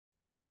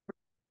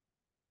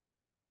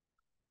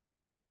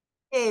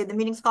Okay, the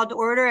meeting's called to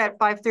order at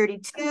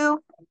 5:32.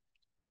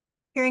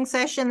 Hearing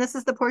session. This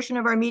is the portion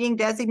of our meeting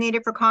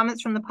designated for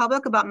comments from the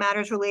public about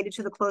matters related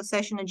to the closed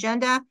session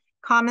agenda.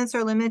 Comments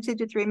are limited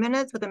to 3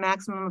 minutes with a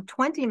maximum of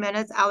 20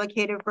 minutes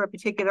allocated for a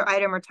particular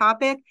item or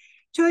topic.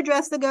 To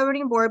address the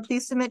governing board,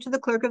 please submit to the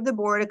clerk of the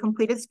board a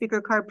completed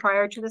speaker card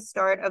prior to the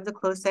start of the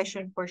closed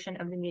session portion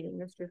of the meeting.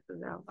 Mr.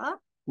 Fazella.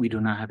 We do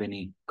not have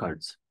any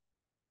cards.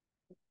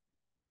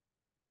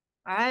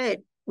 All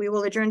right, we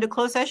will adjourn to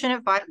closed session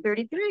at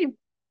 5:33.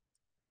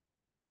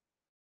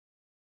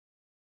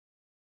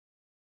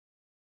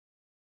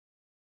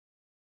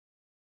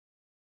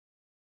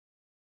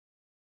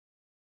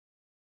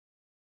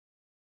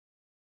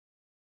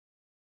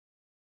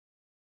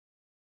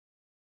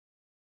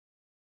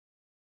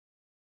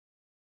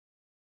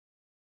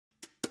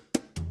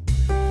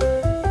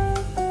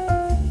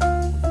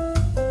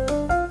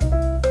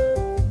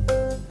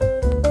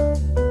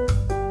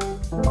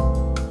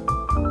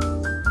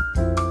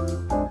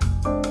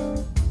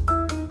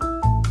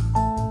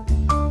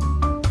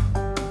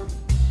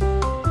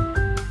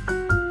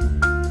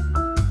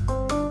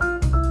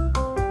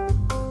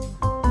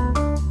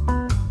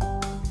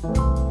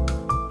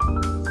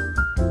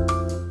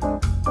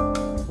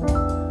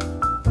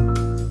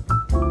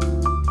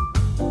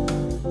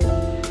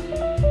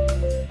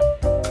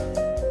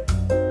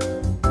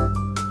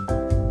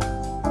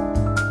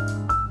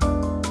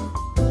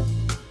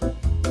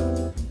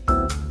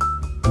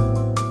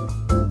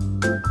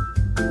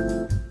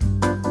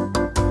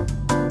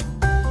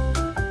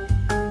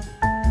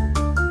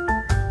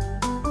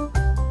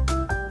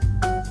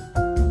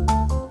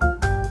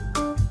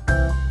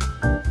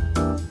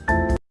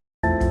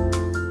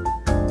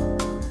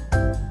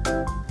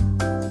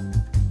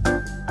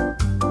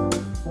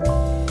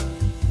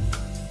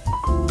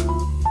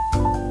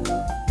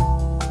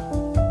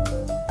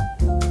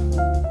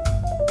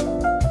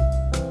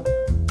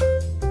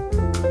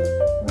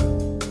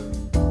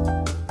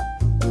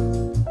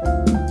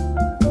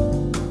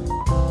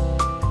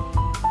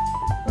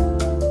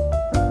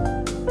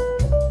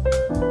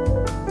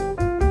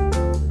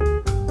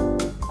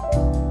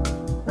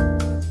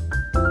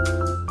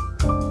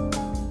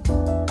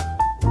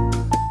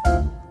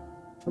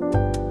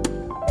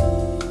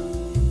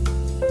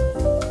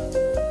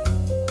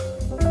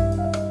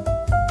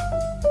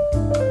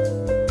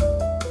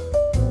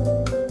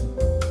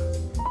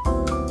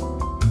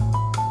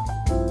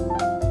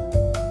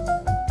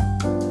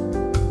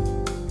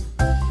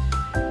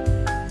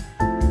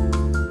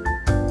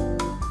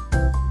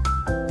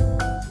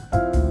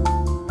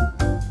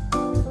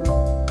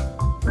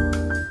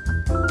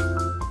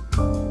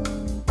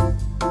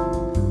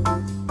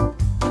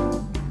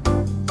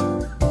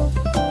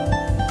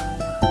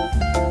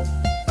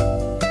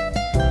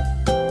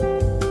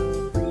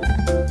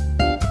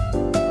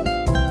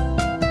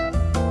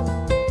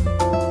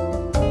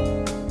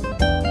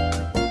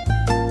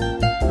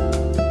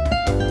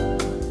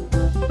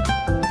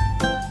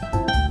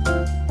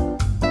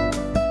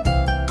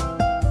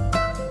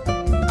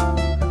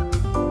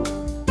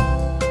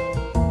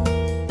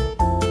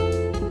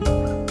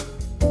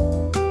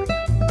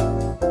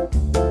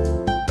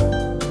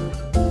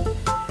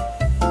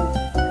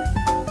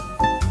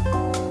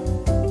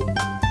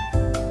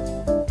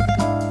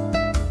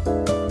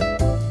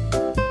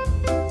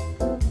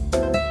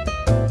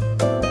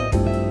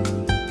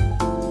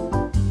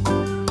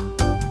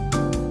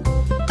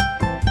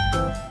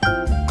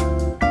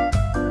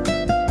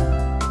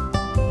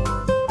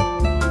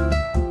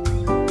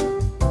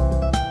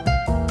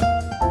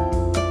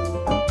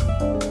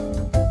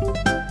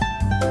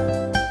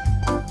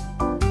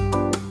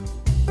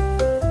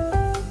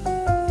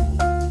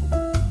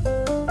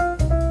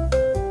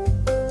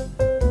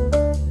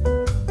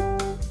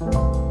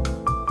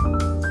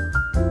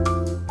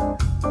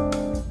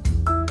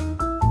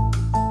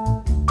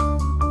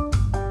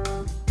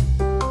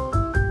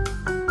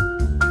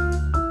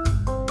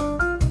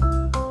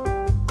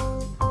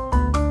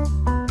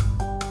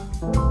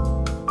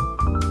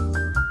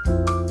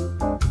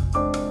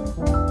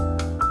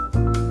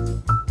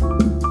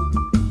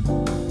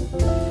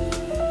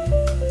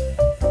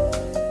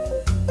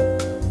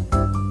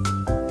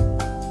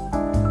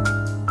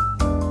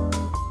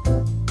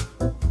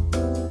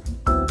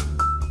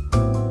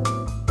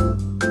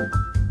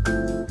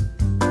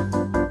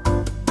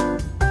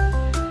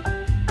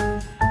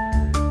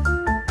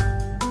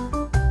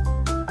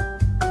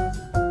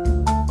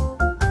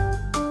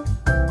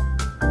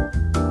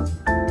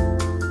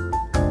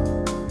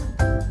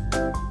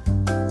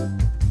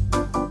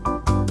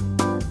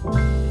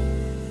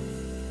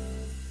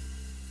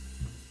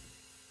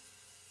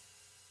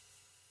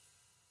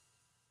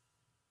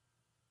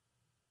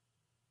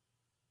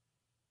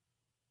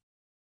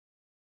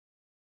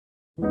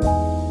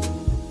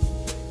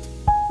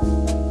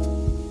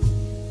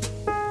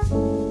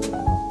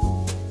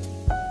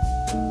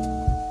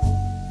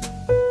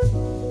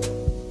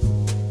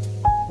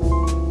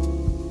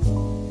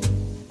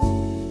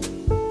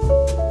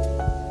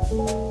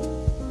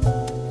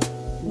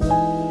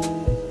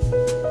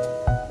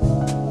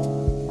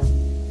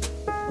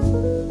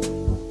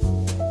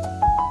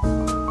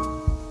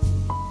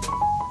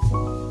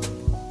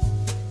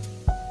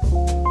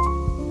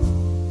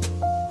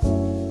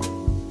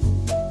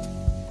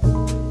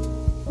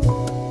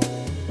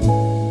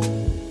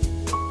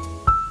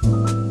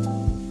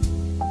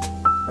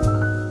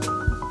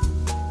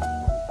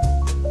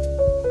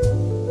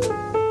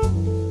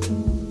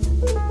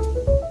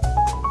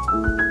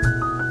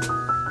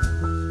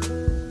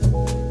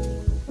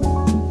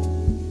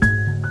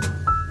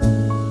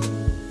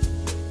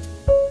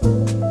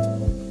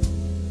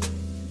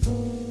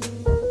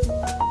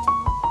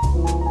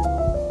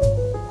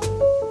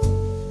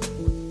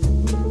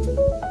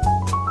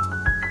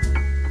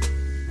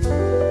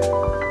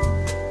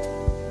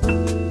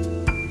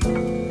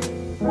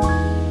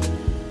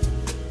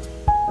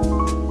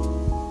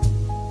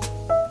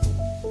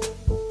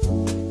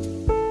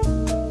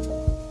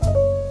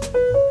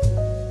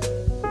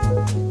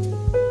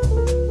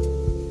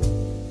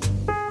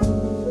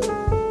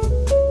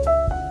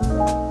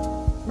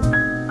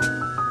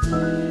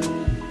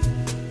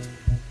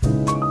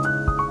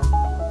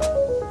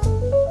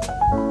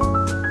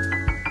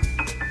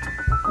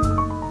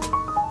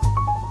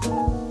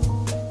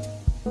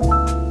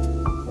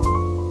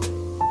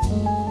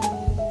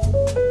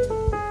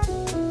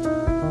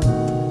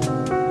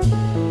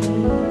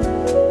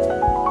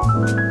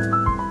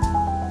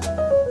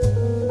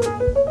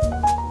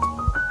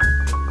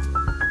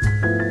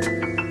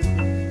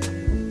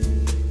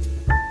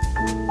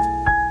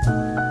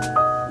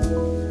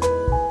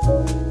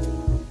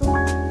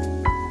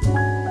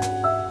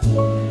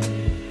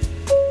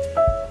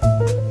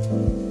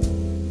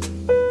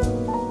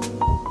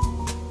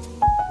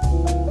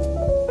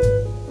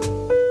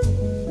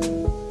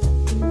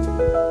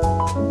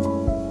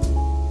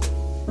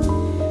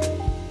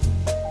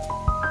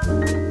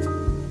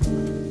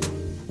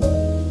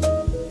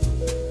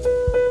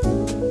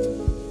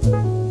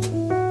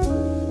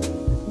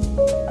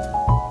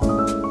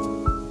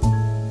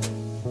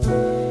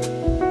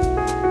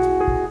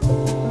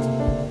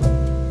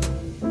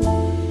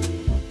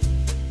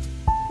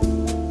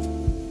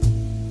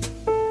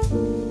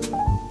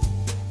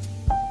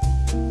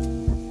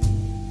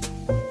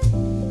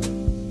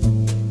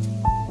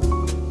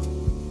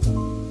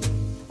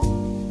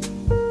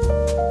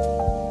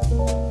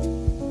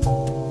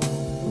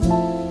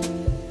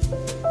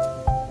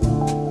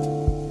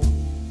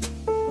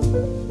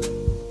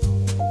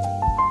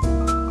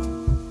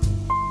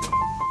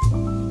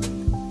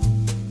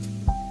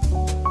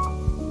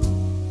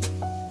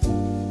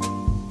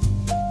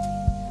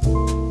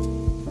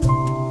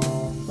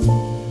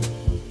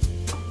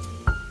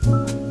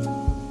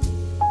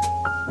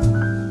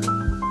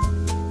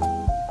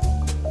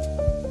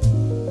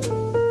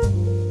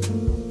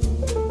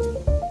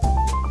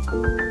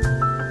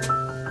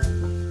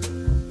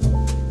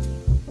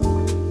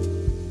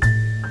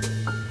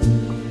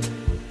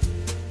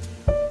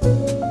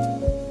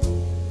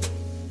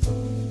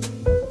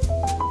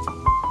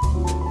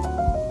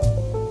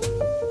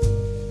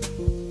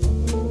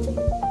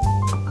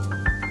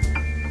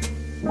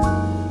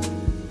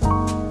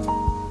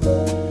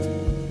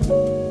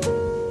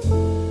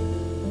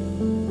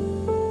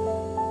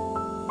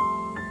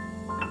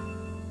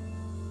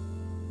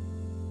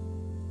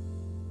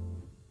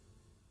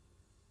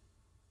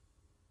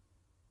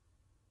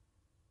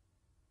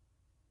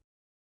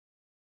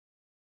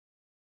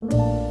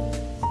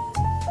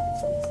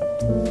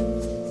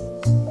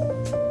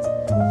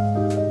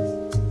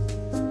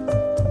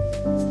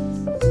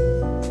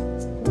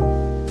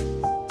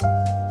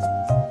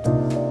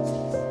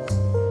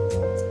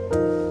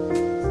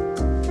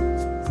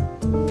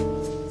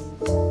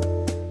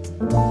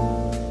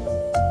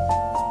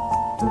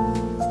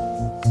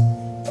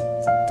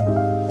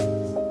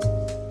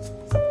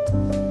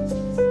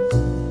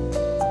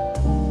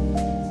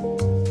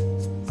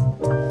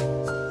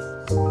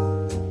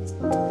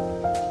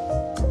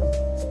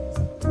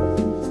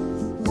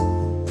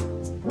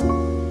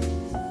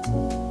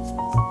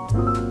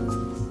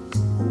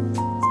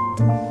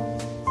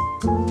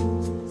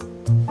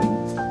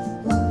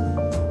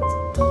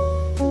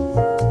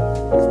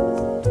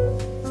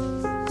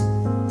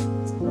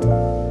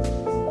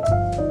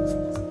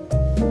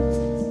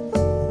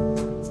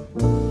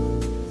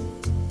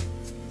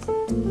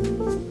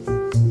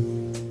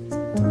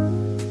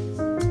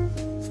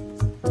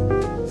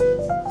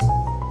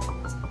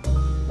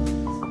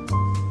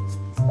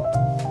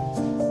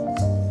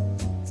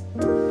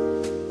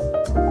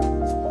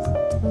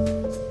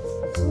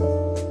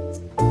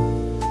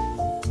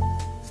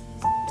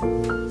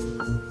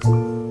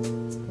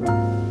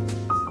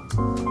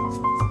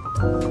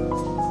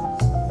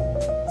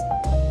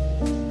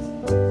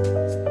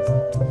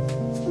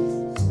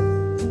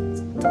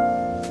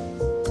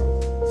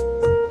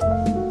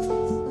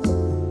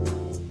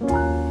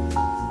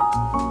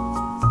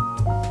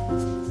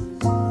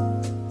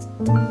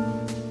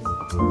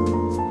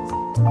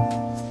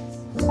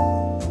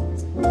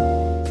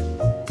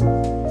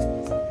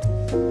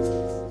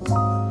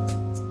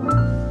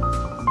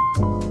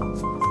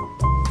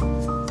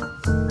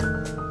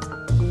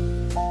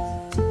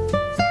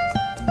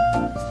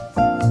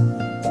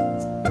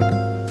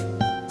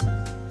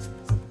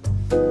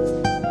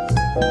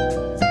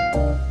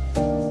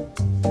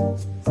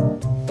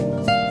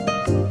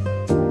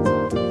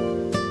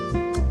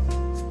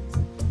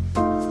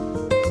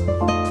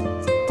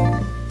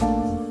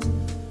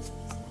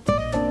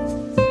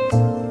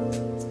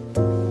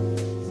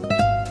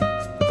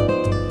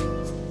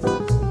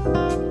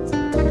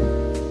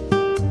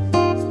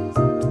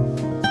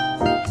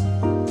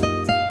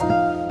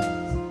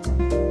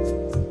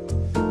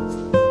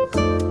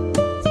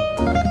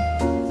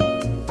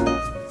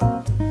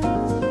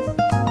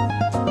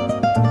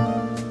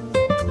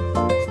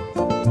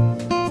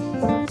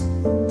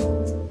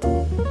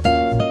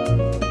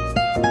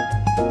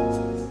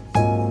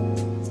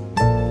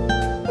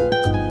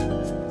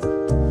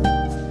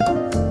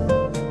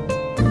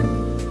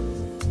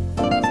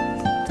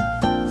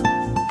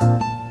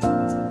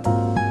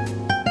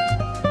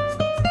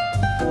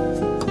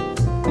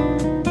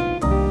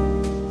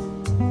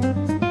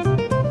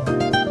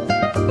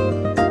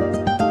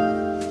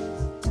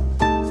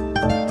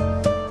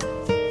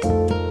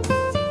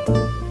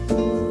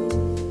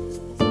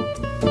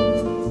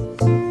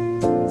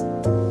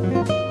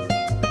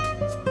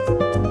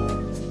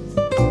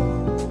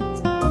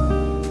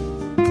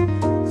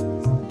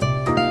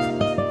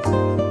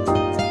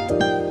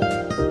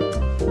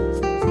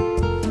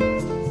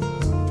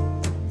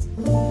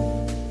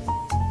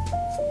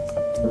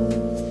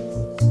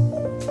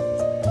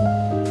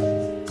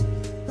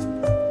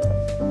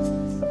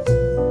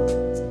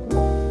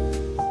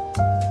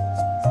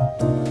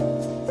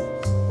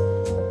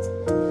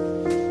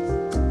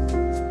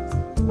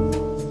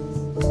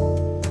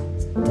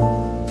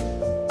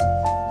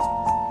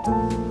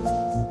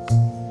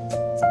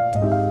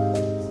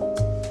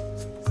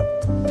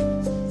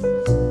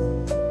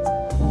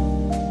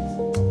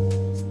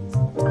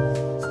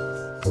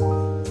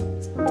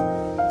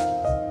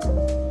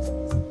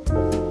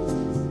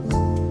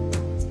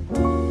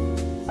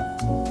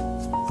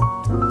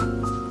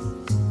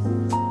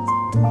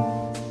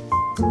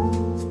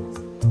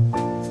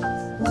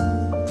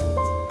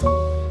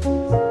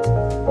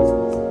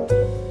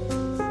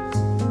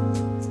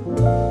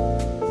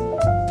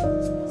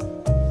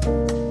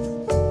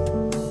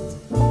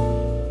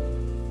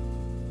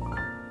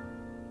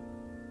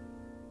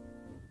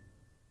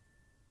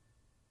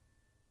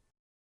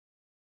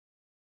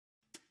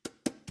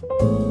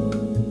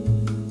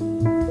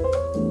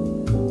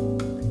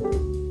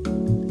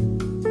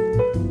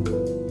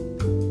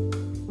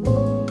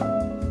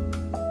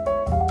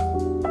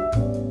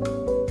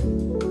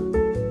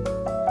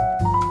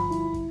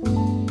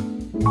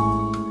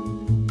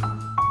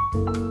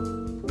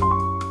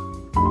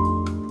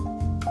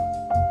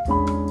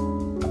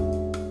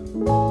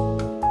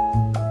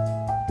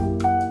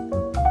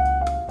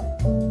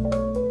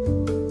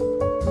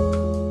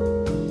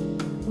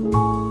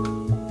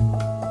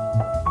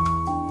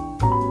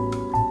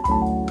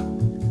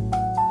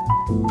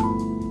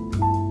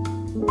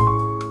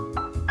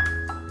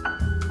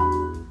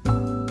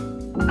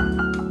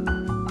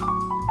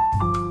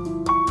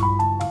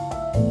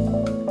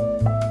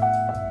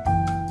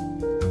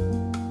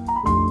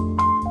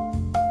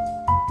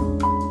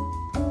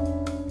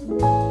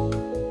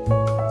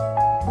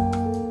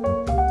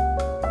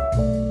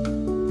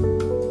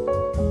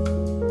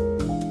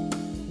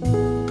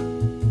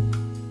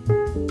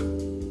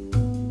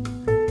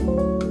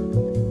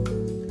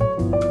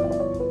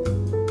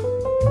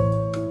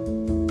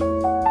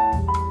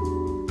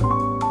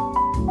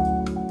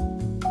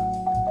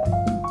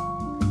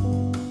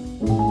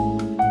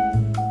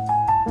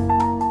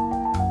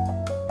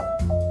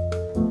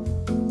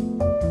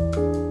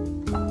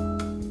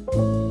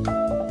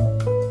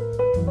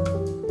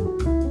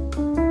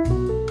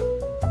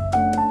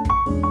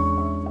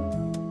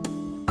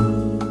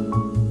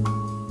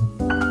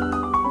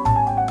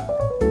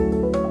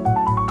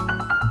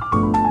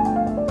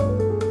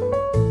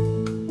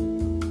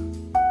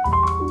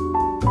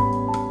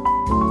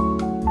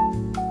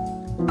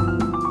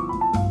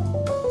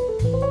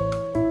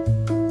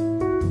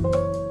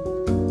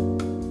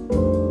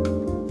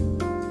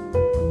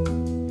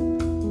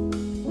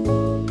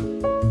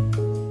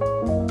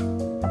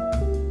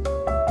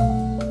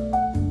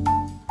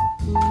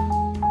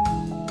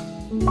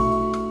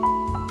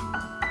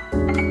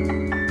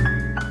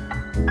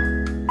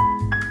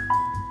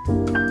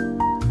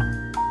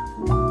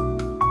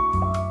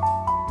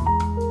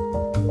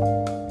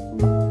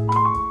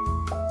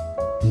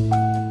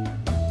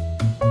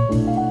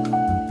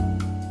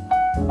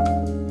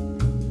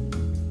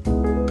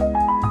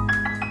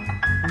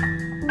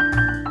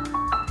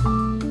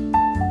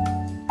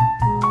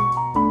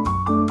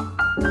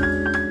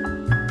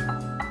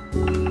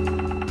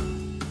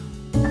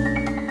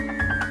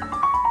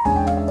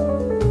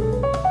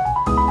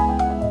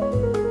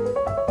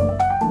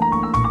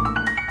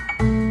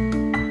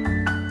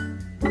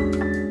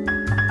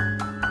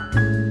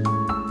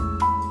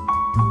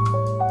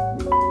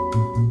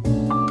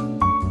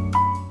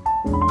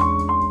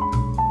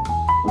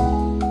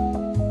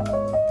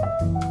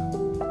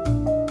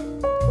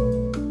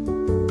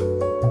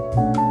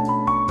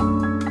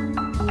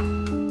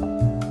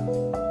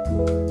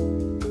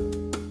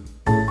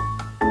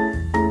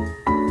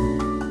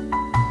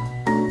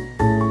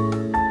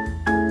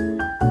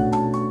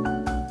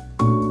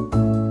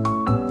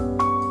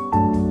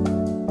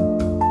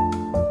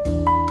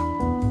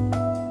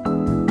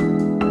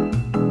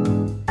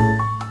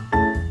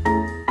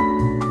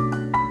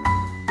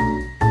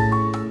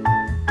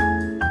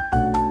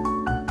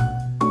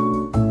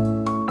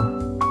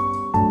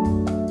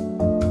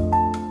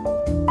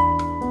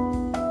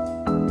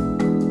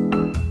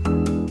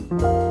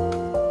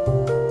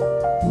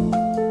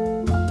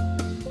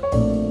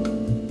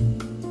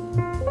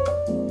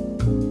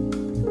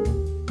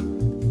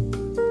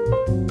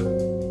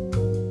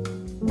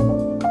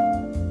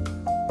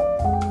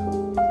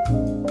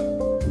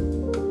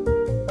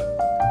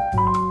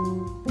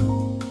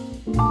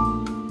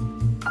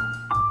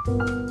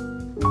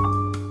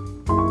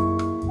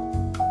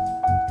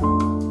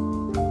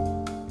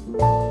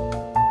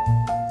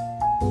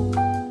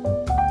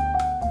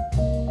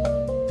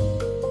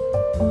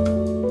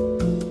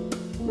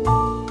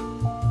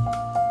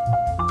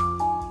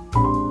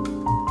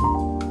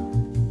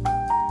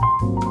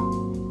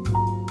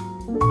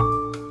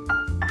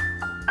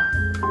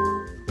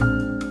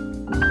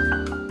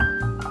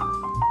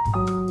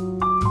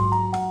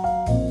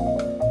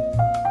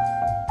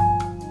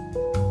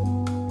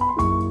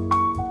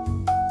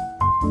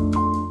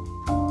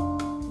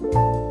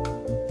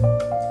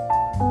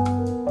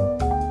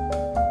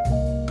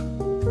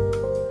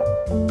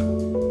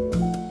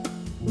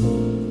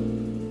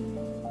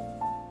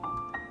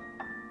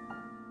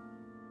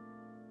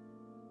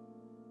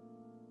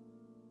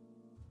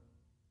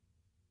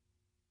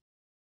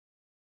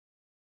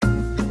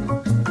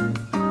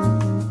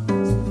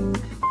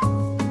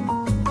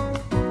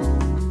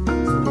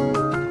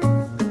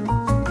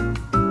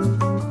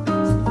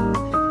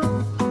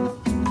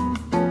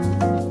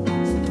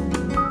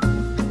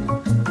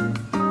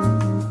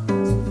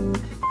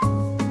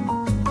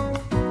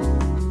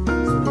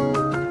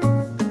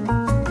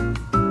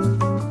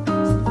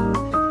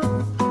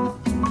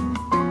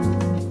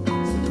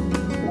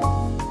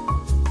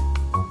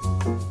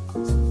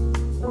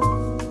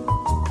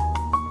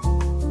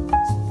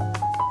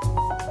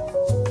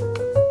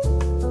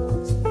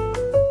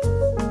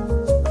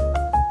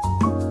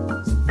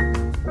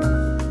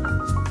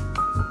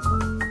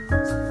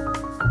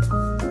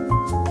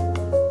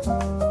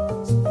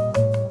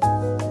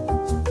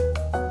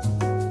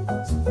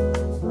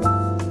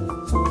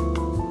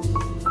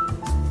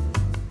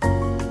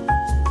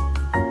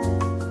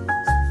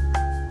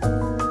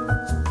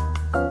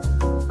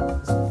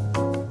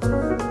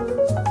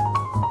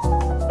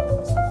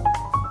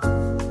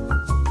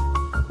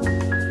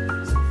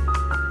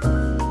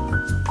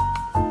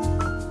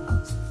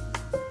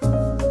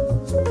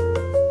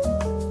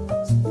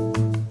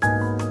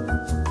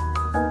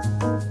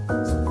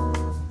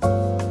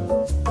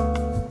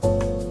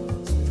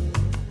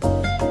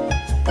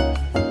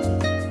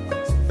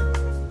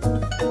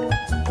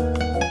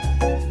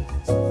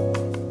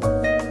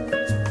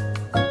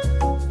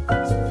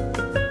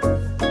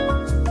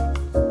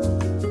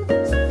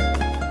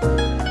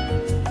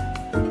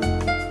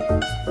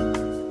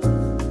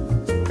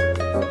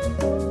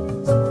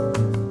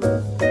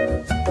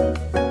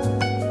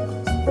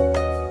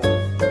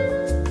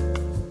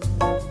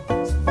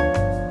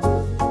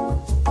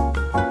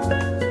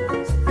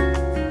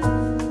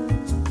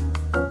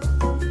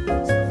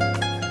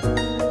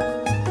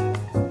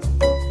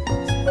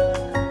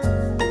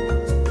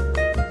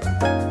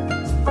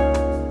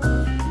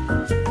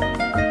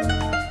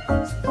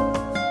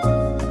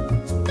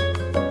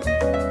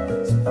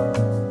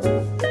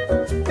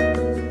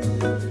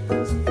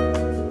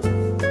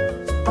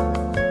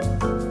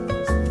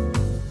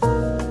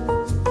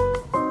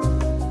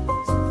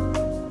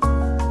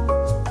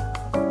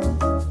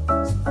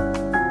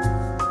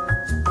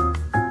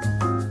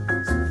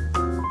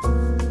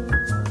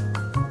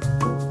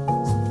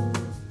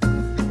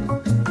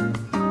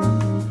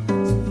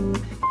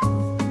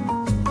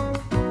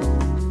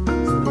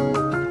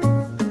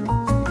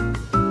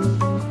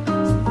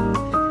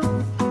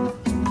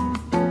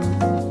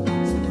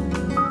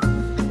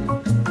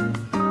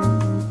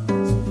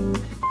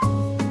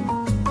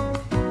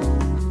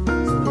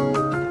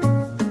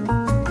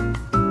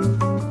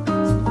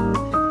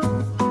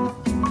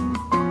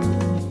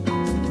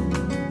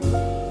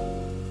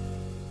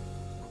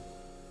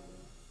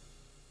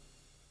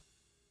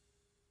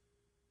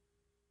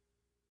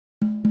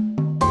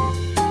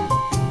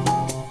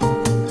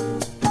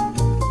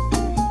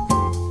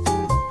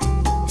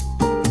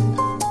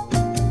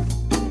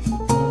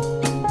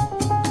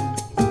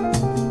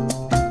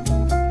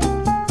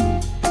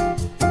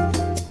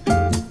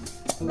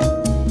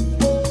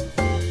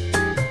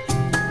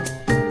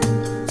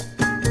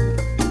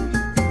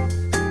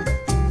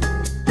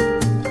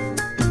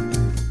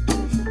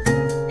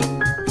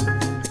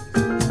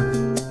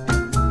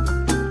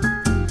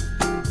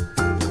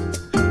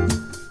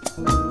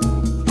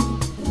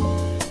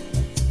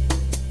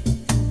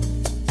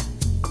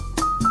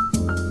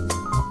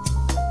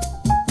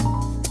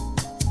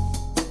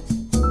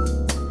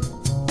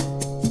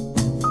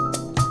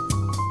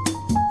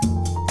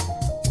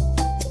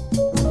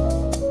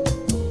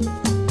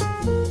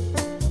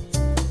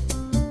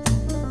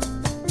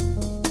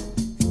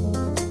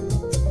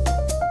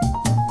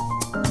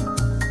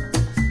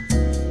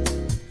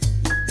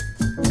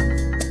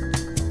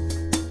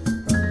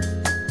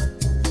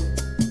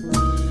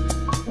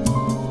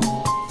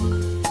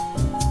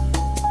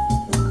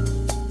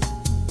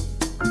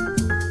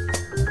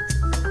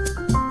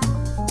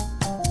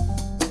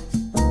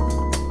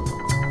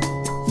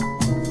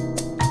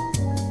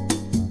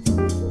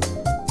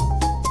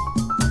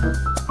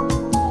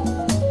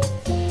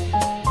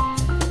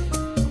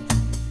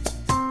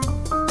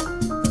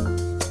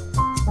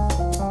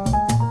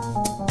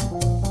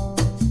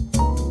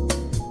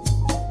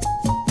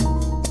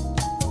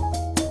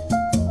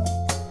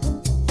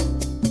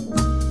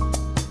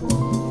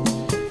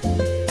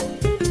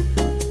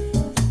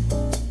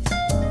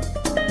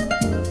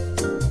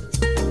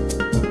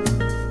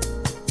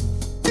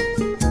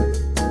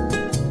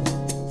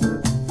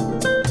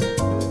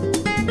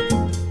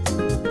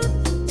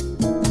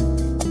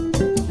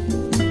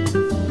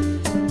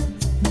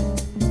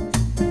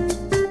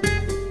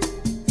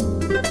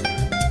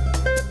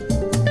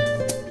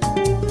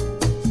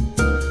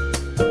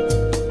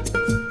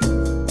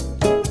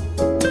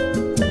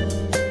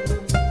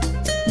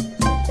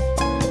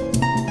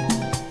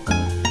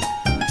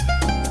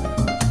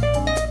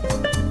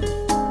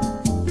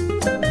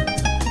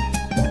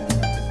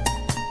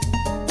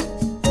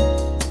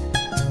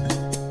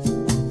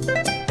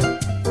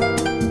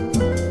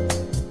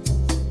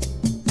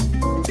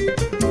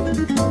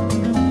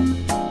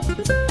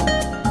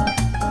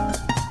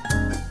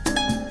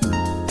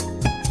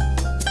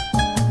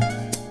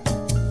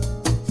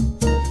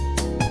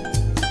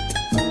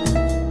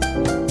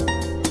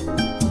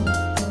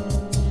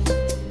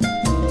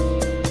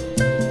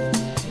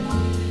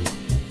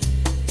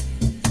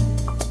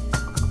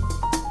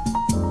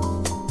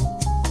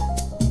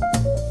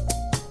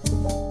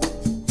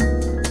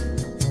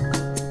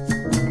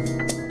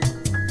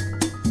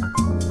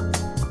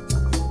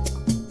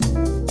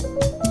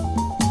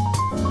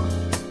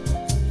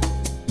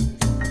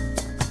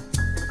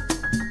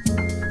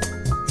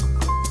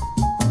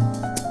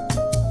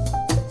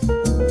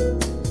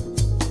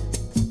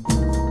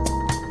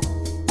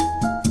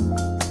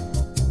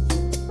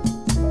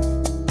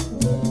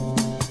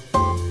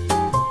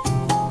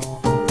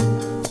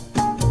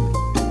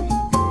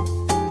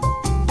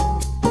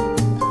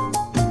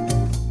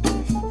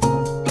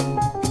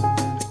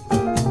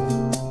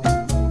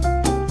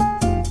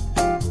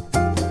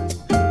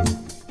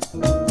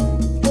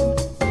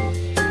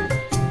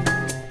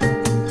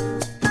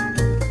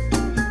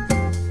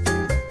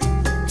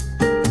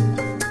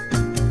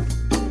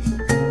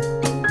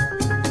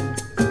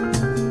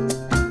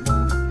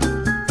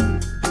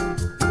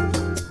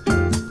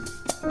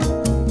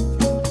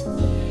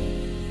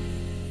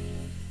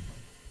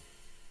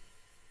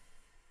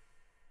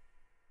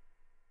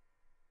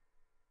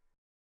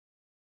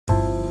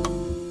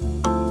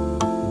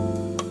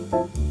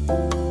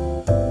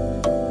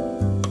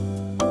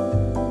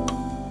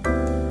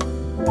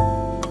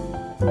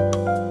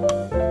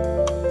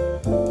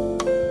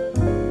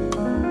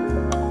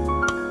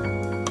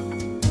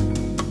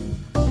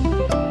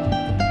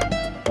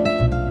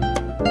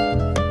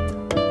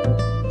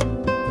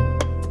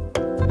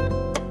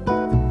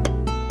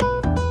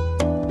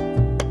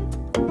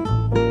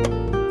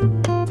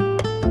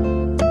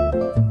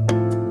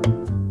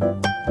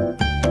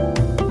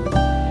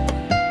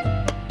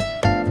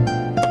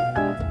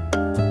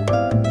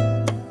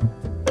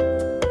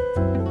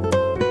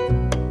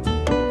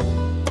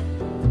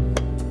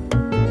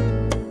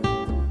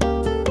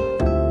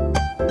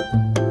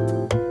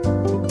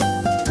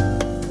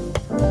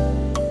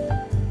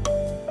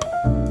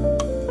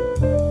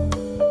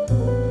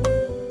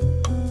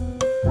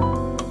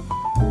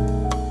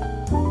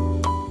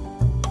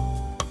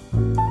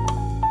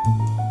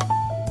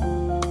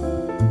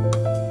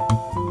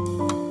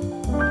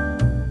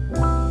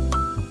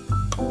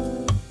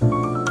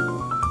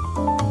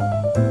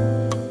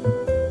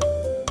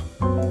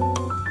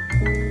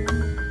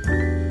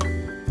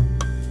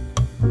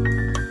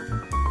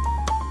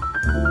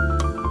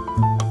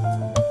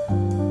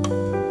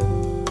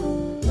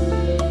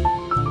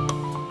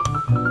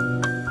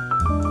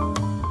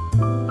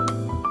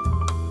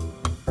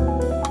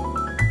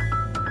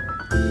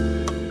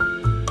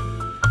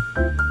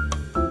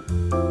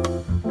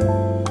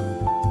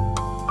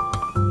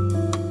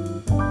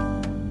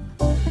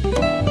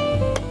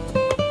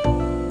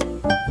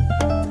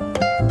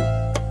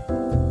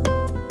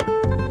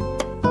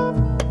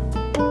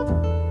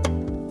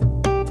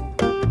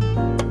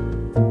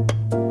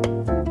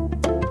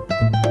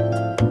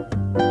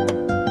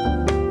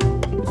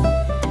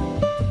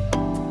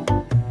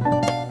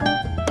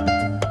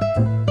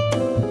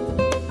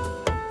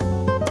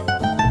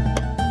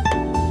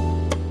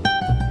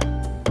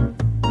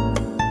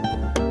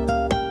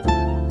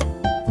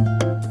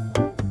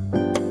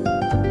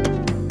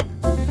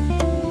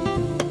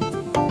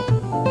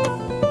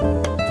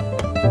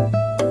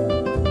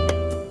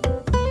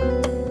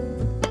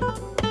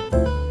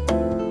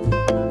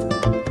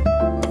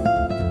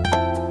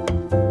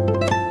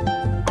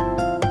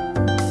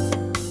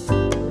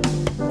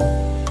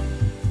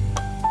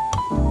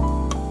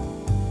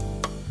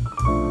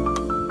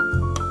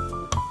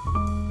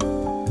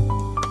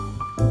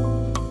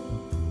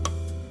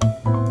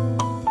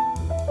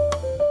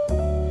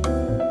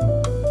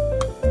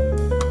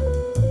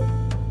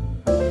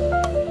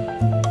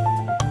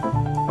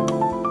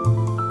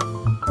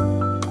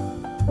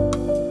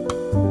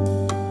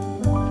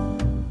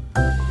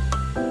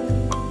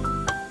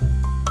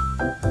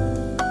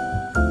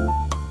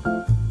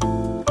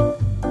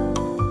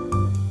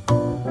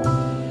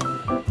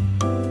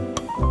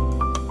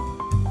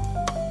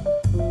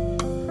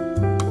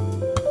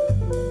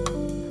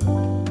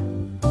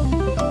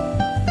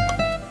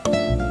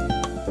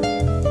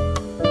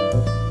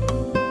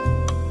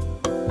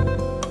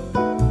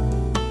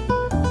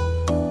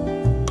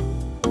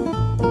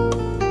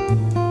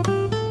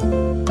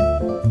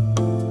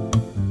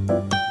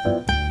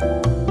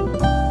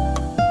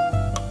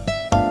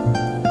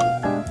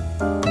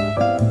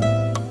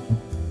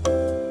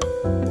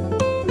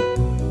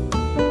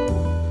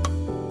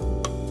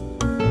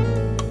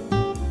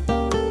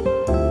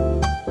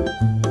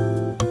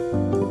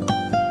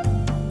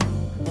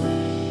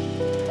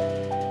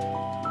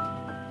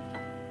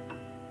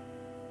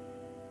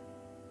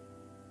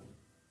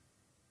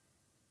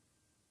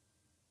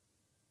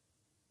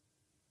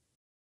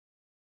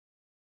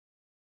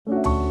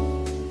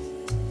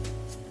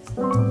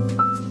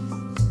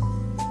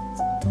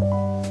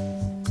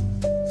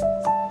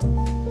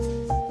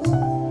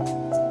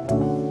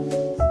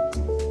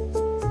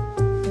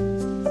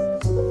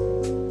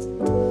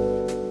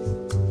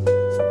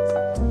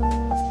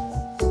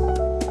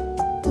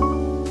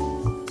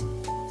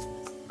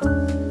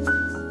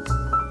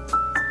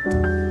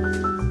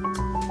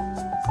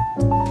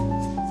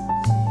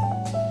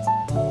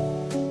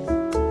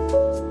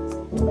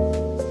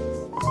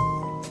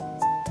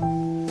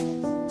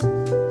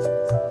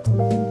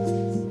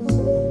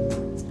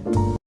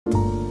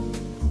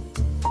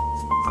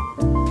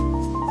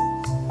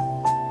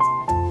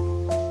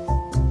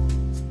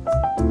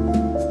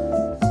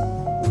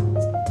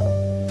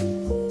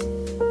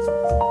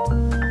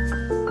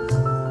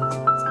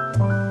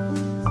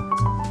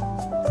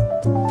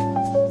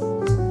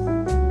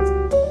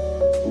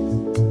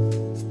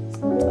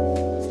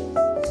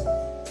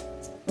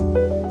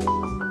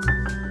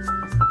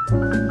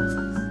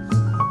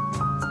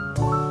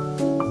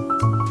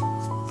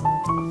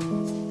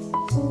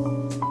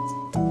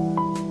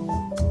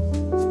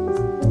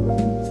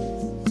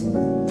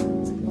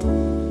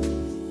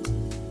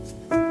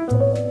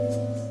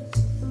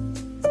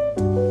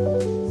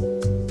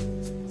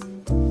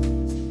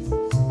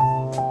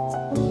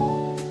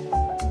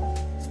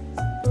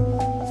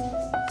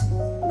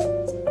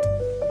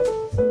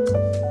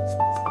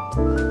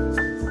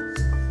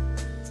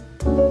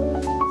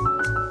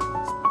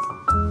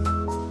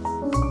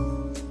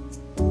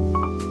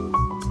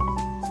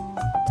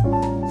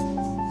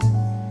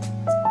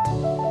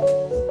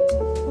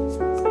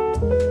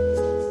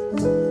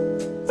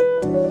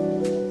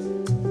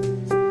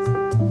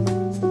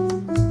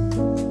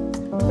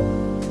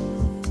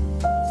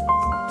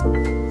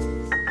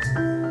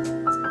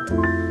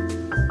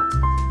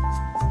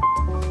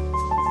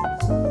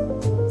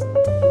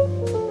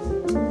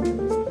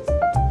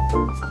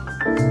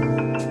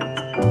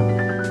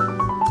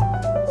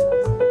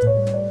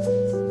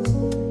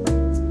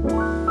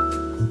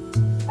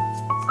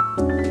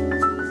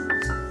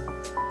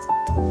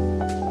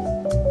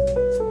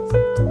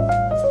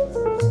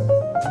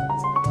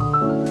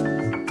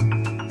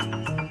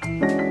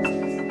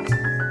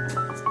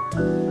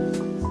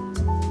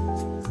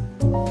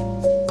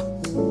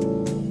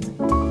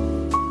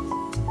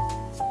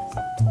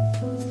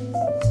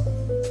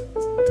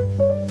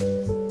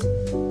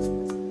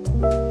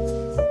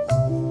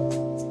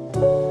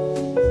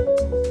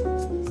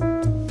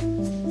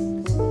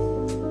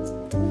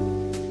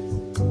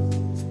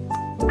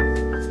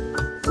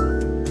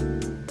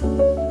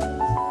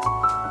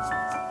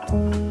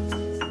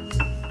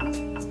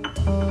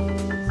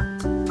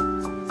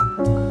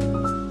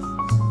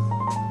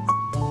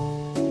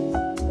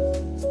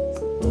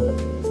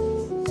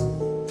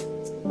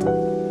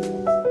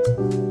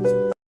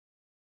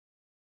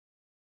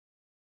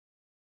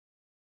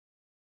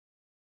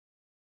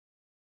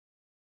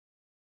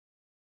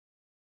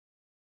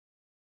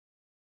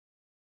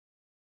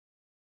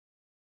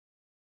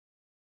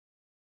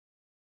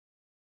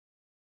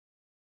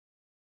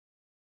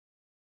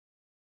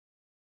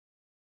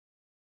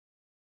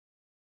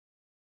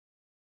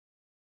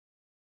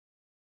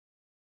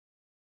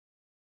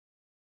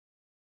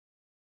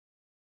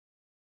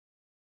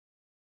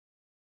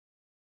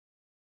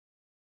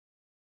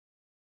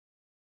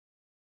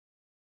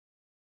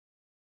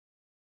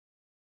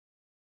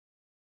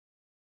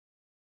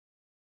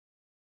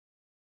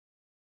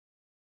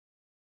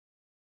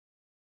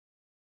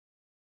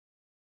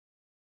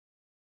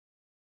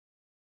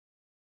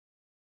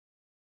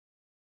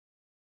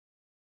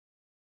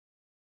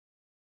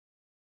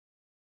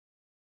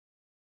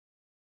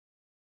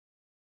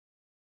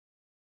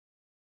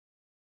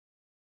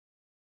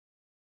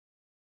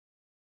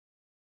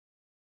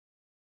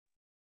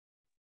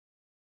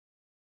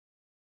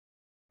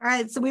 All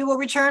right, so we will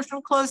return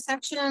from closed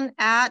section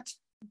at,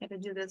 I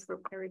gotta do this for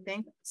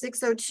everything,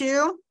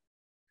 6:02.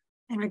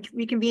 And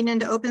reconvene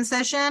into open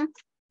session.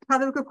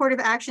 Public report of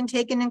action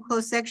taken in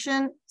closed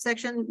section,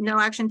 no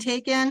action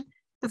taken.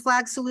 The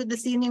flag salute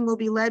this evening will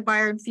be led by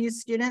our infused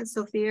student,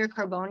 Sophia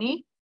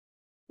Carboni.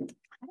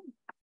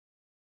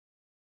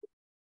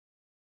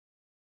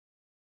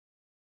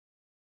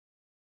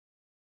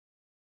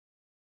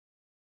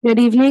 Good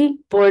evening,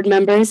 board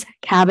members,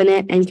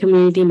 cabinet, and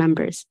community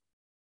members.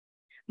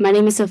 My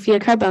name is Sophia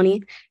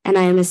Carboni, and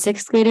I am a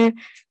sixth grade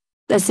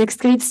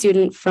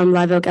student from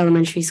Live Oak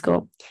Elementary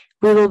School.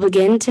 We will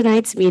begin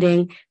tonight's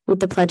meeting with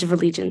the Pledge of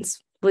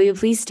Allegiance. Will you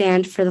please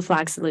stand for the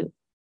flag salute?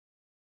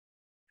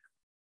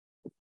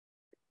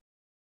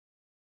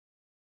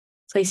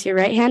 Place your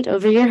right hand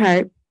over your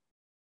heart.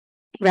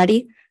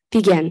 Ready?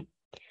 Begin.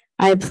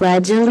 I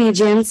pledge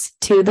allegiance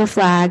to the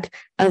flag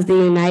of the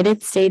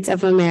United States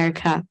of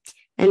America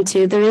and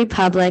to the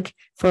republic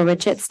for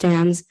which it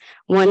stands,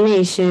 one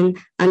nation,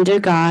 under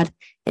God,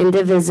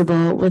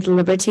 indivisible, with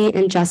liberty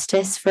and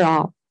justice for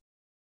all.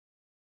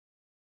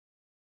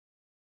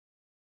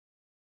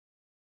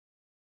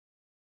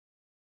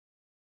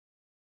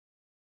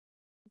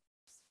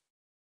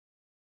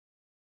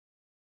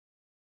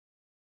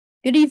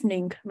 Good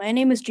evening. My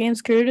name is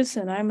James Curtis,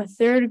 and I'm a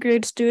third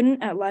grade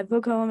student at Live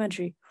Oak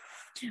Elementary.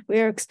 We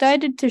are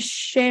excited to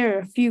share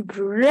a few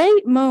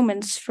great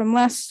moments from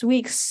last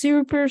week's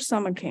super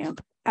summer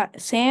camp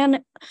at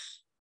San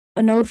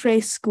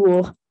Onofre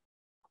School.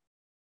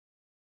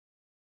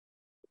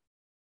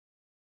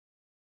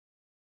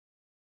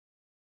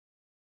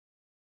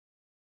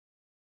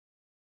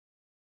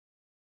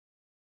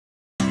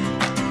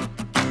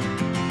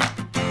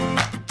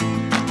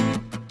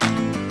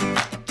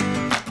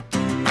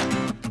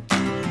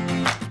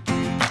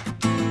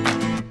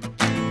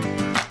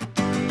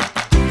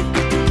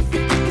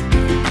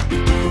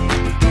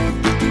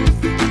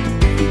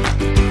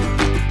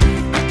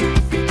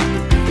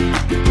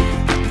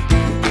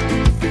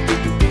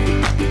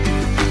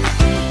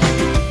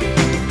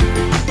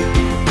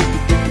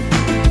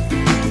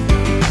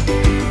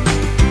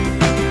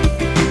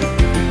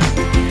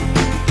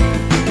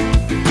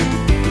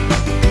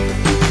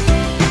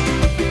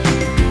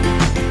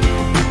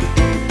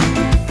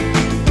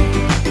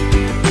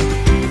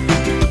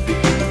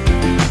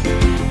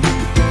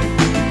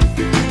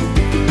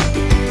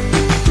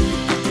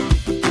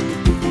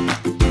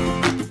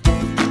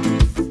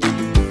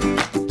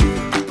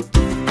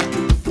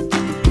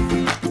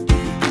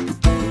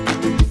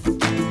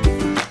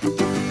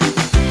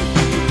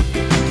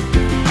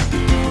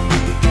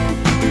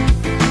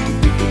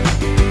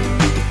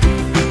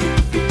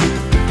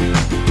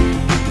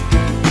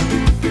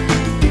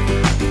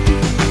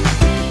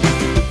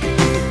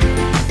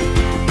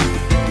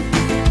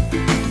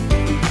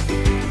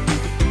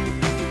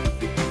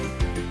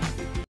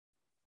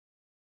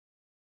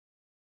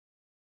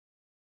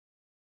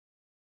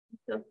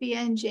 Sophia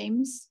and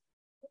James.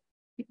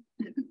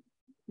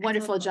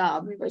 Wonderful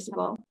job, first of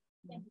all.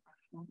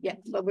 Yeah,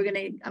 but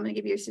I'm gonna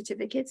give you your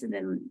certificates and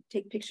then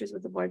take pictures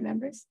with the board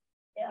members.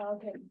 Yeah,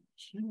 okay.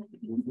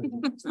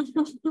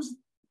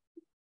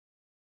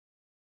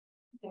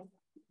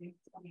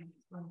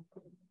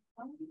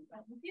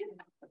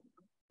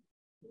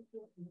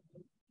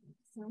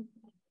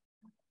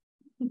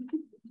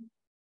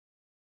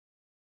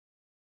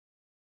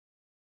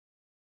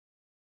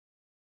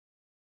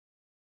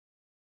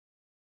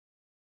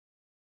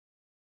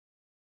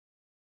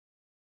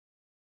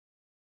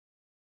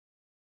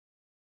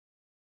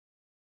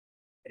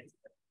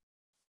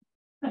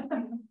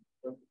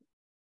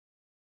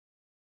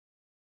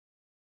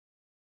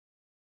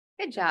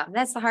 Good job.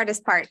 That's the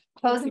hardest part.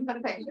 Posing for the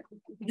picture.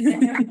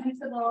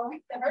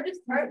 The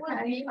hardest part was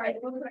me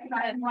like looking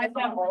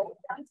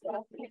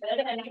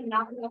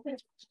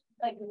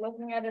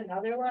at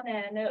another one,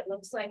 and it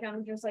looks like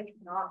I'm just like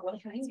not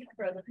looking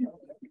for the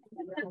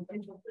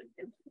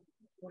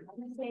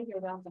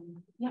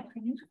yeah.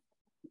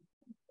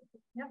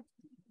 Yeah.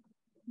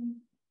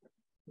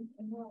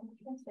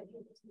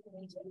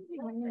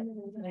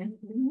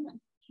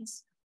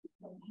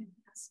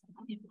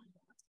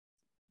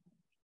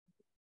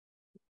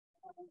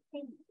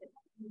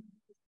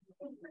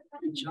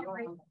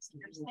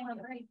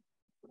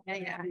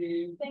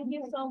 Thank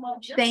you so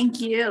much.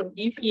 Thank you.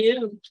 Thank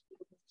you.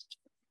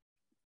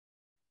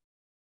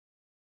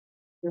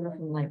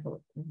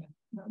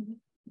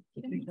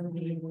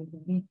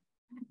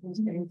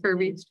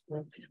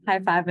 High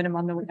fiving him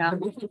on the way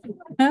out.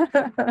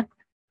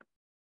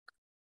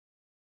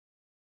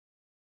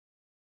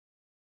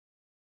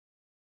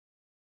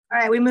 All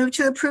right, we move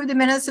to approve the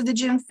minutes of the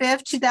June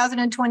 5th,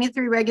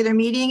 2023 regular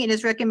meeting. It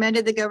is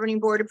recommended the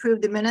governing board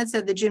approve the minutes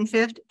of the June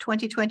 5th,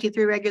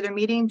 2023 regular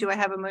meeting. Do I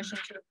have a motion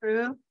to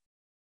approve?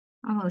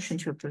 A motion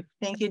to approve.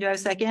 Thank you. Do I have a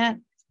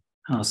second?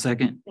 I'll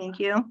second. Thank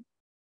you.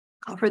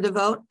 Call for the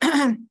vote.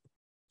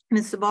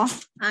 Ms.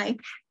 Sabal? Aye.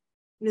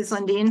 Ms.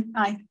 Lundin?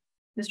 Aye.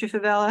 Mr.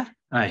 Favela?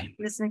 Aye.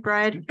 Ms.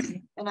 McBride?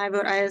 And I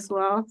vote aye as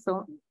well,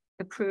 so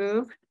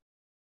approve.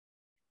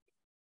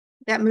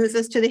 That moves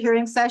us to the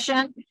hearing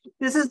session.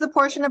 This is the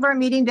portion of our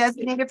meeting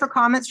designated for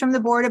comments from the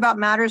board about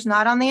matters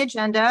not on the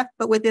agenda,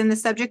 but within the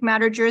subject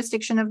matter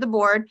jurisdiction of the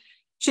board.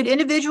 Should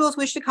individuals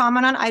wish to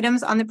comment on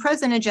items on the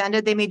present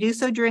agenda, they may do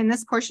so during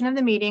this portion of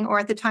the meeting or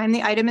at the time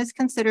the item is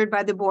considered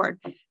by the board.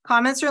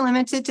 Comments are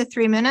limited to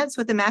 3 minutes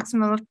with a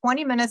maximum of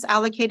 20 minutes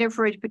allocated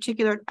for a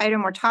particular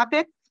item or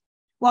topic.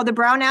 While the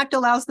Brown Act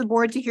allows the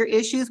board to hear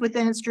issues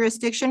within its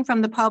jurisdiction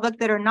from the public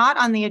that are not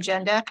on the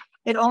agenda,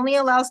 it only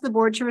allows the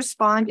board to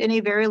respond in a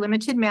very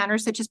limited manner,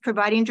 such as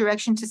providing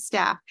direction to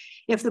staff.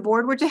 If the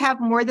board were to have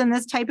more than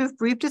this type of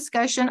brief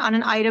discussion on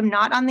an item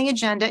not on the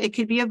agenda, it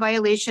could be a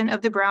violation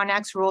of the Brown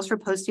Act's rules for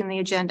posting the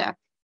agenda.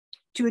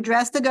 To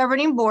address the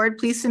governing board,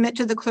 please submit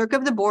to the clerk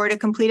of the board a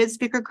completed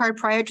speaker card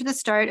prior to the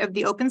start of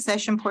the open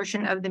session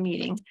portion of the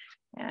meeting.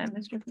 And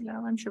Mr.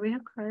 Fidel, I'm sure we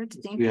have cards.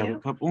 Thank you. We have a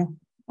couple.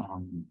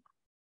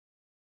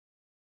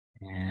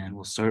 And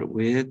we'll start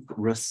with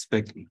Russ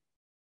Beckley.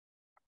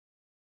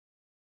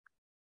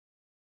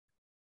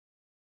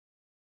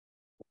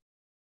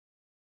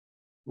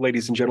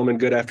 Ladies and gentlemen,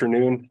 good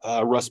afternoon.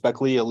 Russ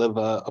Beckley. I live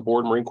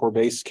aboard Marine Corps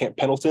Base Camp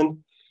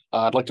Pendleton.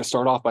 I'd like to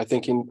start off by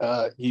thanking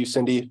you,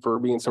 Cindy, for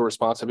being so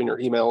responsive in your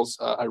emails.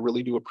 I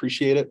really do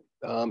appreciate it.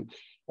 And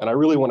I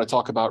really want to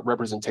talk about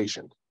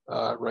representation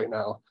right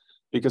now,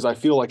 because I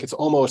feel like it's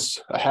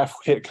almost a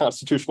halfway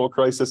constitutional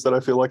crisis that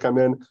I feel like I'm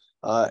in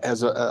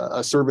as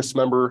a service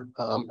member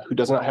who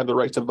does not have the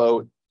right to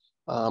vote.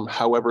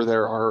 However,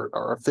 there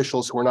are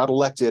officials who are not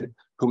elected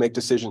who make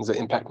decisions that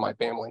impact my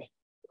family.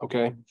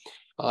 Okay.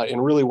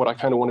 And really what I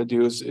kind of want to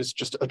do is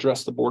just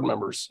address the board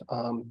members.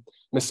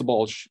 Ms.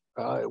 Bulge,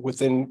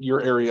 within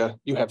your area,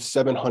 you have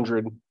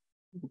 700,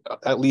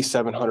 at least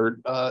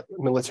 700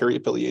 military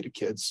affiliated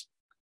kids.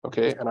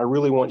 Okay. And I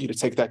really want you to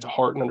take that to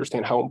heart and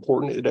understand how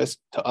important it is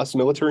to us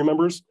military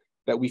members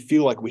that we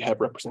feel like we have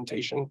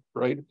representation,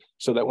 right?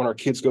 So that when our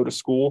kids go to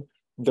school,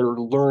 they're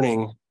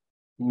learning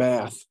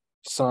math,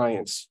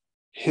 science,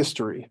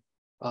 history,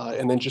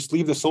 and then just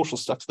leave the social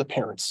stuff to the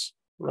parents.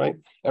 Right?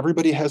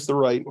 Everybody has the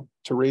right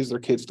to raise their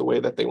kids the way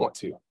that they want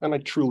to. And I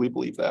truly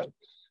believe that.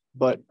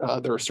 But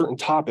there are certain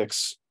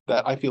topics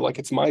that I feel like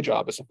it's my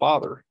job as a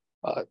father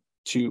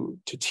to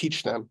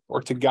teach them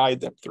or to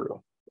guide them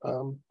through.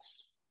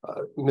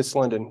 Ms.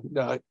 London,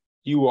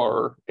 you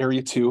are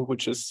Area 2,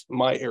 which is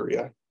my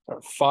area.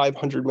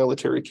 500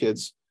 military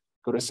kids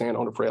go to San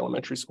Onofre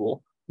Elementary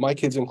School, my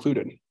kids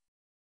included.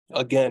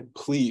 Again,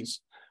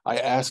 please, I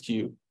ask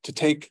you to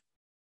take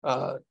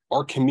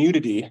our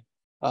community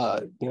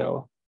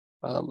to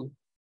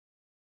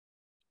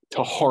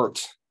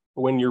heart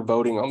when you're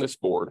voting on this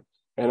board,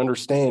 and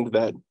understand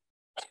that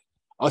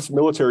us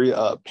military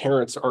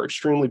parents are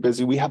extremely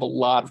busy. We have a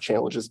lot of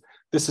challenges.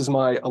 This is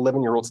my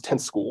 11-year-old's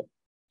 10th school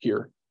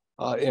here.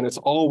 And it's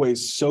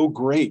always so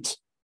great,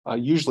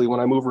 usually when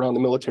I move around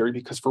the military,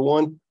 because for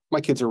one, my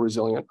kids are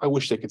resilient. I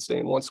wish they could stay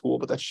in one school,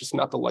 but that's just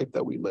not the life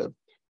that we live.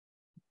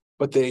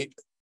 But they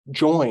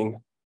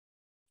join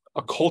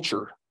a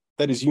culture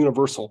that is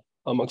universal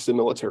amongst the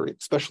military,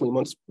 especially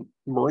amongst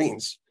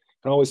Marines.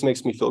 It always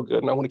makes me feel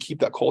good, and I want to keep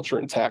that culture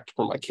intact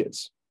for my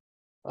kids.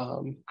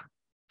 Dr.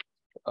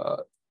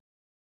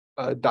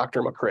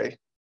 McCrae,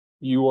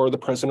 you are the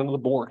president of the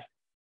board,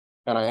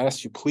 and I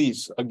ask you,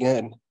 please,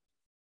 again,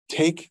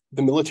 take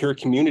the military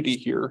community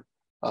here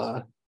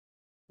and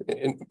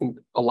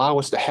allow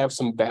us to have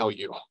some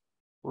value,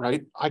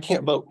 right? I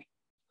can't vote,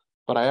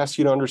 but I ask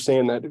you to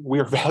understand that we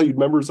are valued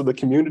members of the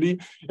community,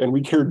 and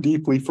we care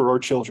deeply for our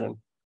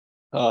children.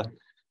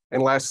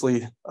 And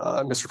lastly,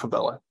 Mr.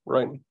 Favela,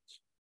 right?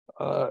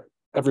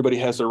 Everybody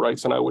has their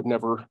rights, and I would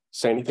never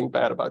say anything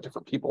bad about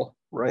different people,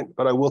 right?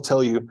 But I will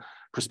tell you,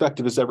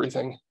 perspective is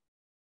everything.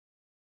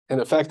 And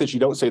the fact that you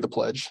don't say the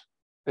pledge,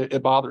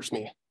 it bothers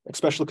me,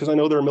 especially because I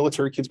know there are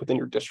military kids within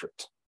your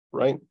district,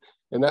 right?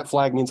 And that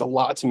flag means a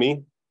lot to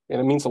me,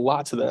 and it means a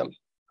lot to them.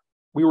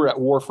 We were at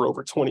war for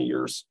over 20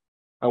 years.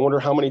 I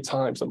wonder how many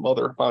times a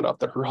mother found out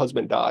that her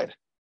husband died.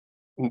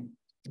 And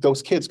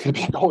those kids could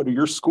be going to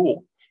your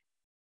school.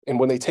 And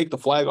when they take the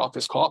flag off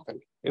his coffin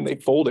and they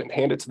fold it and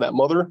hand it to that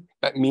mother,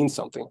 that means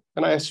something.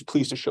 And I ask you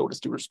please to show it as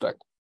due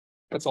respect.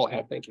 That's all I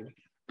have. Thank you.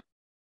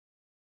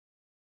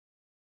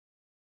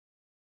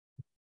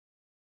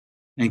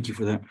 Thank you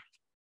for that.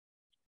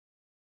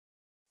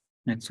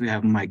 Next, we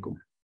have Michael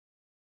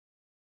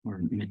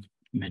or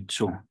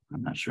Mitchell.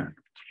 I'm not sure.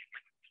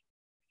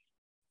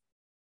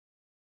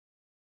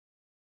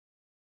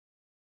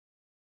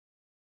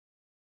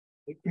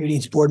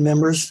 Greetings, board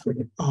members.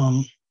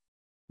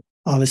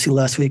 Obviously,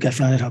 last week I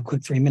found out how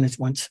quick 3 minutes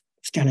went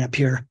standing up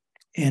here,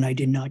 and I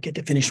did not get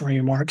to finish my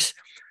remarks.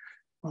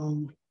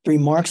 The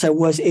remarks I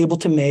was able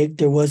to make,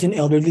 there was an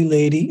elderly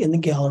lady in the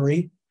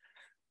gallery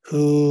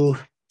who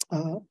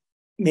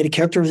made a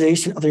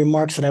characterization of the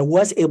remarks that I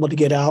was able to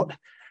get out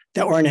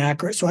that were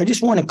inaccurate. So I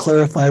just want to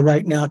clarify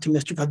right now to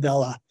Mr.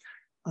 Favela,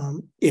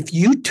 if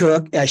you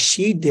took, as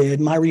she did,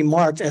 my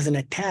remarks as an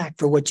attack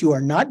for what you are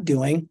not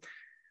doing,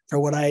 for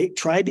what I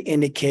tried to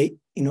indicate,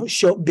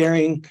 show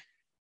bearing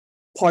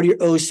part of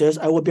your oath says,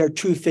 I will bear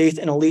true faith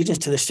and allegiance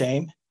to the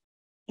same.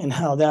 and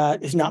how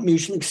that is not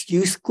mutually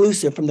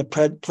exclusive from the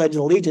Pledge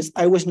of Allegiance,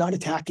 I was not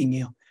attacking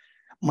you.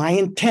 My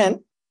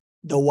intent,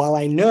 though, while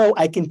I know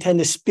I can tend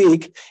to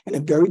speak in a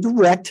very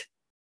direct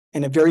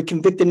and a very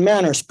convicted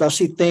manner,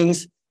 especially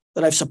things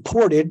that I've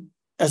supported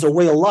as a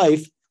way of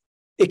life,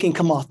 it can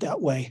come off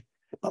that way.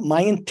 But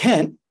my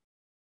intent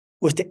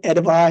was to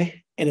edify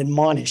and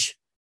admonish.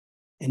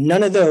 And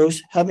none of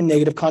those have a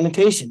negative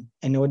connotation.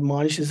 I know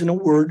admonish isn't a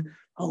word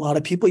a lot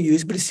of people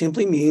use, but it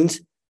simply means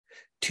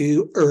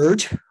to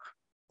urge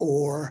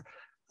or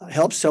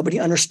help somebody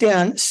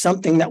understand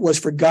something that was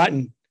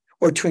forgotten,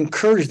 or to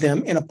encourage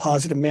them in a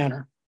positive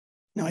manner.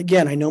 Now,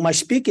 again, I know my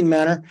speaking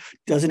manner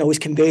doesn't always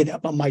convey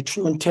that, but my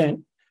true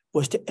intent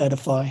was to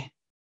edify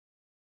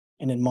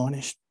and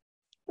admonish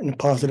in a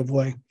positive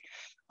way.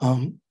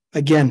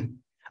 Again,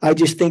 I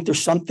just think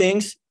there's some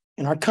things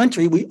in our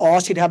country we all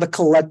should have a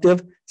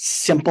collective,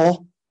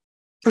 simple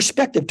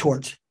perspective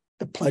towards.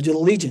 The Pledge of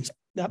Allegiance.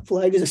 That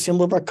flag is a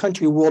symbol of our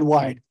country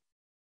worldwide.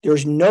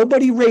 There's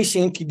nobody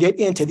racing to get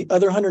into the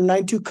other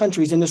 192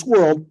 countries in this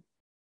world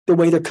the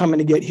way they're coming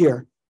to get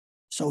here.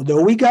 So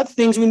though we got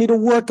things we need to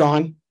work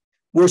on,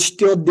 we're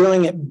still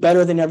doing it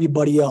better than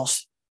everybody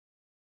else.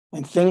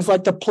 And things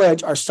like the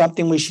pledge are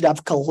something we should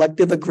have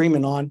collective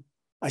agreement on.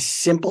 A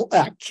simple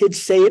act.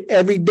 Kids say it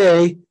every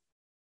day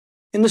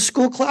in the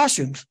school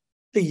classrooms.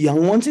 The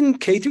young ones in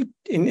K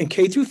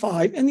through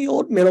 5, and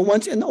the middle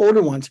ones and the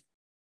older ones.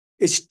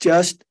 It's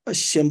just a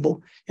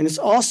symbol. And it's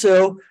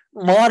also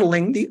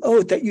modeling the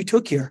oath that you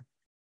took here.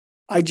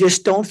 I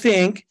just don't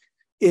think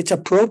it's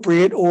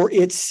appropriate, or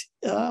it's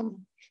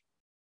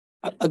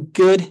a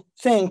good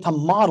thing to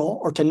model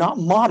or to not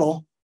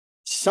model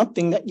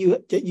something that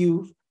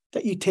you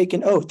take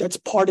an oath. That's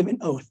part of an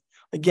oath.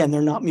 Again,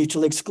 they're not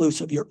mutually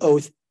exclusive. Your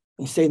oath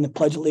and saying the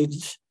Pledge of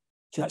Allegiance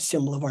to that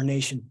symbol of our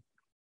nation.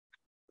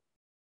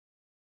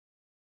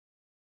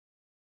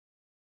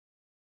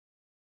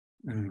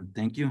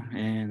 Thank you.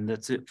 And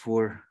that's it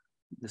for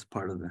this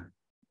part of the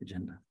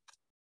agenda.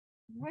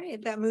 All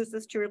right, that moves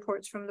us to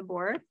reports from the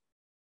board.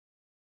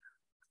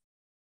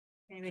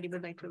 Anybody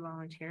would like to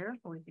volunteer,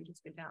 or we can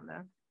just go down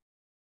there.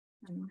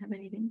 I don't have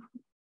anything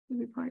to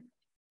report.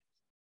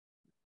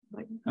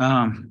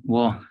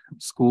 Well,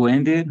 school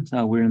ended.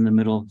 We're in the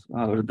middle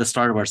of the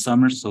start of our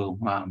summer. So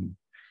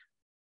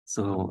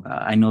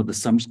I know the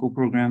summer school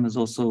program is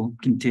also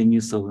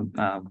continued. So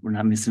we're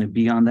not missing a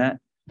beat on that.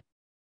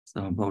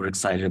 So, but we're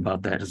excited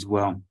about that as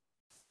well.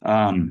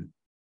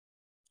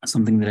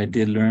 Something that I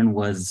did learn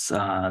was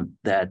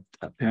that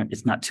apparently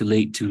it's not too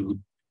late to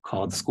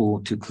call the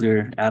school to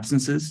clear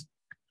absences.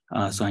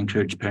 So I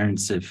encourage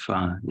parents, if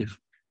I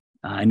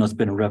know it's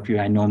been a rough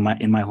year. I know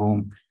in my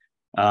home,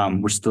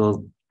 we're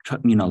still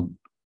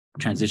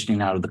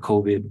transitioning out of the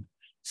COVID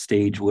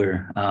stage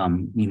where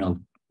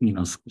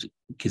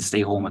kids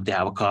stay home if they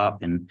have a cough,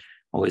 and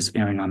always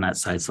erring on that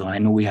side. So I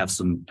know we have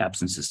some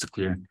absences to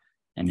clear,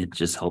 and it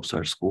just helps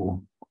our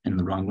school in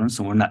the long run.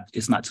 So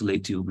it's not too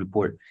late to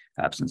report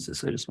absences.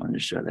 So I just wanted to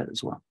share that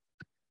as well.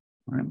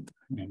 All right.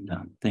 And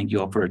thank you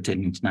all for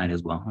attending tonight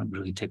as well. I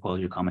really take all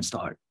your comments to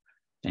heart.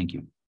 Thank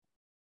you.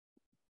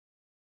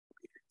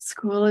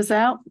 School is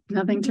out,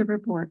 nothing to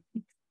report.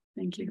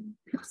 Thank you.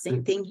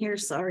 Same thing here,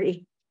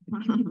 sorry.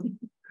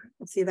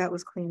 Let's see, that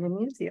was clean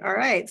and easy. All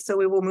right, so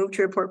we will move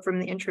to report from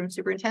the interim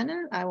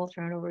superintendent. I will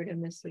turn it over to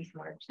Mrs.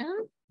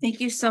 Martin. Thank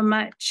you so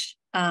much.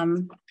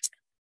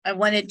 I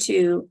wanted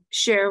to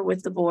share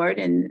with the board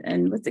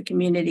and with the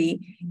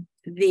community,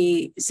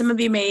 some of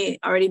you may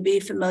already be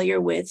familiar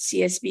with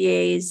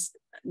CSBA's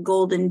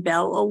Golden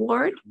Bell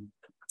Award.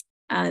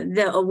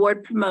 The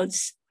award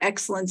promotes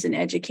excellence in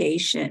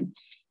education.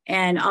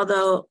 And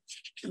although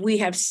we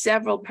have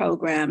several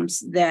programs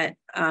that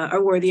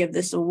are worthy of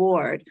this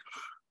award,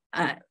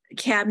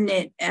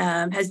 Cabinet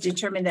has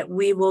determined that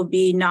we will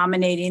be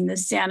nominating the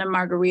Santa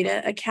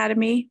Margarita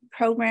Academy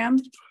program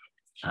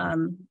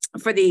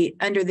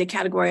under the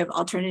category of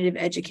alternative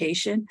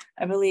education.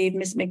 I believe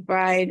Ms.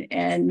 McBride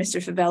and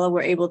Mr. Favela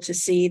were able to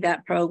see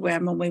that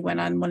program when we went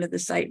on one of the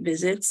site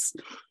visits.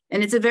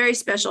 And it's a very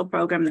special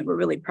program that we're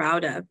really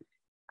proud of.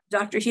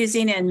 Dr.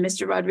 Husing and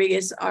Mr.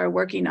 Rodriguez are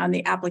working on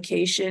the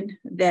application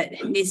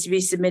that needs to be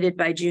submitted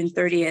by June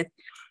 30th.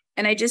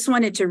 And I just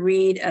wanted to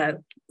read a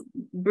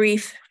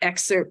brief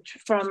excerpt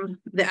from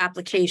the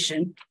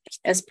application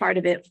as part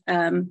of it,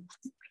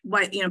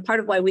 part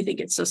of why we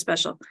think it's so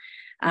special.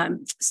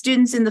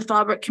 Students in the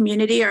Fallbrook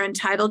community are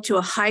entitled to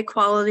a high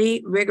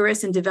quality,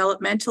 rigorous, and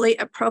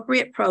developmentally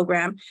appropriate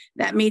program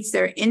that meets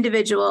their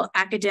individual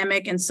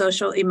academic and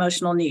social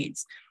emotional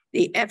needs.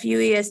 The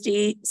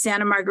FUESD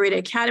Santa Margarita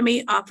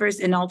Academy offers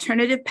an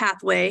alternative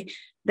pathway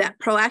that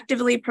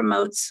proactively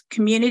promotes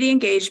community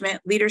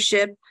engagement,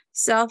 leadership,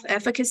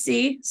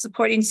 self-efficacy,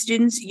 supporting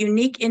students'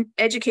 unique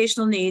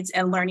educational needs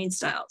and learning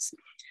styles.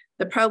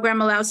 The program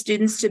allows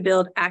students to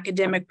build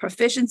academic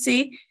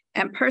proficiency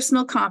and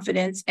personal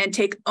confidence and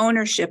take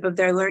ownership of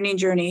their learning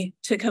journey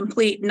to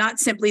complete not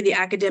simply the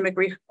academic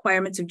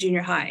requirements of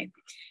junior high.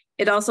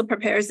 It also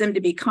prepares them to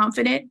be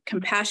confident,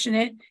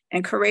 compassionate,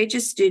 and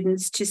courageous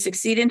students to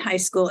succeed in high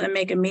school and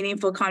make a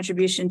meaningful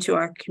contribution to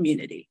our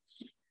community.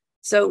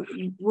 So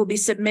we'll be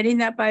submitting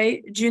that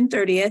by June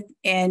 30th,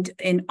 and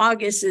in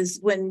August is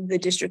when the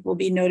district will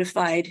be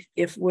notified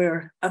if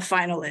we're a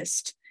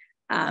finalist.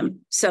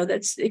 So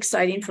that's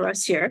exciting for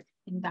us here.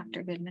 And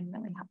Dr. Goodman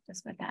really helped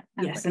us with that.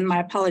 Yes, and my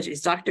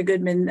apologies. Dr.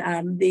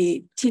 Goodman,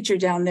 the teacher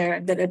down there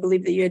that I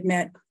believe that you had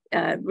met,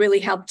 really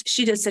helped.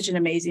 She does such an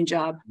amazing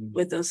job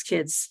with those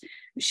kids.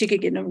 She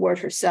could get an award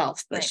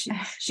herself, but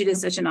she did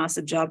such an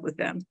awesome job with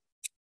them.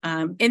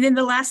 And then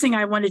the last thing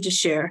I wanted to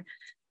share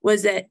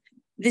was that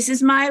this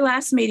is my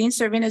last meeting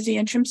serving as the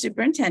interim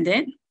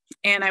superintendent.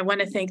 And I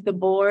want to thank the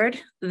board,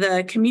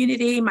 the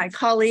community, my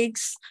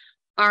colleagues,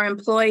 our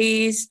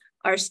employees,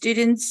 our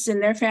students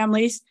and their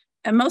families,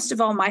 and most of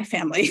all, my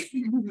family,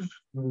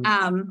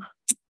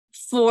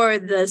 for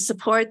the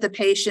support, the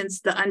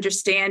patience, the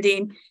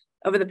understanding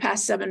over the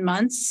past 7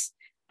 months.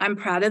 I'm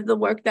proud of the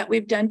work that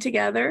we've done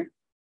together.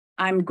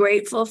 I'm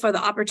grateful for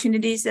the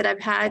opportunities that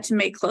I've had to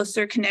make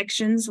closer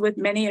connections with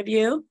many of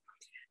you.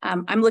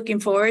 I'm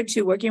looking forward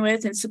to working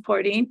with and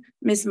supporting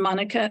Ms.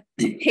 Monica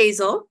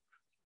Hazel.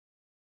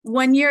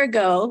 1 year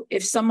ago,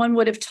 if someone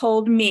would have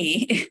told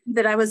me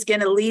that I was going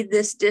to lead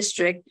this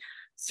district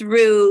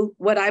through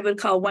what I would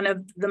call one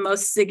of the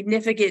most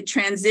significant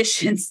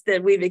transitions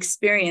that we've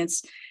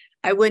experienced,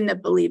 I wouldn't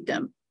have believed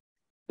them.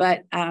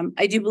 But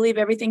I do believe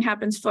everything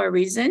happens for a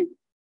reason.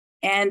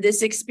 And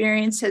this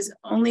experience has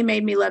only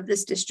made me love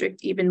this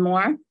district even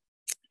more.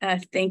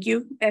 Thank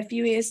you,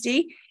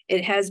 FUESD.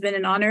 It has been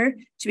an honor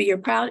to be your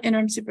proud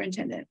interim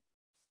superintendent.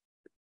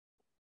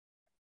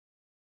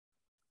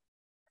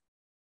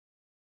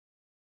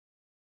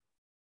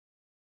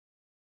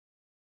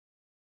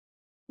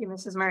 Thank you,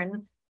 Mrs.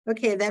 Martin.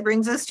 Okay, that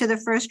brings us to the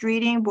first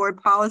reading, board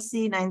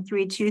policy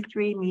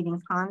 9323, meeting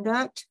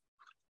conduct.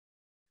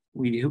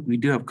 We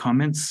do have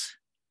comments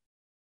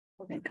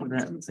for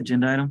that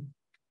agenda item.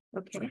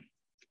 Okay.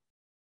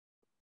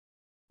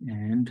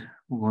 And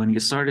we'll go ahead and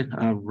get started.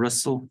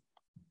 Russell,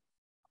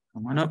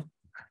 come on up.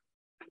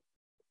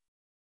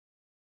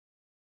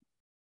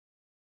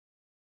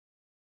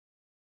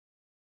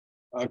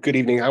 Good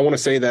evening. I want to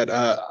say that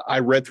I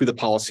read through the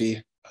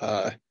policy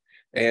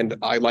and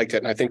I liked it.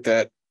 And I think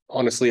that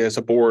honestly, as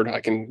a board,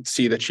 I can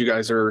see that you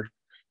guys are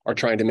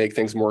trying to make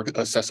things more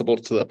accessible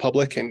to the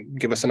public and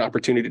give us an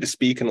opportunity to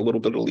speak and a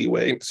little bit of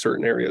leeway in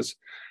certain areas.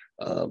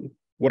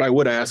 What I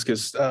would ask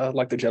is,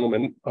 like the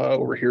gentleman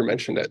over here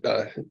mentioned at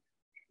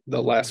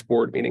the last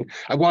board meeting,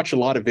 I watched a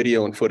lot of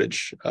video and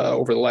footage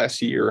over the last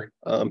year,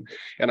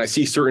 and I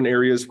see certain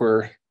areas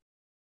where,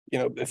 you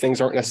know, things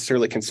aren't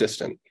necessarily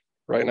consistent.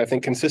 Right. And I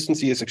think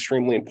consistency is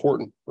extremely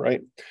important,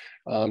 right?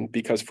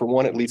 Because for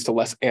one, it leads to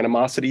less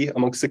animosity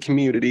amongst the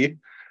community.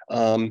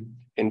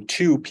 And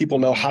two, people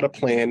know how to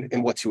plan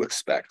and what to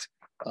expect.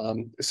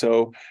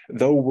 So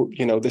though,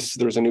 you know,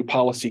 there's a new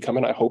policy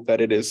coming, I hope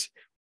that it is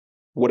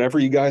whatever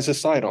you guys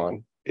decide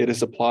on, it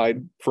is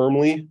applied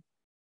firmly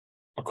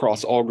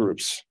across all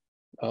groups.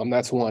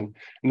 That's one.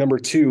 Number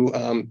two,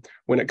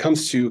 when it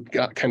comes to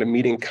kind of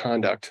meeting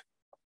conduct,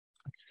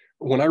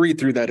 when I read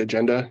through that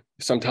agenda,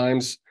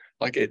 sometimes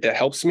like it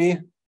helps me,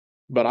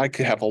 but I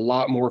could have a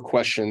lot more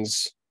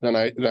questions than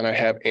I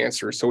have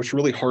answers. So it's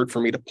really hard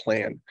for me to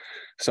plan.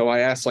 So I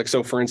asked, like,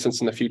 so for instance,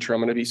 in the future, I'm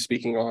going to be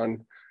speaking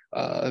on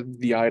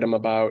the item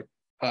about,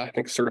 I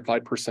think,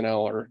 certified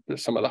personnel or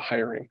some of the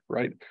hiring,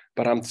 right?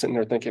 But I'm sitting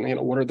there thinking, you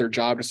know, what are their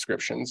job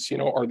descriptions? You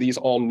know, are these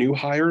all new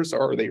hires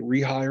or are they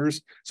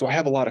rehires? So I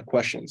have a lot of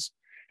questions.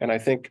 And I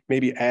think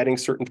maybe adding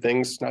certain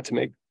things, not to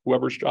make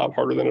whoever's job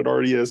harder than it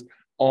already is,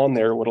 on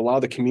there would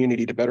allow the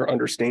community to better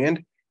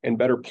understand and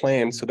better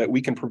plan so that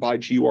we can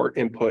provide you our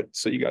input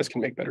so you guys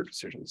can make better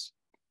decisions.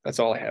 That's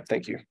all I have.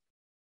 Thank you.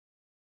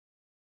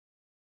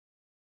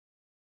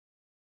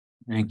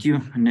 Thank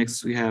you.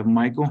 Next, we have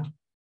Michael.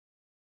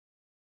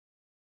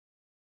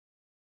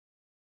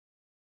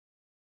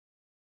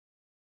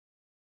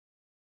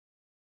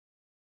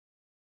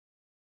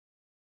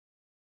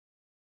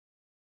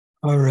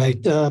 All right,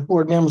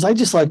 board members, I'd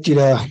just like you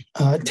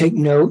to take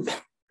note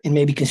and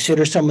maybe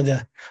consider some of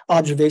the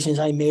observations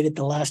I made at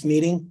the last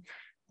meeting.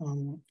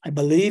 I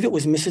believe it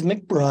was Mrs.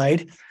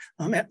 McBride.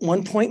 At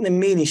one point in the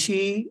meeting,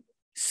 she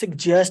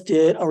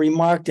suggested or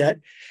remarked that,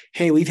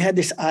 hey, we've had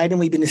this item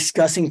we've been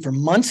discussing for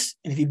months,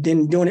 and if you've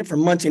been doing it for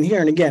months in here,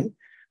 and again,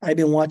 I've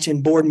been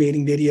watching board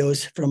meeting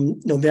videos from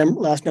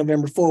last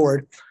November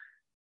forward.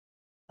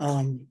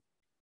 They've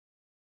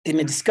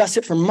been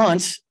discussing it for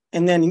months,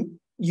 and then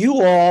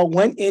you all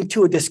went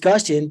into a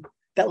discussion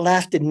that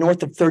lasted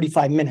north of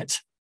 35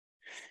 minutes.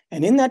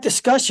 And in that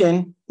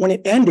discussion, when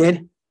it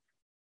ended,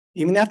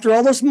 even after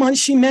all those months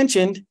she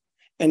mentioned,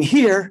 and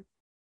here,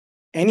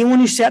 anyone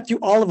who sat through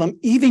all of them,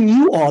 even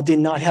you all did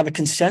not have a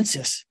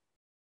consensus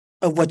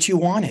of what you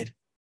wanted.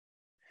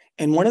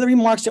 And one of the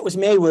remarks that was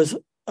made was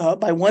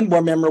by one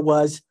board member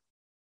was,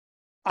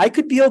 I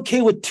could be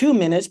okay with 2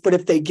 minutes, but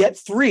if they get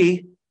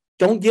 3,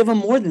 don't give them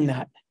more than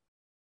that.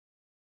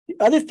 The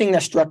other thing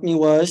that struck me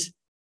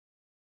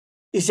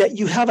is that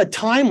you have a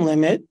time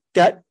limit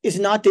that is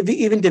not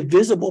even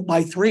divisible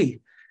by 3.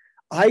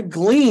 I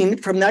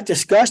gleaned from that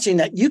discussion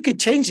that you could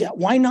change that.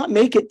 Why not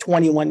make it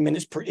 21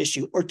 minutes per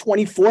issue or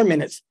 24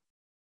 minutes?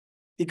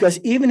 Because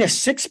even if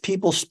 6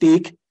 people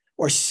speak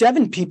or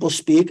 7 people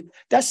speak,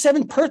 that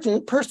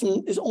 7th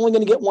person is only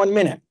going to get 1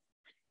 minute.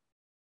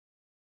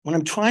 What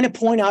I'm trying to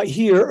point out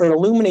here or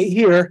illuminate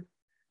here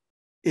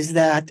is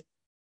that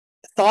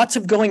thoughts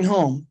of going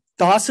home,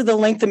 thoughts of the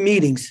length of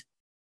meetings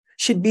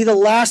should be the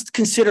last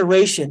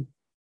consideration.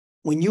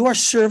 When you are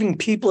serving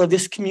people of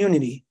this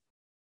community,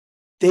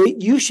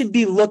 you should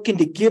be looking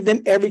to give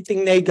them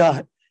everything they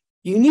got.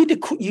 You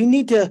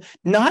need to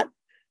not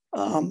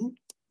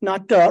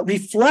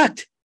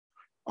reflect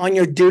on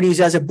your duties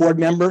as a board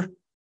member,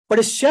 but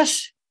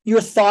assess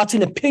your thoughts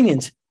and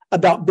opinions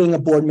about being a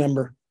board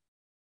member.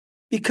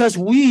 Because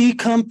we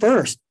come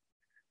first.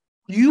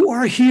 You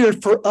are here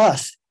for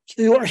us.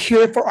 You are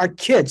here for our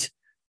kids.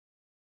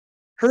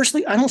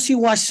 Personally, I don't see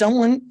why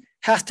someone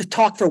has to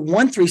talk for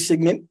 1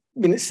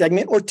 3-minute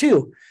segment or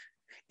 2.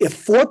 If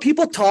 4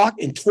 people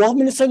talk and 12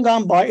 minutes have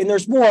gone by and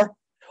there's more,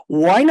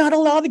 why not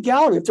allow the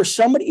gallery? If there's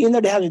somebody in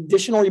there to have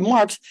additional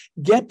remarks,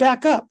 get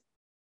back up.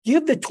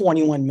 Give the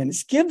 21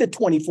 minutes, give the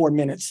 24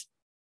 minutes.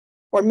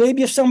 Or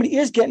maybe if somebody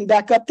is getting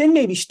back up, then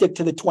maybe stick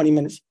to the 20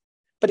 minutes.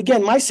 But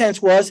again, my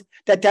sense was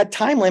that that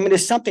time limit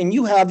is something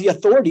you have the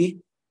authority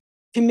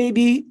to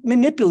maybe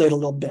manipulate a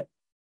little bit.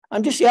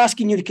 I'm just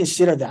asking you to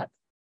consider that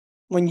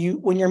when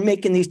you're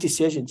making these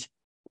decisions,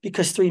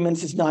 because 3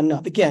 minutes is not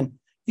enough. Again,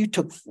 you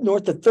took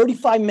north of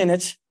 35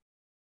 minutes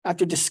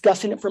after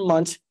discussing it for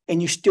months,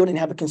 and you still didn't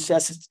have a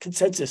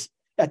consensus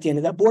at the end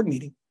of that board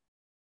meeting.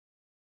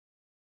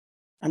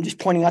 I'm just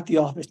pointing out the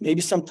office.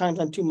 Maybe sometimes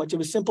I'm too much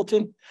of a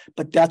simpleton,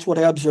 but that's what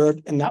I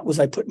observed, and that was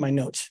I put in my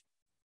notes.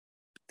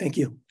 Thank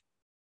you.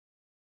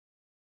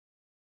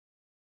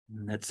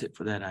 And that's it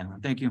for that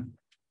item. Thank you.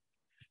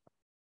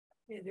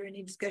 Is there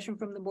any discussion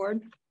from the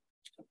board?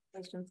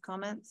 Questions,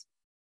 comments?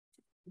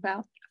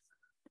 About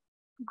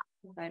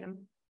This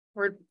item?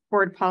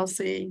 board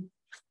policy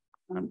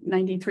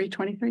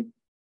 9323.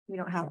 We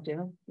don't have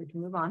to. We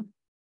can move on.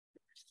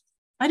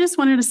 I just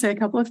wanted to say a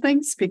couple of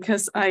things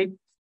because I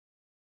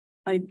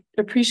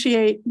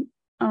appreciate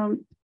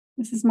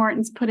Mrs.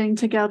 Martin's putting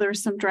together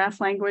some draft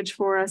language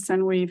for us,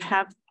 and we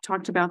have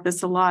talked about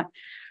this a lot.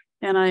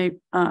 And I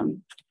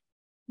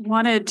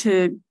wanted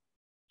to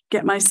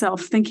get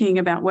myself thinking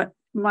about what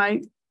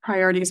my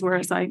priorities were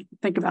as I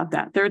think about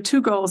that. There are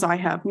 2 goals I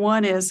have.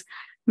 One is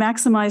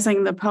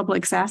maximizing the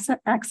public's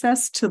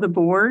access to the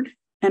board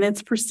and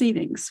its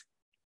proceedings.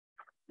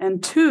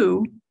 And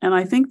 2, and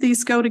I think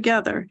these go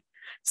together,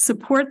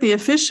 support the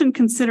efficient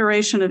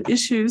consideration of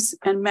issues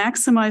and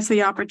maximize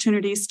the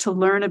opportunities to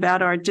learn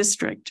about our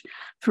district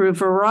through a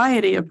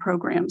variety of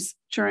programs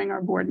during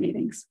our board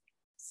meetings.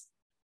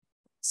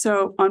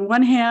 So on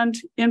one hand,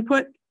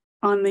 input,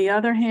 on the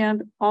other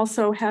hand,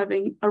 also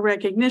having a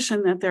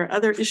recognition that there are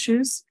other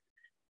issues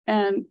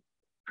and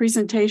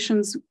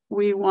presentations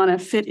we want to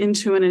fit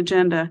into an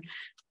agenda,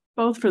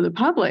 both for the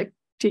public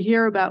to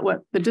hear about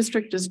what the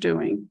district is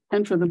doing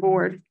and for the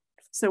board,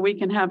 so we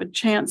can have a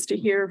chance to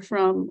hear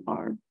from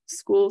our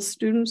school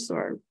students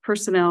or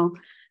personnel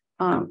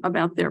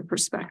about their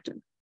perspective.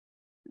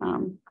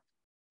 And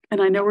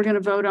I know we're going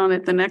to vote on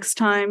it the next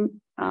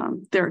time.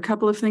 There are a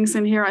couple of things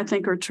in here I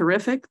think are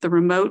terrific. The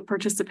remote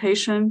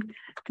participation,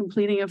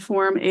 completing a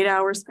form 8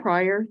 hours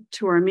prior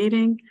to our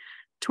meeting,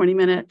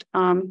 20-minute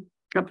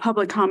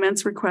public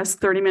comments request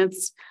 30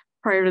 minutes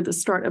prior to the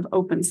start of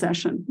open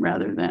session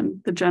rather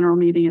than the general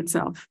meeting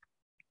itself.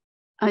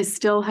 I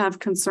still have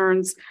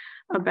concerns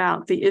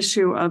about the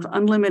issue of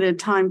unlimited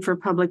time for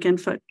public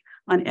input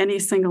on any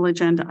single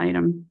agenda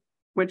item,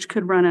 which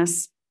could run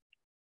us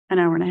an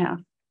hour and a half.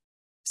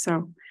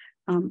 So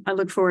I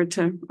look forward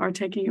to our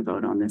taking a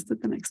vote on this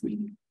at the next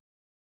meeting.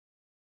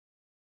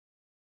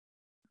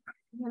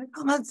 Any other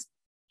comments?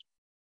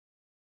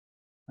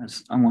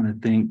 I want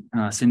to thank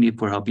Cindy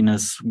for helping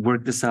us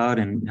work this out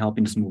and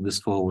helping us move this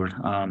forward.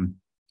 I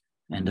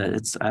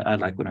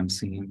like what I'm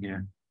seeing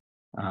here.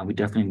 We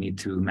definitely need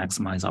to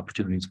maximize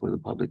opportunities for the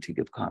public to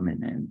give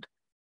comment and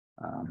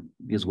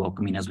be as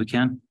welcoming as we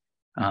can.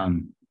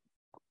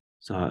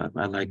 So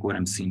I like what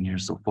I'm seeing here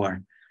so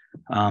far.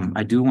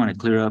 I do want to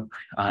clear up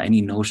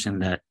any notion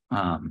that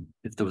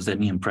if there was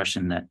any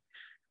impression that,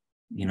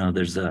 you know,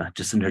 there's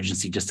just an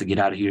urgency just to get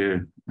out of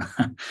here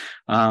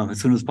as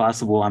soon as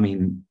possible. I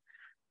mean,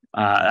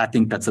 I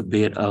think that's a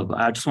bit of,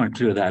 I just want to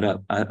clear that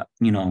up. Of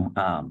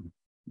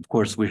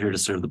course, we're here to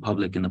serve the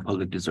public, and the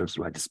public deserves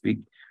the right to speak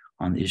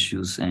on the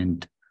issues.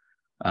 And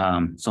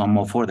so I'm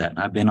all for that.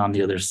 I've been on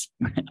the other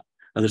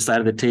side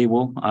of the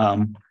table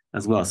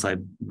as well. So I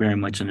very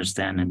much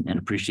understand and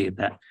appreciate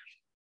that.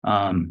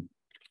 I've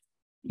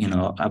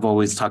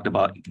always talked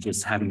about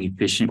just having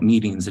efficient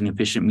meetings, and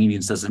efficient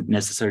meetings doesn't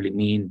necessarily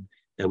mean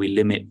that we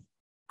limit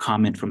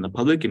comment from the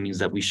public. It means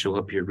that we show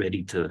up here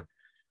ready to,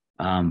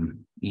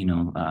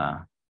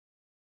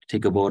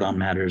 take a vote on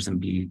matters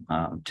and be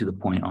to the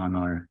point on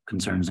our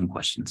concerns and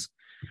questions.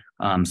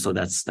 So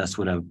that's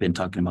what I've been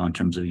talking about in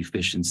terms of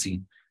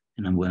efficiency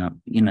And then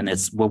when,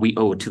 that's what we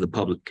owe to the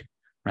public,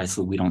 right?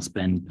 So we don't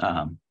spend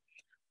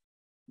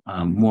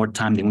more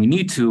time than we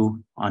need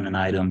to on an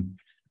item,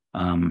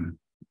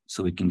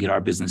 so we can get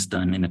our business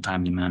done in a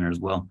timely manner as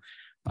well.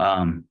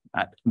 I'm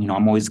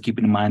always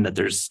keeping in mind that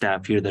there's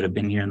staff here that have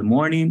been here in the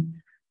morning,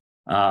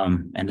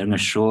 and they're going to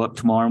show up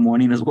tomorrow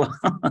morning as well.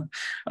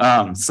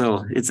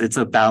 So it's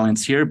a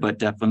balance here, but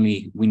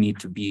definitely we need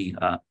to be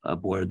a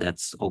board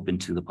that's open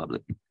to the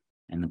public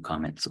and the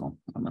comments. So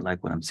I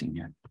like what I'm seeing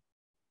here.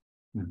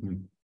 Mm-hmm.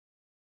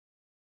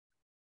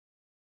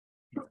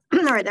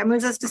 All right, that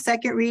moves us to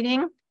second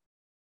reading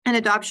and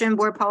adoption,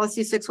 board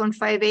policy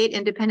 6158,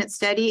 independent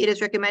study. It is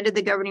recommended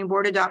the governing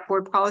board adopt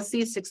board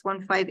policy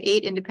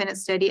 6158, independent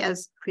study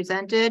as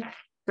presented.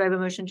 Do I have a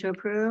motion to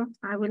approve?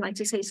 I would like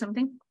to say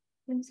something.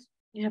 Please.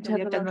 You have to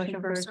have the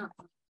motion first.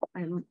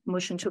 I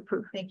motion to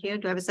approve. Thank you.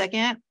 Do I have a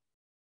second?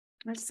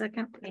 A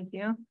second. Thank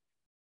you.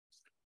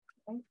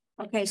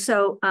 Okay,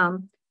 so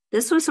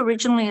this was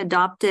originally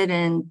adopted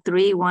in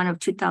 3/1 of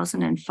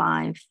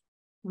 2005. It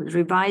was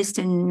revised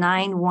in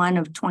 9/1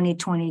 of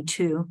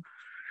 2022.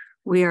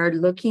 We are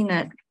looking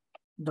at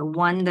the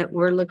one that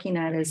we're looking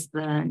at is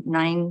the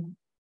 9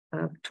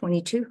 of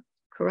 22,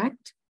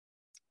 correct?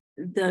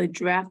 The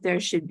draft there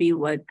should be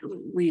what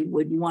we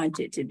would want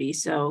it to be.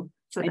 So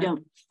I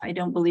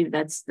don't believe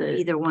that's the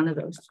Either one of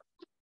those.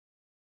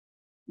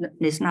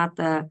 It's not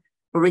the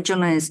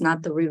original, it's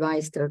not the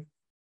revised of.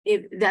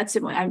 that's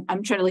it.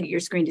 I'm trying to look at your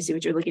screen to see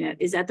what you're looking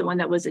at. Is that the one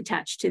that was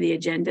attached to the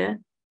agenda?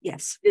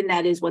 Yes. Then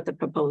that is what the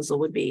proposal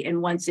would be.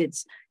 And once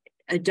it's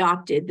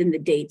adopted, then the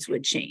dates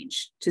would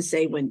change to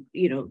say when,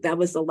 that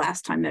was the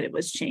last time that it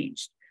was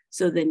changed.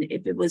 So then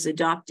if it was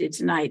adopted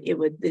tonight, it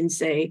would then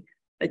say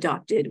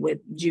adopted with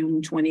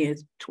June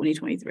 20th,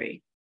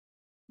 2023.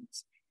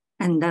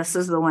 And this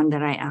is the one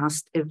that I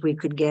asked if we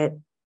could get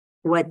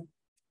what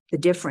the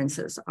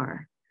differences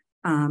are,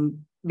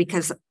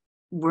 because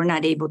we're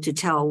not able to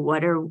tell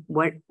what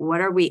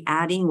are we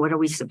adding, what are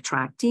we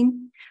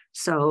subtracting.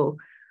 So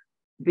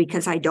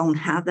because I don't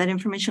have that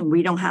information,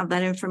 we don't have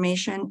that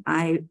information,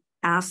 I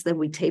ask that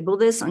we table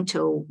this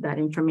until that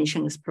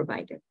information is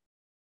provided.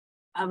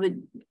 I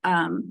would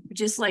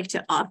just like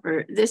to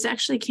offer, this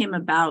actually came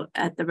about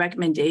at the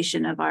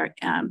recommendation of our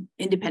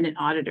independent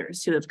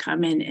auditors who have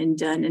come in and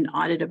done an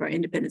audit of our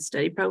independent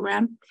study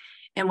program.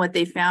 And what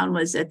they found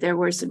was that there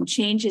were some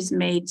changes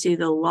made to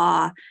the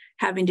law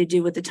having to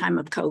do with the time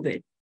of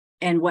COVID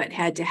and what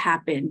had to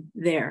happen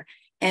there.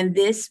 And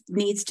this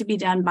needs to be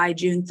done by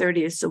June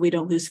 30th so we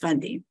don't lose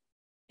funding.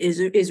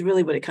 Is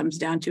really what it comes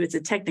down to. It's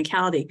a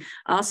technicality.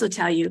 I'll also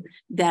tell you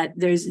that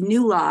there's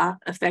new law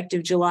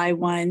effective July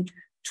 1,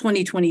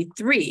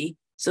 2023.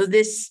 So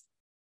this,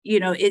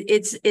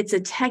 it's a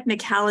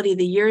technicality.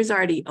 The year's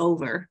already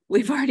over.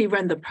 We've already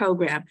run the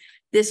program.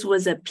 This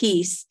was a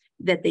piece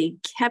that they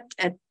kept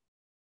at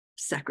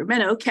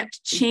Sacramento,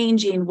 kept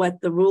changing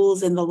what the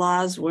rules and the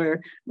laws were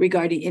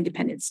regarding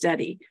independent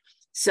study.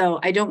 So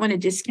I don't want to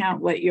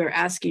discount what you're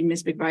asking,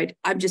 Ms. McBride.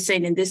 I'm just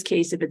saying in this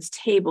case, if it's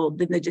tabled,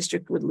 then the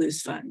district would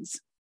lose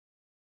funds.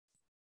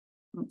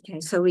 Okay,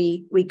 so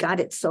we got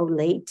it so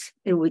late.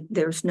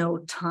 There's no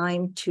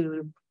time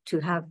to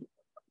have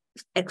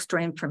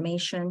extra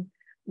information,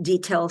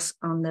 details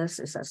on this.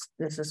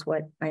 This is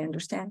what I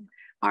understand.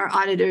 Our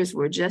auditors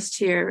were just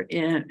here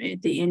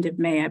at the end of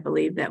May, I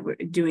believe, that we're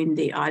doing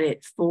the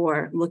audit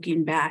for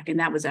looking back.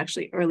 And that was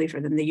actually early for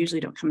them. They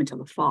usually don't come until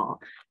the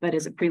fall, but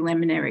as a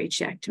preliminary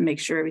check to make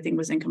sure everything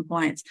was in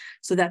compliance.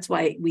 So that's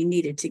why we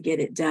needed to get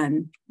it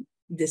done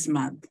this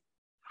month.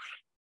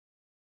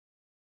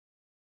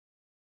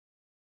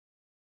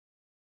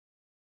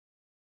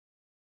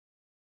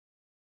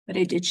 But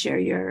I did share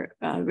your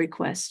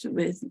request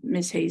with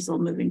Ms. Hazel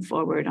moving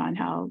forward on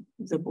how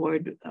the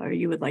board or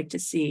you would like to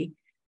see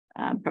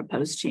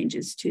proposed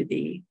changes to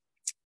the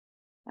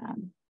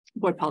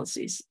board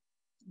policies.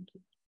 Thank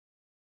you.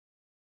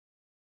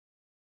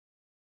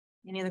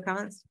 Any other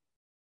comments?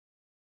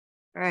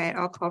 All right,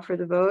 I'll call for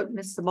the vote.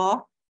 Ms.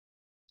 Sabal?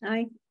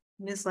 Aye.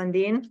 Ms.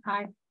 Lundin?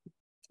 Aye.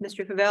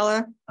 Mr.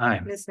 Favela?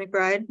 Aye. Ms.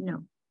 McBride?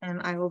 No.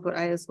 And I will vote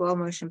aye as well.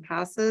 Motion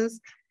passes.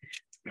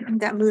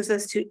 That moves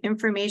us to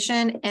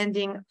information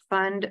ending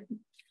fund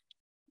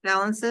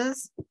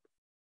balances.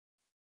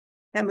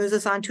 That moves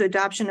us on to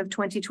adoption of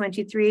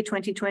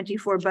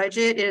 2023-2024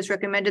 budget. It is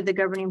recommended the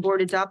governing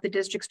board adopt the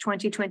district's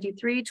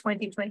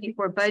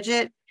 2023-2024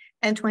 budget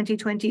and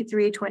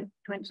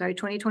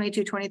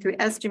 2022-23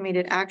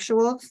 estimated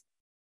actuals.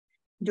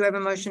 Do I have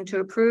a motion to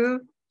approve?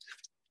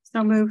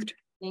 So moved.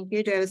 Thank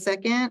you. Do I have a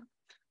second?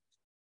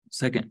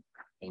 Second.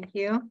 Thank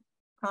you.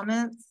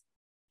 Comments?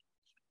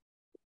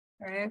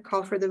 All right,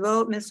 call for the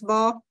vote. Ms.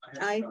 Ball?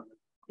 Aye.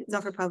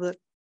 Not for public.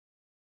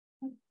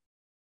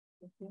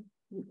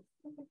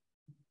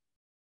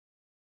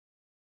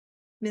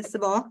 Ms.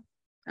 Sabal?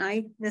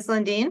 Aye. Ms.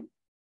 Lundin?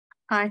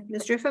 Aye.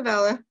 Mr.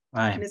 Favela?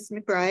 Aye. Ms.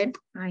 McBride?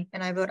 Aye.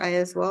 And I vote aye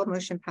as well.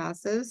 Motion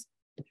passes.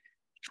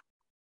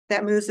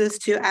 That moves us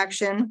to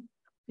action.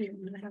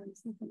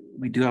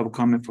 We do have a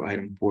comment for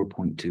item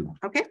 4.2.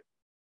 Okay.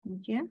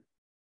 Thank you.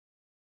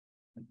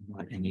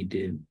 I need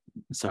to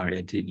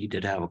Sorry, you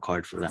did have a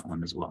card for that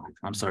one as well.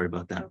 I'm sorry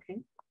about that. Okay,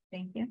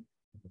 thank you.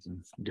 It's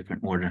in a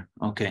different order.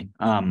 Okay,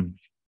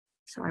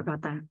 Sorry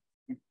about that.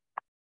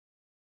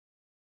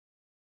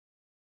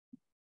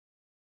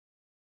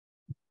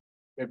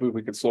 Maybe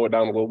we could slow it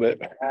down a little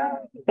bit.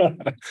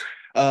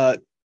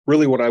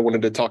 Really what I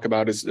wanted to talk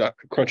about is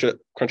crunch a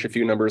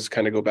few numbers,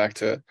 kind of go back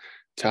to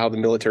how the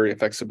military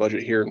affects the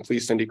budget here. And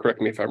please, Cindy,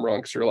 correct me if I'm wrong,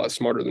 because you're a lot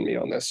smarter than me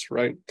on this,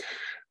 right?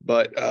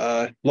 But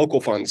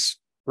local funds,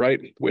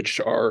 right, which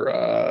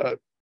are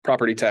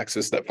property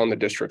taxes that fund the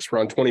districts,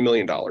 around $20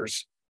 million,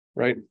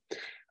 right?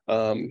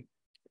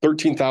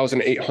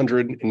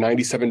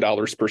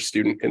 $13,897 per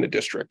student in the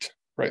district,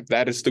 right?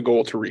 That is the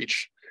goal to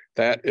reach.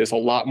 That is a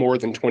lot more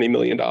than $20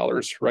 million,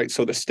 right?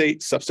 So the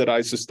state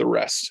subsidizes the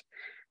rest.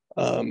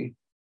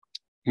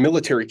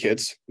 Military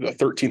kids, the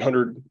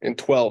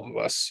 1,312 of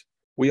us,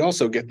 we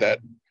also get that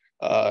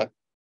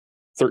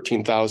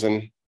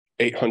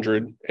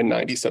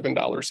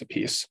 $13,897 a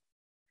piece.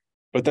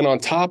 But then on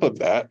top of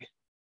that,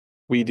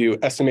 we do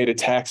estimated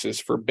taxes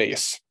for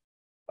base.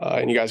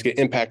 And you guys get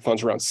impact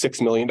funds around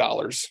 $6 million,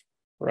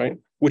 right?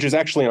 Which is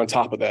actually on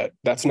top of that.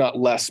 That's not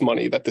less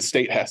money that the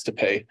state has to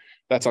pay.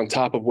 That's on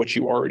top of what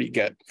you already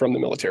get from the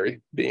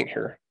military being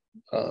here.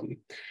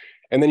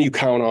 And then you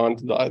count on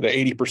the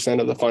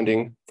 80% of the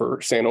funding for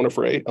San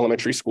Onofre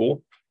Elementary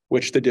School,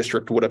 which the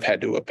district would have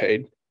had to have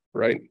paid,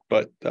 right?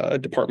 But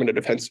Department of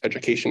Defense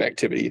Education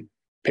Activity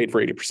paid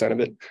for 80% of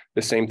it.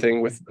 The same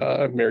thing with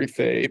Mary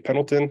Fay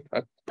Pendleton.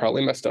 I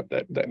probably messed up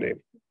that name.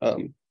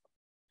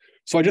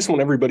 So I just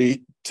want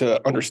everybody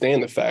to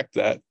understand the fact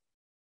that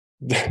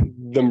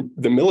the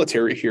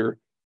military here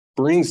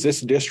brings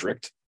this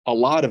district a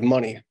lot of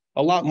money,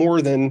 a lot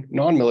more than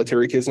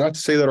non-military kids. Not to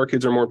say that our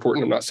kids are more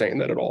important. I'm not saying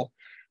that at all,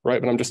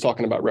 right? But I'm just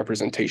talking about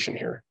representation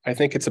here. I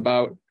think it's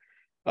about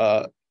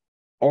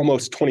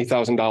almost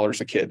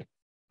 $20,000 a kid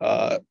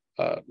for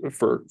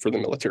the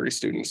military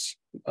students.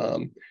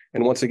 And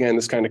once again,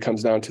 this kind of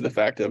comes down to the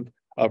fact of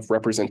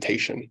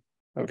representation.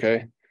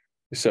 Okay,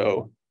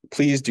 so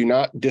please do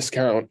not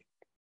discount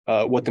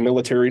what the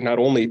military not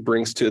only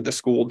brings to the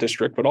school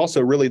district, but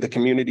also really the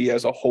community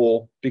as a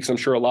whole, because I'm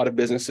sure a lot of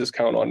businesses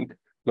count on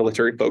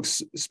military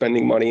folks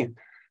spending money,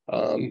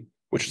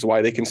 which is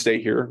why they can stay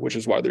here, which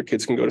is why their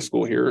kids can go to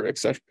school here, et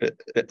cetera,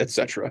 et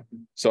cetera.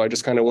 So I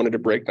just kind of wanted to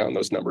break down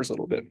those numbers a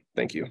little bit.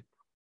 Thank you.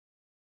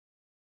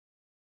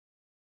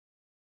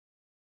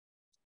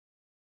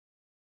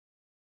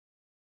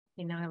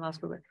 Okay, now I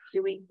lost where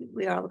do we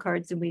all the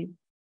cards and we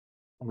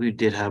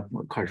did have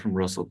a card from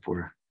Russell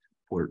for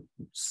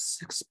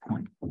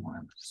 6.1.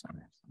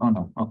 Sorry. Oh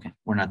no, okay,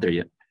 we're not there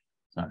yet.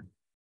 Sorry.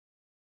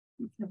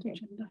 okay.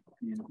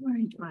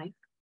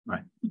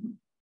 Right.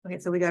 Okay,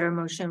 so we got our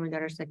motion, we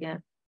got our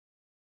second,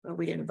 but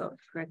we didn't vote,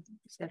 correct,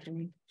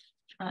 Stephanie?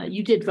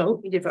 You did vote.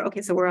 You did vote.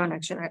 Okay, so we're on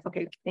action.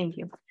 Okay, thank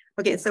you.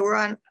 Okay, so we're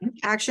on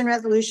action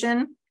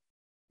resolution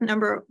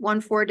number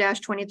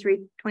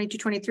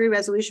 14-2223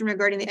 resolution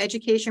regarding the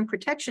education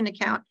protection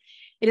account.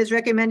 It is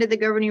recommended the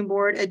governing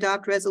board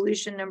adopt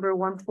resolution number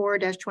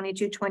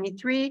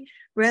 14-2223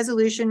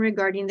 resolution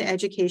regarding the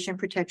education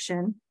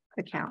protection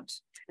account.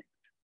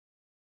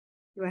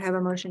 Do I have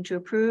a motion to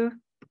approve?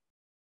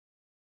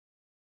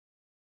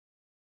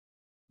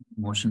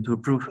 Motion to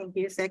approve. Thank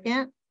you.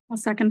 Second. I'll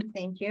second.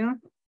 Thank you.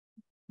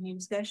 Any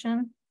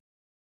discussion?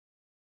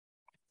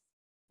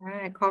 All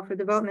right, call for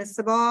the vote. Ms.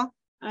 Sabal.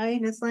 Aye.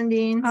 Ms.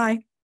 Lundeen. Aye.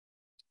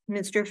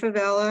 Mr.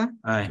 Favela.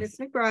 Aye. Ms.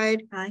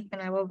 McBride. Aye.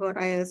 And I will vote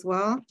aye as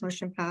well.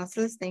 Motion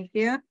passes. Thank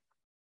you.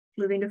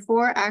 Moving to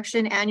 4,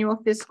 action annual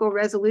fiscal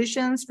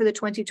resolutions for the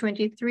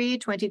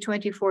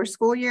 2023-2024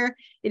 school year.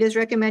 It is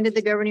recommended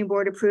the governing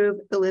board approve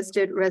the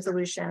listed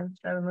resolution.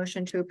 So a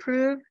motion to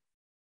approve.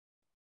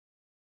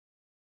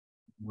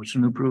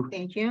 Motion to approve.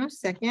 Thank you.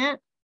 Second.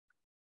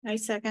 I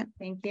second.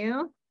 Thank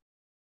you.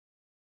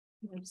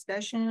 No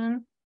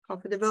discussion. Call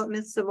for the vote.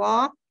 Ms.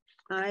 Saval.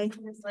 Aye.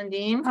 Ms.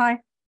 Lundeen. Aye.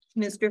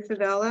 Mr.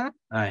 Favela.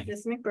 Aye.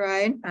 Ms.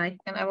 McBride. Aye.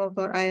 And I will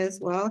vote aye as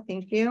well.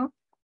 Thank you.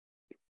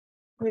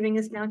 Moving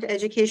us down to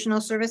educational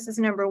services.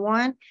 Number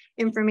 1,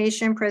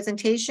 information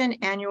presentation,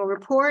 annual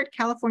report,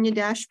 California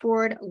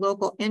dashboard,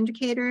 local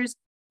indicators.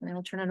 And I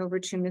will turn it over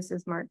to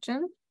Mrs.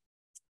 Martin.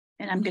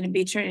 And I'm going to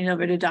be turning it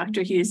over to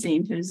Dr.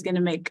 Hussein, who's going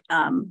to make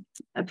a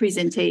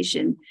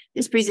presentation.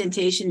 This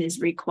presentation is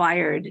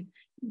required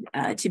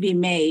to be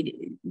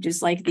made,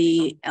 just like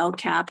the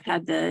LCAP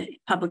had the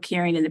public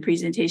hearing and the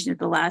presentation at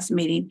the last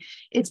meeting.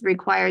 It's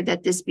required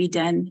that this be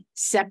done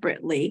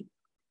separately.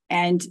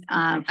 And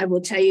I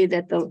will tell you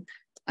that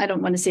I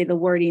don't want to say the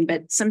wording,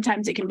 but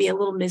sometimes it can be a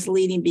little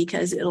misleading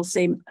because it'll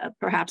say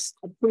perhaps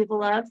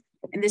approval of,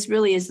 and this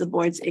really is the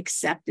board's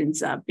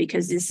acceptance of,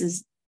 because this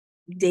is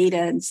data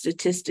and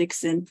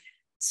statistics. And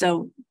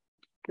so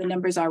the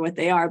numbers are what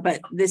they are, but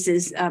this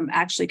is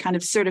actually kind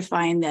of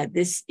certifying that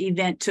this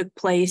event took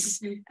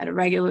place at a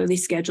regularly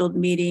scheduled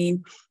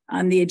meeting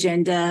on the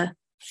agenda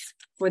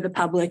for the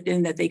public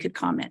and that they could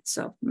comment.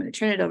 So I'm going to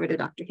turn it over to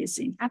Dr.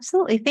 Hissing.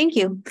 Absolutely. Thank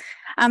you.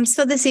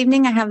 So this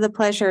evening, I have the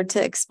pleasure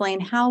to explain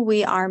how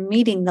we are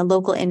meeting the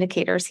local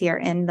indicators here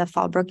in the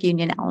Fallbrook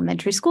Union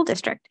Elementary School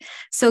District.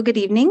 So good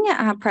evening,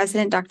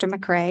 President Dr.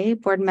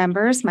 McRae, board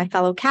members, my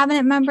fellow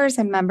cabinet members,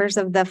 and members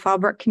of the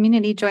Fallbrook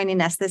community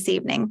joining us this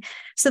evening.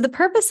 So the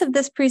purpose of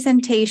this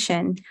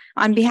presentation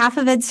on behalf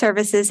of Ed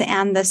Services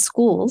and the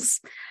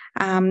schools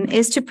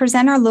is to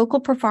present our local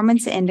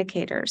performance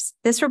indicators.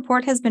 This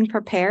report has been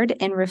prepared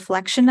in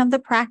reflection of the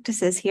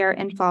practices here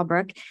in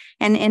Fallbrook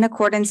and in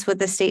accordance with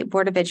the State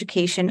Board of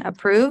Education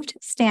approved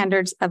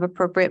standards of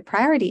appropriate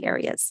priority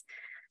areas.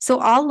 So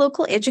all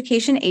local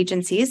education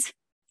agencies,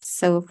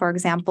 so for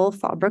example,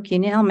 Fallbrook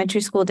Union Elementary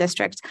School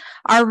District,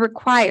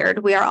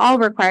 we are all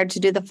required to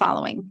do the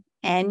following: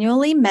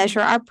 annually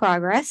measure our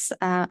progress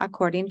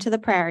according to the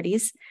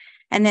priorities,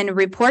 and then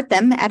report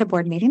them at a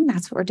board meeting.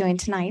 That's what we're doing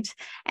tonight.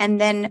 And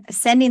then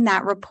sending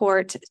that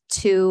report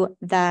to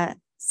the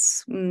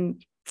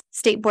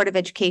State Board of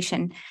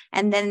Education.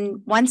 And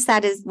then once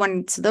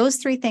those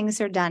three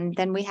things are done,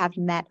 then we have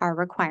met our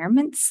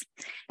requirements.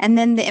 And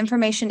then the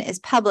information is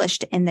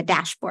published in the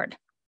dashboard.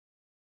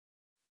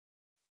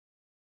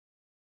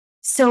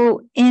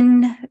 So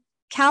in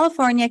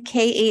California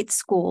K-8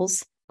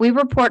 schools, we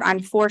report on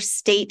 4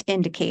 state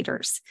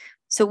indicators.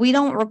 So we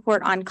don't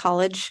report on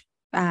college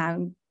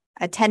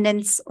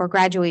attendance or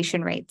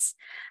graduation rates.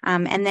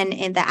 And then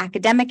in the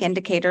academic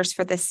indicators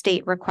for the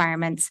state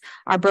requirements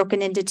are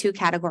broken into 2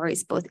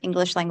 categories, both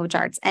English language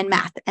arts and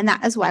math. And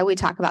that is why we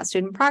talk about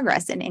student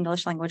progress in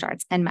English language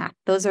arts and math.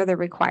 Those are the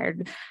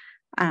required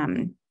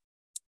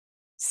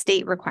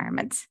state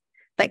requirements.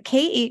 But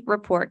K-8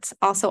 reports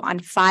also on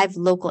 5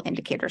 local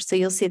indicators. So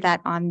you'll see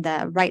that on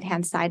the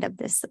right-hand side of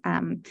this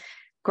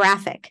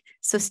graphic.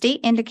 So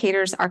state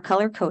indicators are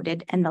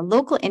color-coded and the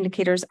local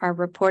indicators are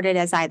reported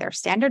as either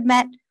standard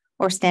met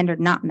or standard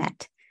not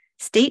met.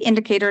 State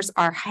indicators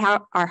are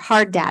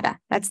hard data.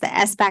 That's the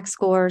SBAC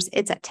scores,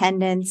 it's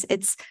attendance,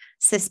 it's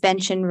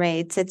suspension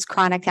rates, it's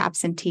chronic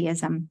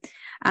absenteeism.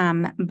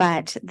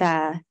 But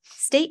the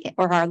state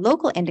or our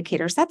local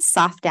indicators, that's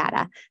soft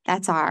data.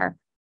 That's our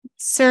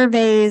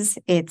surveys,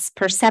 it's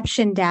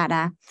perception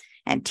data,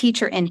 and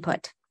teacher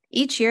input.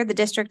 Each year, the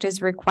district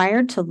is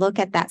required to look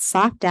at that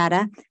soft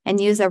data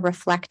and use a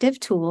reflective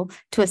tool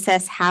to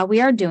assess how we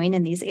are doing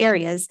in these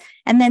areas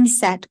and then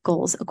set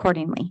goals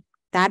accordingly.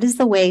 That is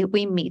the way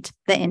we meet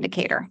the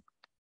indicator.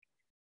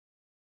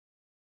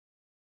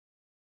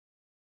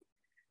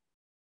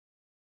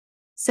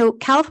 So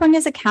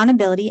California's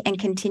Accountability and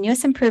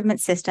Continuous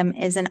Improvement System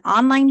is an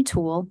online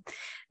tool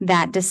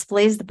that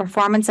displays the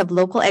performance of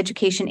local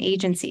education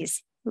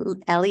agencies,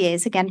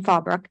 LEAs, again,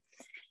 Fallbrook,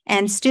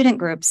 and student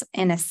groups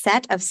in a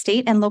set of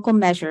state and local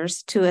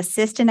measures to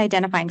assist in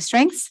identifying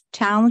strengths,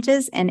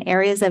 challenges, and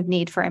areas of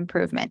need for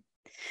improvement.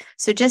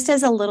 So just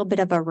as a little bit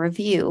of a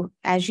review,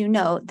 as you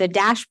know, the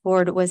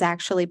dashboard was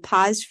actually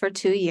paused for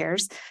 2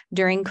 years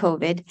during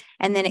COVID,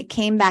 and then it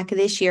came back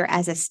this year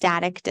as a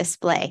static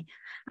display.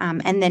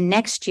 And then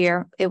next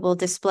year, it will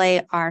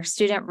display our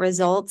student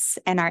results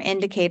and our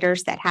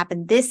indicators that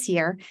happened this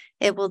year.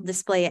 It will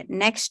display it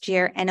next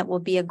year, and it will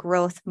be a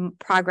growth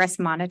progress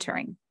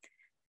monitoring.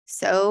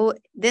 So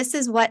this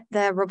is what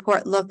the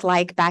report looked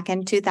like back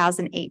in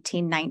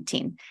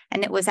 2018-19,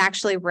 and it was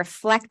actually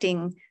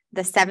reflecting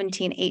the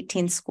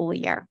 17-18 school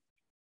year.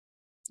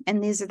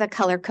 And these are the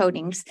color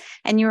codings.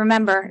 And you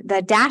remember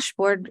the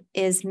dashboard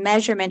is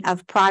measurement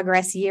of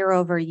progress year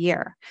over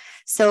year.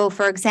 So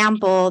for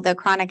example, the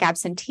chronic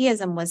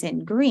absenteeism was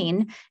in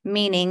green,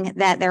 meaning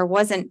that there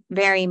wasn't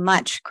very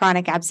much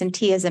chronic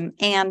absenteeism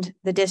and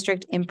the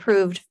district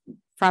improved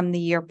from the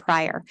year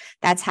prior.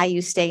 That's how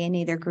you stay in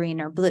either green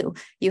or blue.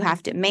 You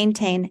have to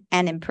maintain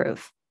and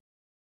improve.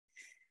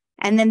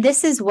 And then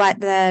this is what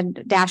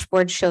the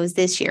dashboard shows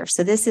this year.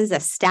 So this is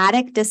a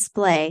static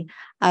display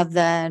of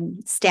the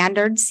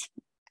standards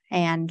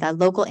and the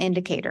local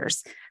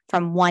indicators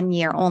from 1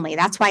 year only.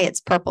 That's why it's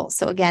purple.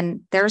 So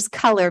again, there's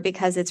color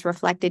because it's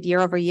reflected year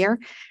over year.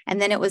 And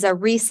then it was a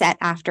reset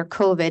after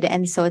COVID.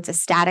 And so it's a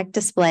static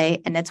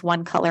display and it's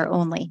 1 color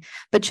only.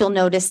 But you'll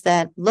notice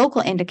that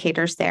local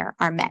indicators there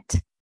are met.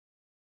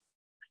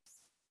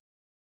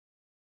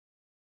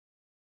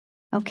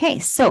 Okay,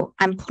 so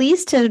I'm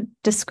pleased to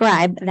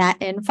describe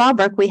that in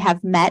Fallbrook, we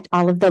have met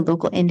all of the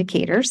local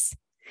indicators.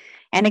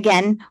 And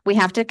again, we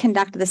have to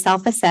conduct the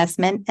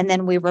self-assessment and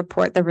then we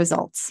report the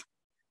results.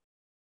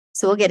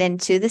 So we'll get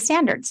into the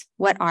standards.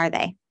 What are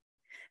they?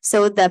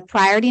 So the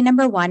priority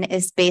number 1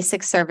 is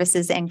basic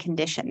services and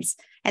conditions.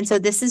 And so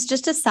this is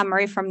just a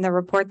summary from the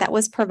report that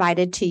was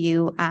provided to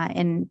you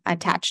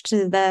attached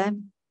to the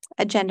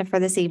agenda for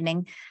this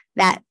evening,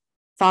 that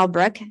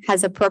Fallbrook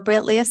has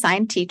appropriately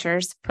assigned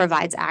teachers,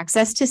 provides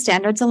access to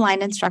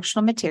standards-aligned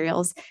instructional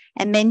materials,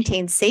 and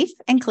maintains safe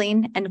and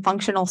clean and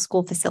functional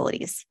school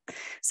facilities.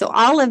 So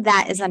all of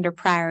that is under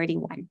priority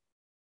 1.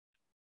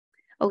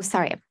 Oh,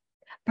 sorry.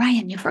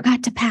 Brian, you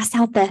forgot to pass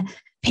out the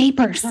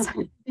papers.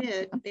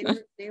 They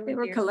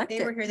were collected.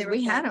 They were here.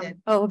 We had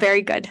them. Oh,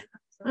 very good.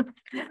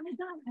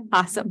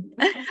 Awesome.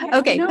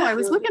 Okay. No, I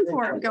was looking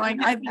for it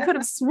going, I could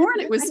have sworn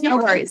it was. No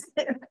worries.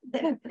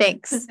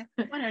 Thanks.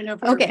 I don't know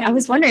if Okay, I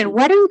was wondering,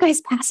 what are you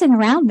guys passing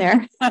around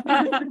there?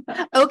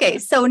 Okay,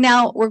 so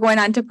now we're going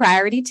on to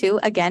priority 2.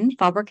 Again,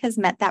 Fallbrook has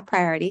met that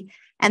priority.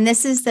 And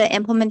this is the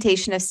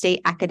implementation of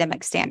state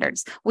academic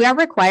standards. We are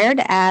required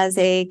as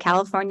a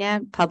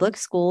California public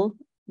school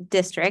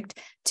district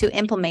to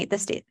implement the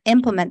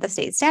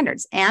state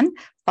standards. And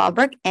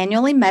Fallbrook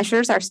annually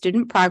measures our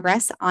student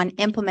progress on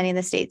implementing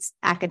the state's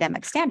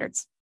academic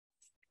standards.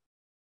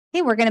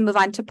 Okay, we're going to move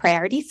on to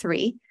priority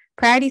 3.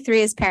 Priority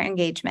 3 is parent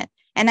engagement.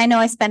 And I know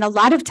I spent a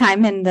lot of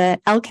time in the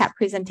LCAP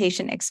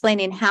presentation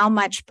explaining how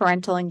much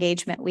parental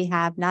engagement we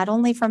have, not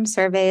only from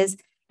surveys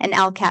and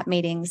LCAP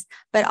meetings,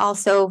 but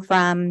also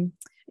from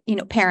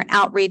parent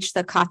outreach,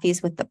 the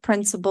coffees with the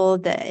principal,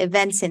 the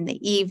events in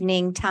the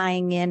evening,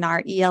 tying in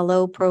our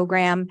ELO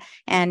program,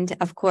 and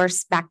of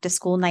course, back to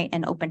school night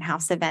and open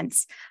house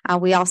events.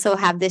 We also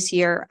have this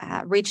year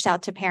reached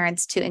out to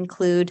parents to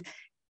include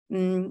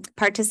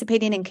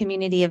participating in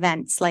community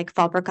events like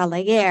Fallbrook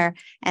Alayer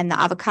and the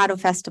Avocado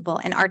Festival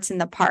and Arts in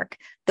the Park.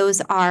 Those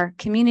are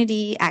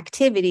community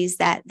activities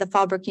that the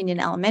Fallbrook Union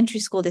Elementary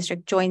School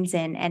District joins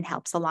in and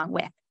helps along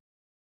with.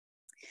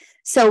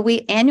 So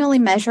we annually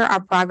measure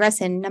our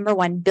progress in, number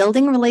 1,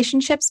 building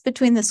relationships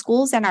between the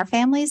schools and our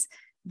families,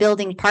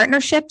 building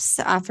partnerships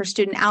for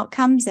student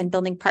outcomes and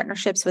building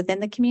partnerships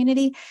within the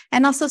community,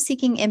 and also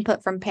seeking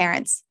input from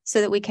parents so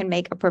that we can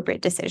make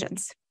appropriate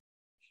decisions.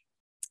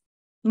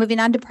 Moving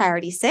on to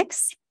priority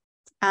 6,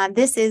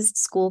 this is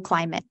school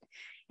climate.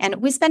 And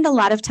we spend a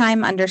lot of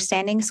time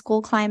understanding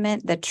school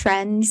climate, the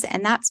trends,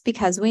 and that's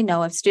because we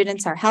know if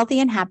students are healthy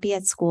and happy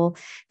at school,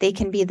 they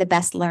can be the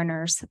best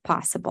learners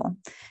possible.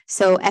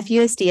 So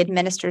FUESD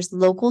administers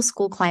local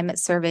school climate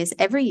surveys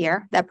every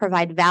year that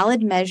provide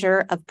valid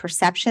measure of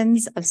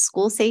perceptions of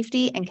school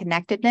safety and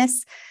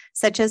connectedness,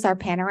 such as our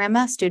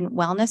Panorama Student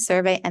Wellness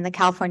Survey and the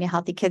California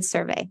Healthy Kids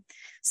Survey.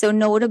 So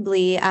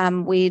notably,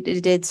 we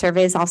did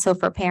surveys also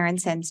for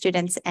parents and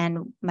students,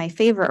 and my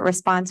favorite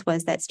response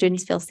was that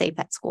students feel safe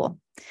at school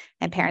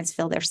and parents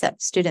feel their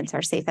students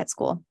are safe at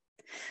school.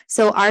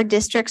 So our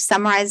district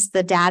summarized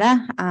the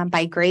data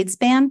by grade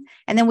span,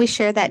 and then we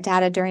share that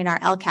data during our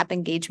LCAP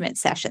engagement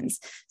sessions.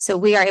 So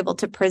we are able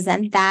to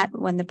present that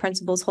when the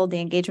principals hold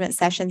the engagement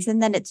sessions,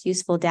 and then it's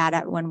useful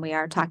data when we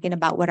are talking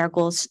about what our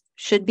goals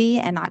should be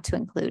and not to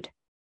include.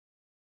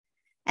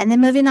 And then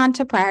moving on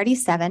to priority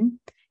 7,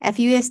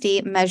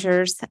 FUESD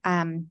measures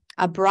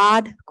a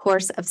broad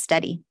course of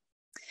study.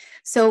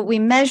 So we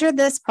measure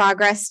this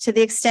progress to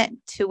the extent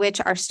to which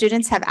our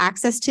students have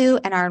access to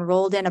and are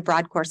enrolled in a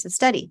broad course of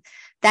study.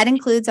 That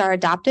includes our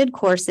adopted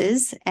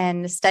courses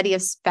and the study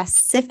of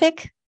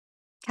specific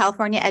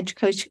California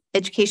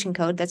education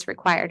code that's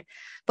required.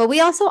 But we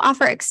also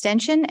offer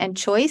extension and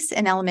choice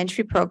in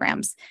elementary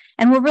programs.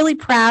 And we're really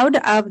proud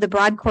of the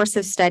broad course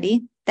of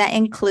study that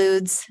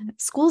includes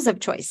schools of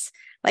choice,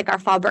 like our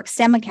Fallbrook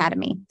STEM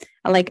Academy,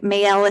 like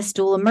May Ellis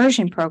Dual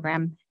Immersion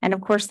Program, and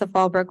of course the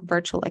Fallbrook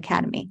Virtual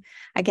Academy.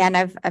 Again,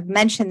 I've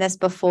mentioned this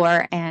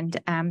before, and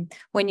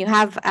when you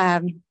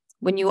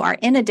are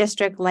in a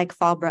district like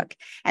Fallbrook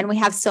and we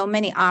have so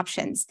many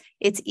options,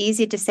 it's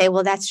easy to say,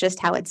 well, that's just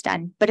how it's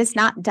done, but it's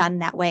not done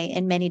that way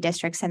in many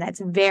districts, and that's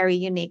very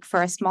unique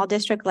for a small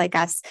district like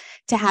us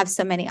to have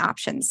so many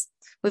options.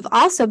 We've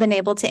also been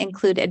able to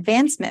include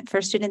advancement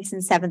for students in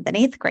 7th and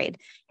 8th grade.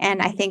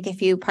 And I think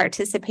if you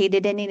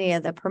participated in any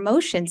of the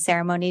promotion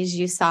ceremonies,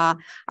 you saw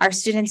our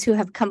students who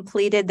have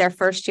completed their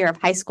first year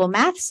of high school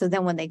math. So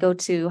then when they go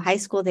to high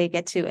school, they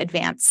get to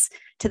advance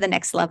to the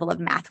next level of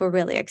math. We're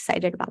really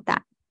excited about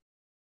that.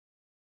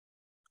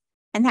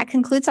 And that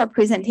concludes our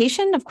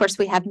presentation. Of course,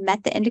 we have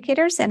met the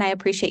indicators, and I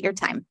appreciate your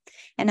time,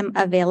 and I'm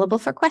available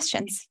for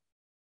questions.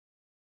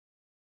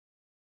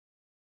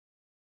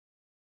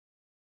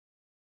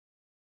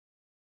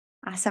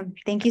 Awesome.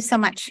 Thank you so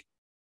much.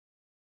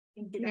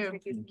 Thank you.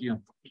 Thank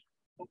you.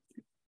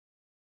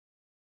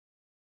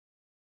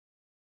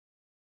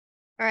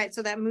 All right,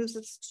 so that moves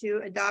us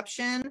to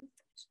adoption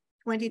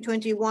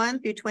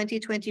 2021 through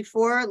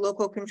 2024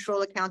 Local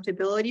Control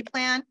Accountability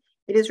Plan.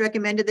 It is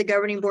recommended the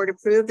governing board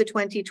approve the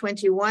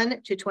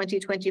 2021 to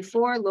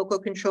 2024 Local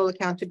Control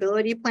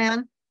Accountability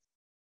Plan,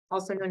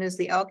 also known as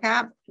the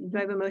LCAP. Do I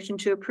have a motion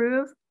to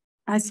approve?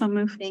 I so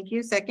move. Thank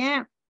you.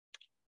 Second.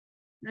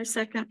 No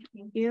second.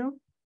 Thank you.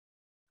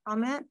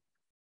 Comment?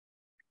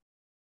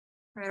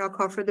 All right, I'll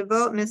call for the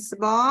vote. Ms.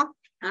 Sabah?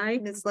 Aye.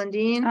 Ms.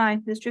 Lundeen? Aye.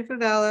 Mr.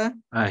 Favela?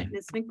 Aye.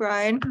 Ms.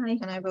 McBride? Aye.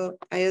 And I vote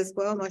aye as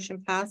well.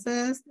 Motion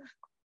passes.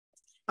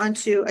 On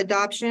to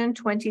adoption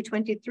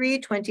 2023,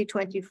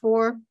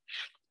 2024.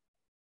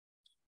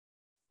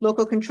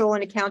 Local Control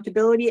and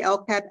Accountability,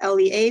 LCAP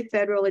LEA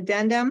Federal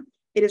Addendum.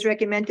 It is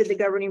recommended the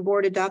governing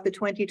board adopt the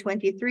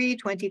 2023,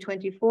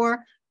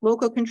 2024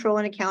 Local Control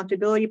and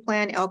Accountability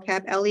Plan,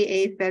 LCAP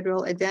LEA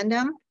Federal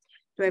Addendum.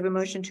 Do I have a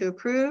motion to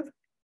approve?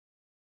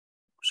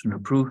 Motion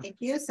approved. Thank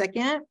you.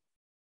 Second.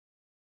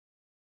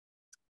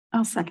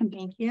 I'll second.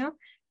 Thank you.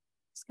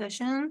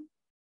 Discussion.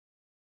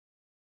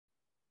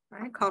 All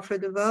right, call for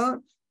the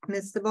vote.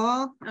 Ms.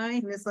 Sabal?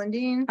 Aye. Ms.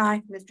 Lundin?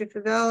 Aye. Mr.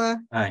 Favela?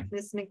 Aye.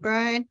 Ms.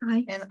 McBride?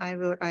 Aye. And I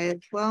vote aye as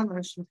well.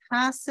 Motion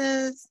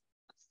passes.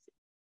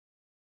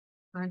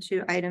 On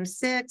to item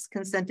 6,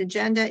 consent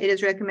agenda. It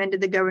is recommended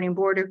the governing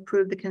board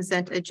approve the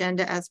consent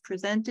agenda as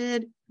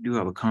presented. Do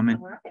have a comment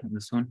on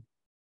this one?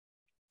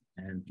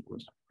 And it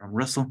was from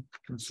Russell.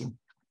 Russell,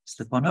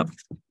 step on up.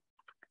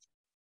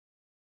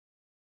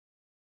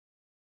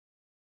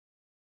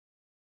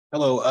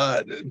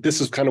 Hello,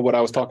 this is kind of what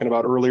I was talking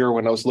about earlier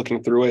when I was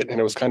looking through it, and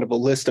it was kind of a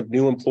list of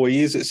new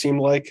employees, it seemed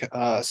like,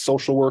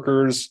 social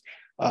workers,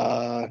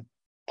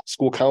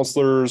 school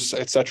counselors,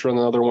 et cetera. And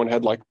the other one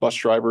had like bus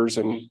drivers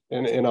and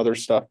other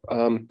stuff.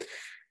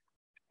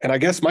 And I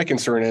guess my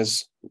concern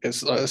is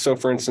so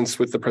for instance,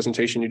 with the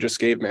presentation you just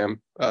gave,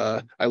 ma'am,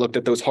 I looked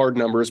at those hard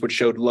numbers, which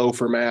showed low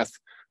for math,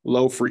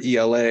 low for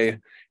ELA.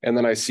 And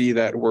then I see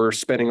that we're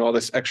spending all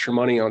this extra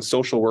money on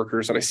social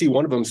workers. And I see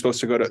one of them is supposed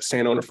to go to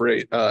San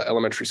Onofre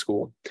Elementary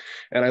School.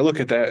 And I look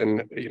at that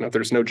and, you know,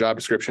 there's no job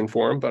description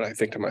for him, but I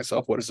think to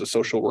myself, what does a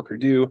social worker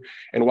do?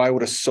 And why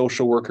would a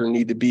social worker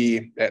need to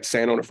be at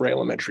San Onofre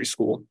Elementary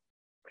School?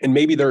 And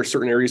maybe there are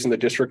certain areas in the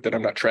district that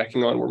I'm not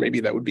tracking on where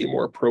maybe that would be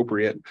more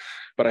appropriate,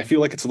 but I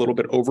feel like it's a little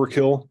bit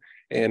overkill.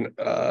 And,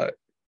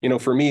 you know,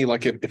 for me,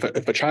 like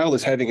if a child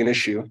is having an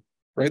issue,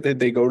 right,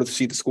 they go to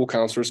see the school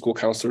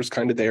counselor's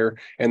kind of there.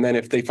 And then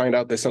if they find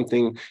out that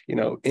something, you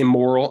know,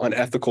 immoral,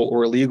 unethical,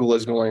 or illegal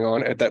is going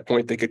on, at that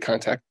point, they could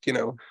contact, you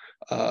know,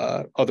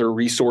 other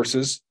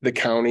resources, the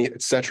county,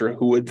 et cetera,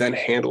 who would then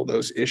handle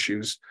those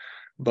issues.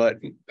 But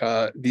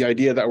the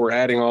idea that we're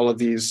adding all of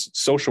these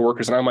social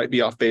workers, and I might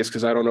be off base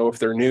because I don't know if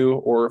they're new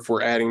or if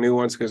we're adding new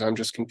ones because I'm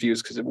just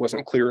confused because it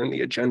wasn't clear in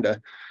the agenda.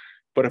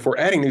 But if we're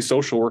adding new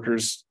social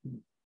workers,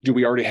 do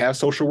we already have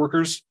social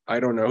workers? I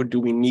don't know. Do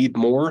we need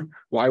more?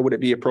 Why would it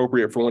be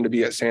appropriate for one to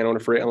be at San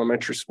Onofre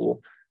Elementary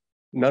School?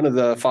 None of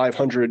the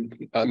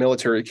 500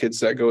 military kids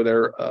that go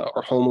there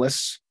are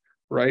homeless,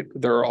 right?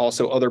 There are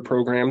also other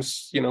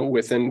programs, you know,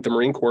 within the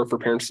Marine Corps for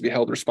parents to be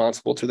held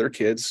responsible to their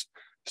kids,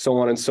 so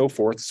on and so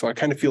forth. So I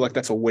kind of feel like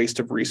that's a waste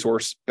of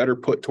resource, better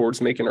put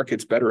towards making our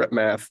kids better at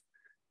math,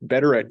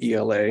 better at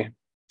ELA.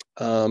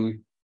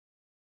 And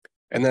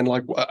then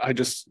like,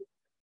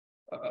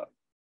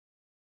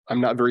 I'm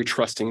not very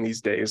trusting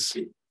these days.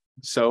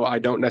 So I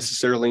don't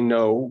necessarily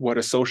know what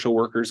a social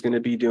worker is going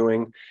to be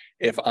doing.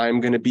 If I'm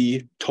going to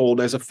be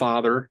told as a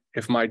father,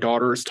 if my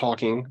daughter is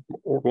talking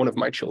or one of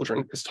my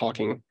children is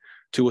talking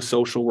to a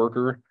social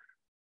worker,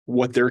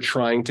 what they're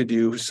trying to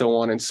do, so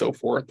on and so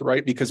forth,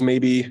 right? Because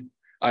maybe,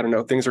 I don't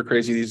know, things are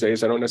crazy these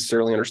days. I don't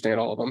necessarily understand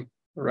all of them,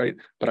 right?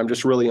 But I'm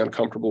just really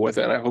uncomfortable with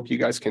it. And I hope you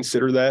guys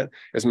consider that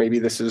as maybe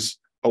this is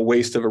a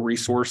waste of a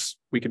resource.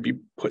 We could be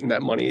putting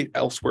that money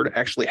elsewhere to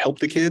actually help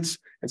the kids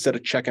instead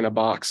of checking a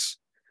box.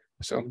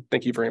 So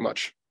thank you very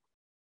much.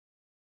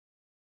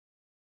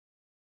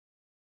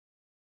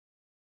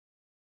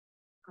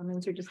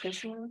 Comments or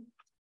discussion?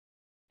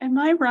 Am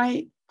I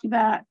right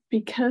that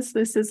because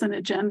this is an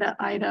agenda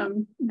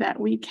item that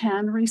we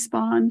can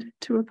respond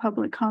to a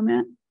public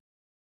comment?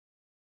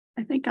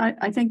 I think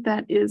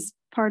that is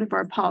part of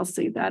our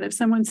policy, that if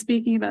someone's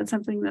speaking about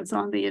something that's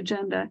on the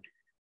agenda,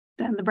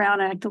 then the Brown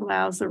Act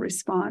allows a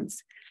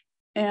response.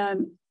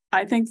 And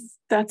I think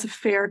that's a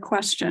fair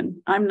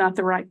question. I'm not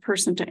the right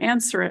person to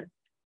answer it,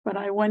 but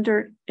I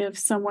wonder if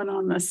someone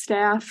on the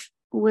staff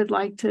would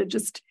like to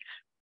just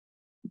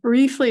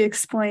briefly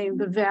explain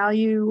the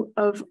value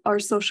of our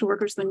social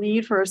workers, the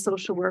need for our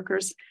social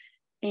workers,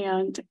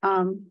 and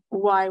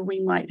why we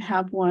might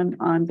have one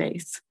on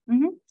base.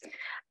 Mm-hmm.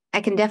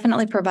 I can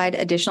definitely provide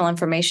additional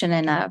information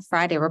in a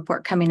Friday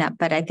report coming up,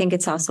 but I think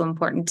it's also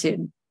important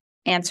to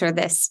answer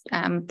this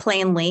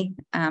plainly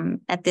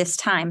at this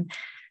time.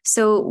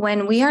 So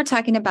when we are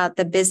talking about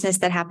the business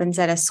that happens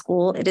at a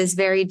school, it is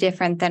very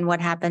different than what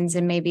happens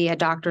in maybe a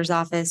doctor's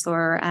office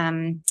or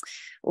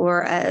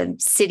a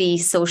city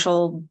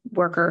social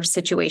worker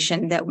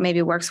situation that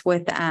maybe works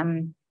with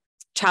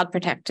child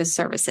protective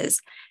services.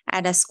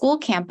 At a school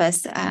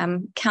campus,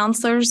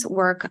 counselors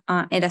work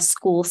in a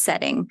school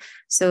setting.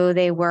 So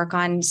they work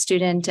on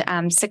student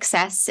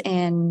success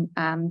in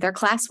their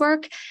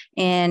classwork,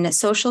 in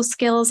social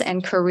skills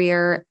and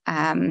career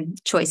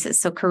choices.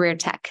 So career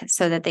tech,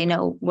 so that they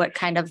know what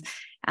kind of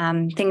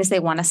things they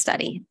want to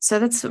study. So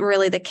that's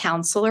really the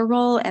counselor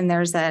role. And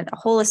there's a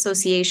whole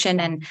association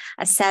and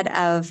a set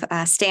of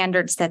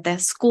standards that the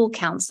school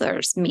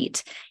counselors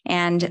meet.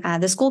 And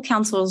the school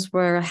counselors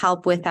will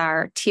help with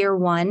our tier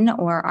 1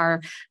 or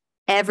our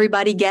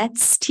everybody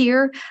gets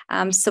tier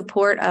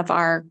support of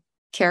our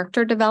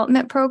character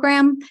development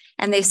program,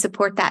 and they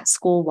support that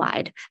school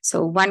wide.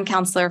 So one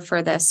counselor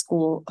for the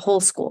school,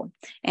 whole school,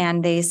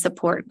 and they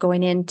support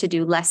going in to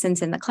do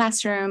lessons in the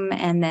classroom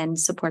and then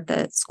support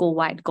the school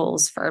wide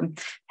goals for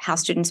how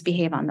students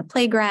behave on the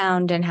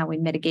playground and how we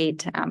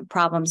mitigate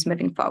problems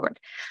moving forward.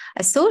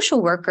 A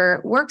social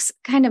worker works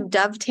kind of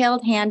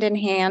dovetailed hand in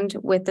hand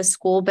with the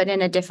school, but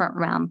in a different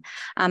realm.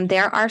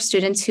 There are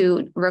students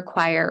who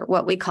require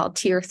what we call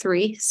tier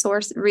 3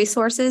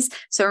 resources.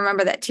 So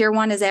remember that tier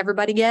 1 is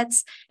everybody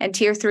gets, and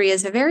tier 3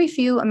 is a very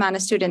few amount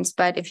of students.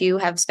 But if you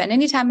have spent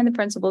any time in the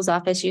principal's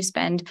office,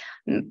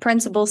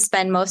 principals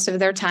spend most of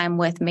their time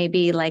with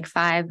maybe like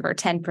 5 or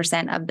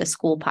 10% of the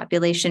school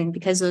population,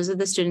 because those are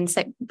the students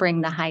that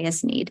bring the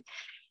highest need.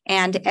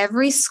 And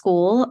every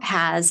school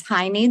has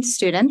high needs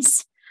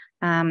students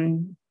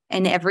in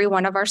every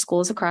one of our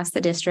schools across the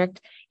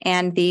district.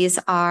 And these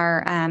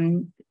are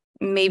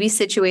maybe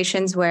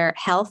situations where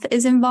health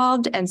is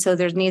involved. And so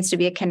there needs to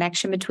be a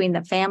connection between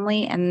the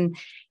family and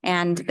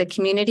the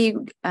community,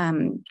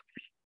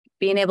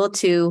 being able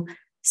to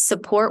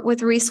support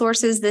with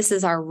resources. This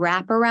is our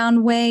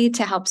wraparound way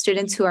to help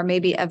students who are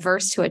maybe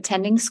averse to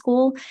attending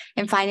school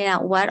and finding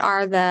out what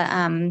are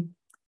the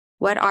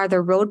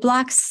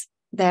roadblocks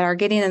that are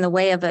getting in the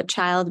way of a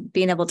child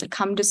being able to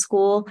come to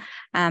school.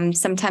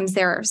 Sometimes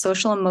there are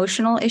social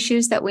emotional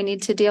issues that we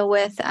need to deal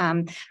with.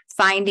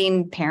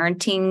 Finding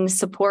parenting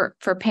support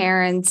for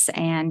parents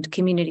and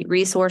community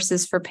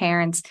resources for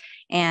parents.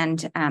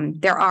 And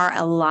there are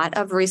a lot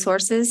of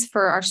resources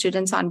for our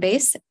students on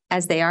base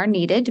as they are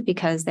needed,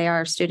 because they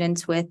are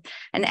students with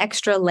an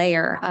extra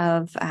layer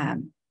of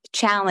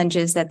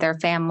challenges that their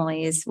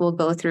families will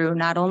go through,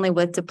 not only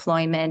with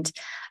deployment,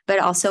 but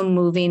also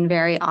moving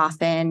very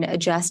often,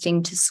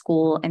 adjusting to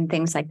school and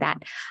things like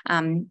that.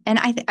 And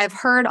I've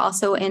heard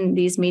also in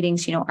these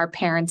meetings, are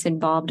parents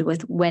involved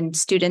with when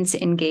students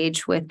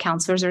engage with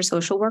counselors or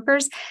social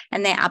workers?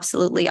 And they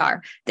absolutely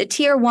are. The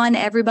tier 1,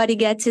 everybody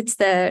gets, it's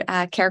the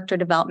character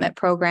development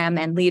program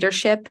and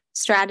leadership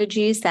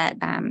strategies that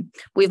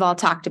we've all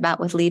talked about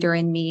with Leader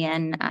in Me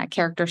and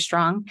Character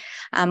Strong.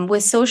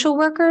 With social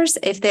workers,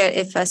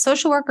 if a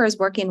social worker is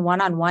working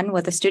one-on-one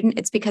with a student,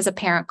 it's because a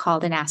parent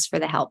called and asked for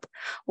the help,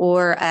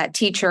 or a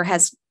teacher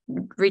has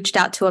reached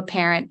out to a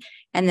parent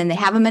and then they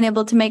haven't been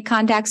able to make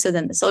contact. So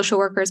then the social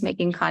worker is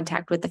making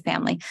contact with the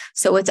family.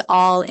 So it's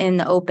all in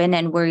the open,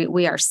 and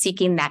we are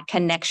seeking that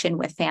connection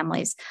with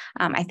families.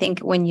 I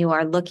think when you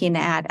are looking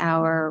at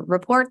our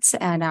reports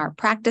and our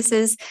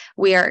practices,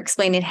 we are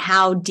explaining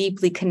how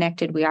deeply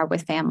connected we are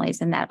with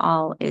families, and that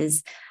all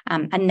is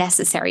a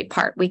necessary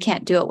part. We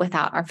can't do it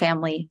without our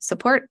family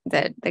support.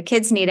 The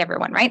kids need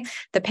everyone, right?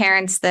 The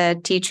parents, the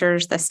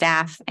teachers, the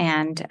staff,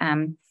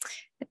 and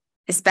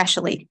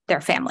especially their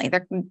family,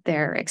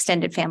 their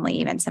extended family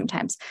even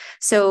sometimes.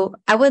 So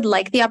I would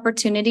like the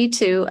opportunity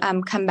to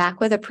come back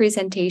with a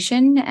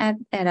presentation at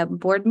a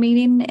board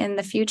meeting in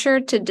the future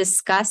to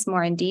discuss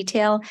more in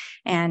detail.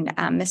 And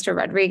Mr.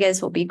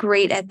 Rodriguez will be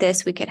great at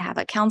this. We could have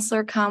a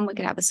counselor come, we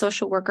could have a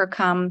social worker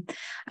come,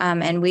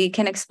 and we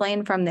can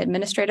explain from the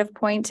administrative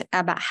point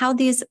about how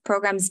these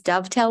programs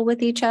dovetail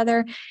with each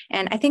other.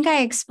 And I think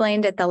I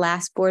explained at the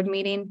last board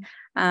meeting,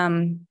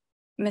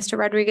 Mr.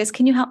 Rodriguez,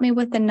 can you help me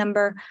with the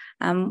number?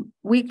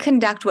 We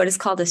conduct what is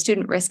called a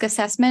student risk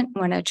assessment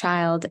when a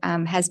child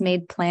has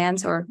made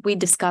plans, or we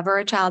discover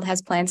a child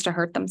has plans to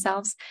hurt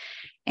themselves.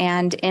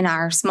 And in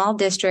our small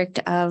district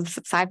of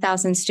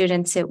 5,000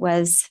 students, it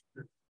was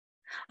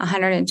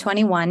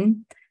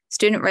 121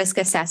 student risk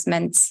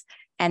assessments.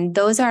 And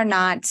those are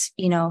not,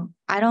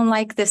 I don't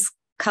like this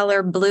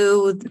color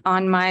blue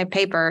on my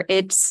paper.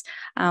 It's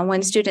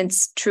when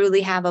students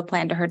truly have a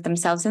plan to hurt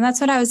themselves. And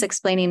that's what I was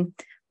explaining.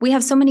 We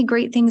have so many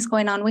great things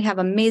going on. We have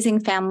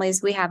amazing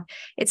families.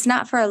 It's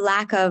not for a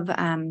lack of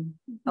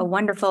a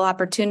wonderful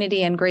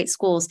opportunity and great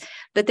schools,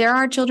 but there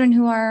are children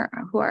who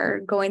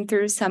are going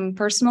through some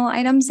personal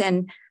items.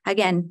 And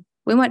again,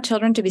 we want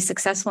children to be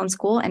successful in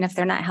school. And if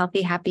they're not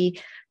healthy, happy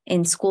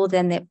in school,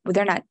 then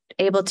they're not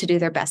able to do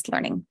their best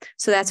learning.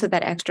 So that's what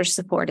that extra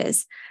support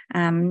is.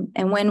 And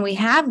when we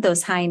have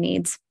those high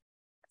needs,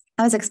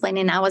 I was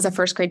explaining, I was a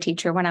first grade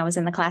teacher when I was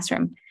in the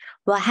classroom.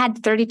 Well, I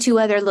had 32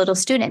 other little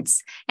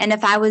students. And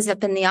if I was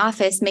up in the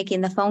office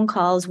making the phone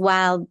calls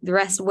while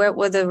what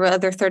were the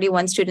other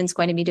 31 students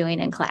going to be doing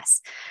in class?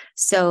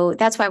 So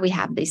that's why we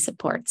have these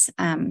supports.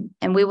 And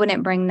we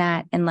wouldn't bring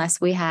that unless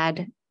we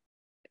had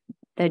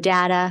the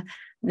data,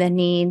 the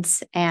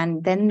needs,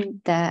 and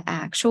then the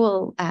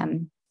actual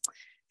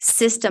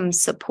system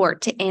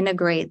support to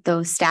integrate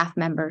those staff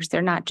members.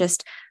 They're not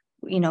just,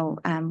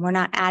 we're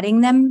not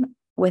adding them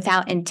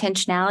without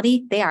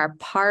intentionality. They are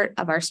part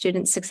of our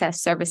student success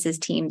services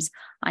teams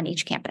on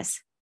each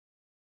campus.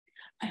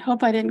 I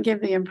hope I didn't give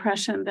the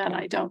impression that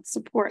I don't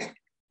support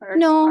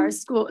our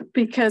school,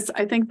 because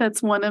I think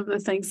that's one of the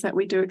things that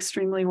we do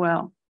extremely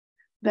well.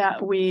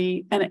 That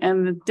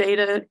and the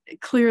data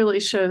clearly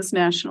shows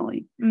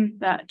nationally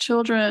that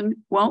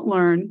children won't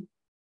learn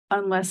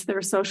unless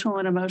their social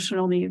and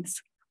emotional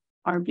needs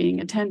are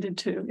being attended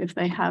to, if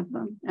they have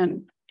them.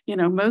 And,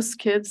 most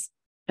kids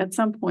at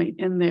some point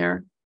in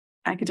their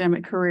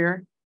academic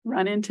career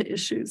run into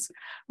issues,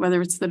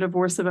 whether it's the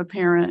divorce of a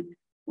parent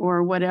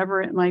or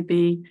whatever it might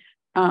be.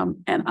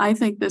 And I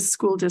think this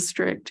school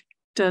district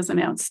does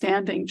an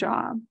outstanding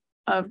job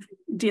of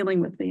dealing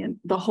with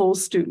the whole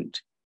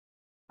student.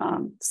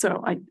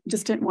 So I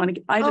just didn't want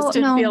to, I just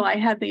didn't feel I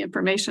had the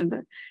information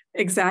to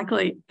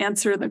exactly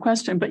answer the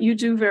question, but you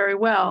do very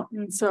well.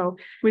 And so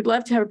we'd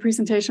love to have a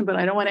presentation, but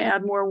I don't want to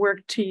add more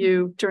work to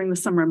you during the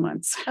summer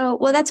months. Oh,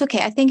 well, that's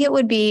okay. I think it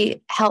would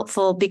be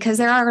helpful because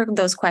there are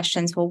those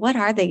questions. Well, what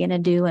are they going to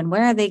do and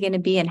where are they going to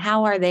be and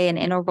how are they an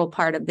integral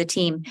part of the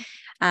team?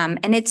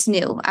 And it's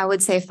new. I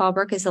would say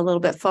Fallbrook is a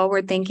little bit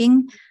forward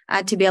thinking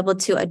to be able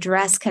to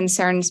address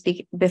concerns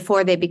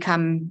before they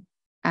become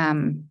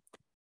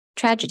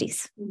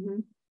tragedies. Mm-hmm.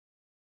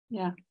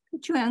 Yeah.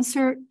 Could you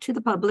answer to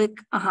the public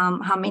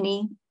how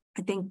many,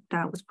 I think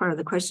that was part of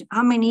the question,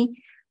 how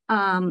many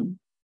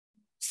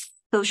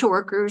social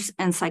workers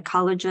and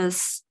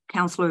psychologists,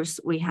 counselors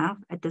we have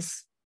at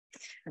this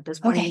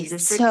point in the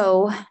district?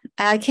 So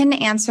I can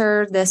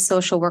answer the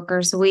social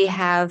workers. We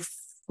have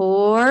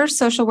 4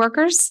 social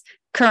workers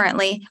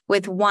currently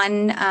with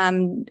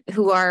one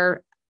who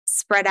are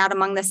spread out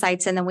among the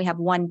sites, and then we have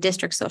 1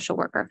 district social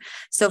worker.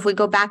 So if we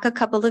go back a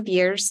couple of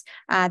years,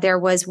 there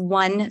was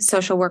 1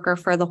 social worker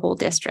for the whole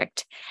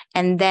district.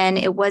 And then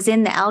it was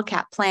in the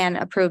LCAP plan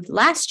approved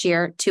last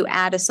year to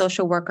add a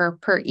social worker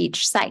per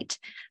each site,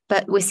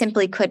 but we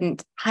simply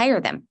couldn't hire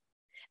them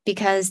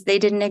because they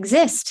didn't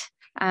exist.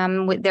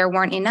 There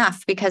weren't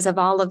enough because of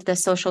all of the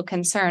social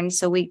concerns.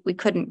 So we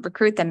couldn't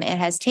recruit them. It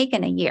has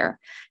taken a year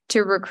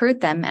to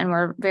recruit them. And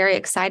we're very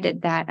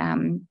excited that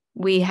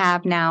we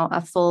have now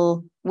a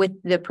full,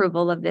 with the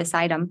approval of this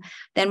item,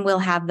 then we'll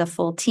have the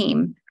full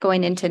team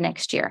going into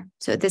next year.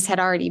 So this had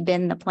already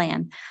been the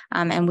plan.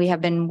 And we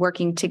have been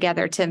working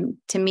together to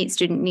meet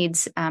student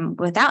needs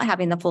without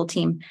having the full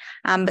team.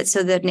 But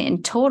so that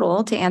in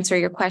total, to answer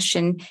your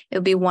question, it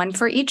would be 1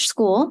 for each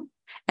school,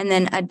 and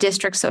then a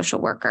district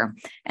social worker.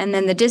 And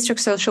then the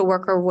district social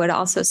worker would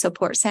also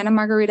support Santa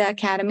Margarita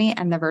Academy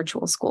and the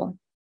virtual school.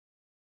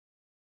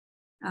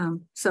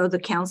 So the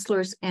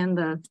counselors and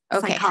the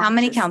okay, how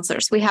many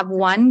counselors? We have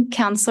 1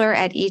 counselor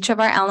at each of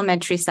our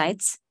elementary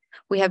sites.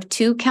 We have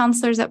 2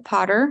 counselors at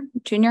Potter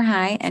Junior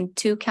High and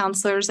 2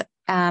 counselors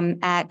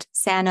at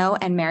Sano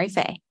and Mary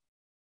Fay.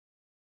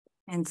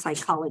 And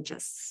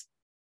psychologists.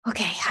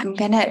 Okay, I'm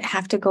gonna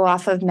have to go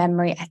off of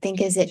memory. I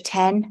think, is it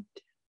 10?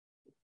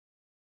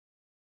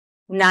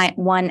 9,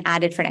 1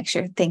 added for next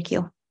year. Thank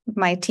you.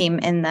 My team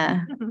in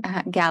the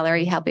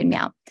gallery helping me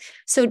out.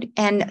 So,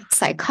 and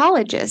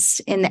psychologists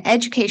in the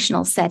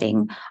educational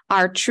setting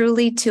are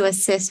truly to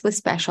assist with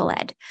special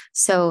ed.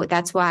 So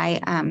that's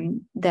why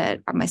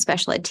my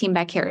special ed team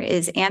back here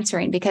is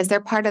answering, because they're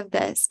part of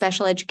the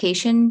special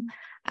education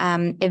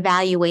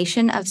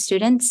evaluation of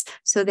students.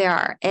 So there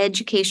are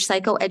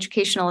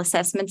psychoeducational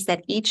assessments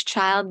that each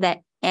child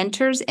that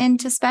enters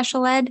into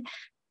special ed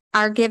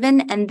are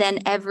given, and then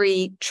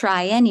every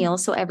triennial,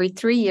 so every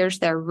 3 years,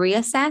 they're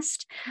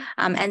reassessed.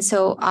 And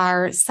so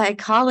our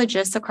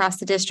psychologists across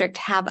the district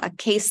have a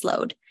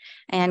caseload,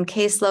 and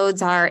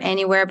caseloads are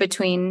anywhere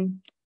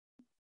between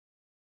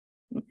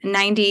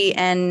 90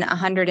 and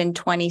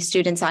 120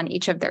 students on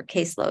each of their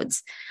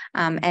caseloads.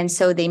 And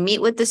so they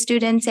meet with the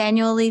students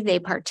annually, they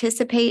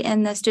participate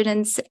in the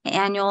students'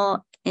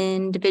 annual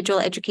individual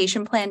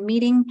education plan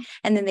meeting,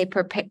 and then they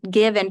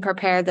give and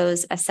prepare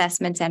those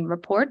assessments and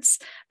reports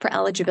for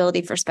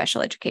eligibility for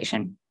special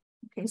education.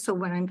 Okay, so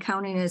what I'm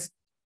counting is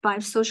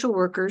 5 social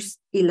workers,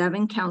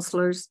 11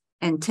 counselors,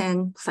 and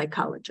 10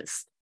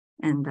 psychologists.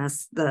 And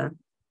that's the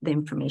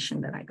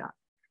information that I got.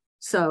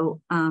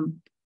 So,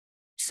 and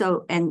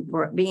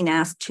we're being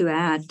asked to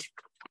add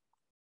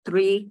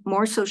 3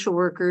 more social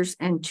workers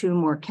and 2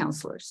 more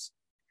counselors.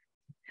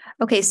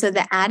 Okay, so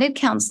the added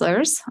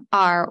counselors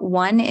are,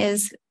 1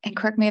 is, and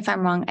correct me if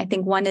I'm wrong, I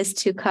think 1 is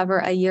to cover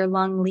a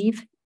year-long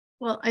leave.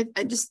 Well, I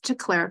just to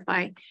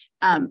clarify,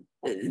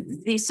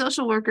 the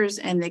social workers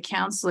and the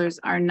counselors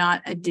are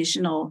not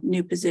additional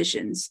new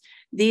positions.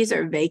 These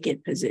are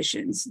vacant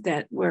positions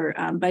that were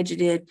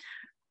budgeted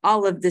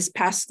all of this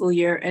past school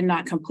year and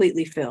not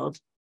completely filled.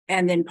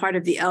 And then part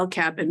of the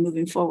LCAP and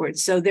moving forward.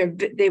 So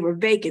they were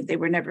vacant, they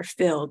were never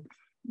filled,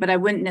 but I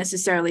wouldn't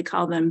necessarily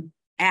call them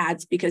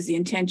ads because the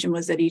intention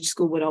was that each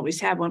school would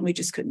always have one. We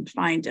just couldn't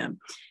find them.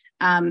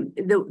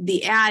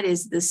 The ad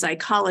is the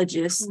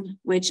psychologist,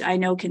 which I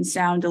know can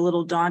sound a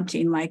little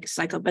daunting, like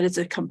but it's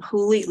a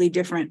completely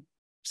different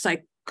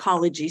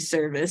psychology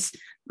service.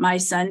 My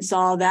son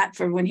saw that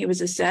for when he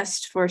was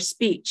assessed for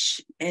speech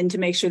and to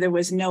make sure there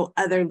was no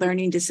other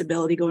learning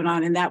disability going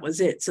on, and that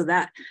was it. So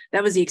that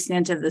was the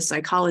extent of the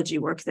psychology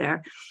work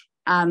there.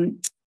 The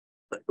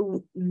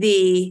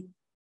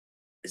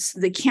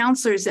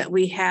counselors that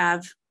we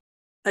have,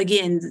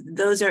 again,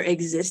 those are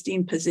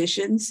existing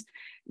positions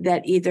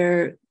that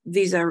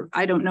these are,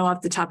 I don't know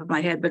off the top of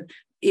my head, but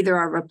either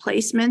are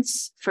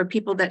replacements for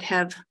people that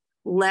have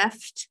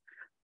left,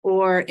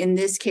 or in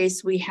this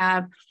case, we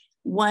have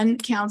 1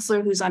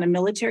 counselor who's on a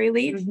military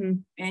leave,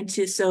 and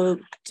to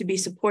be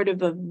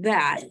supportive of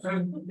that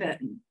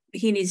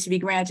he needs to be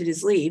granted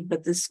his leave,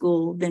 but the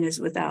school then is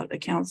without a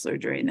counselor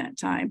during that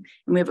time.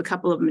 And we have a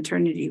couple of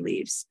maternity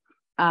leaves,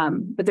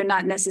 but they're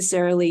not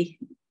necessarily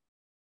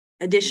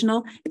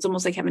additional. It's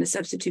almost like having a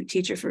substitute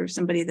teacher for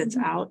somebody that's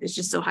out. It's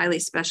just so highly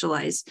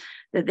specialized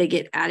that they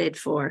get added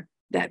for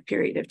that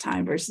period of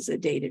time versus a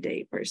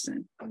day-to-day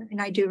person.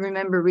 And I do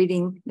remember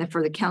reading that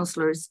for the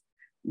counselors,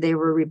 they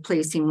were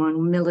replacing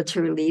one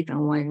military leave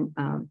and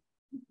one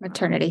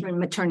Maternity.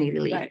 maternity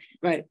leave. Right,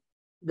 right.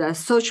 The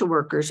social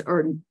workers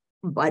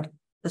but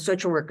the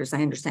social workers,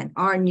 I understand,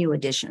 are new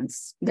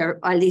additions.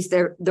 At least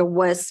there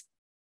was.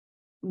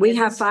 We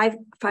have five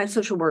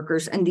social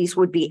workers, and these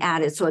would be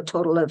added, so a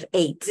total of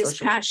 8. This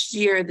past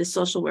year, the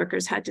social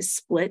workers had to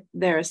split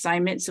their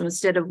assignment. So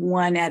instead of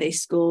one at a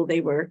school, they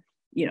were,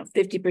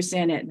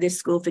 50% at this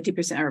school,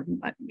 50%, or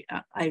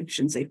I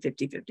shouldn't say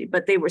 50-50,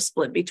 but they were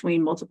split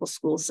between multiple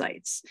school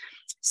sites.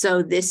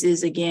 So this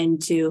is again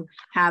to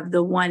have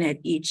the one at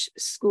each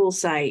school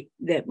site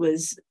that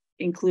was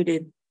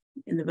included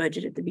in the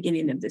budget at the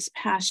beginning of this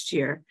past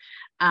year.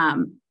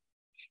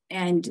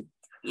 And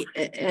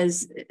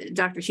as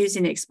Dr.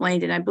 Houston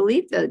explained, and I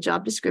believe the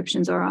job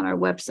descriptions are on our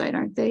website,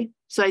 aren't they?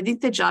 So I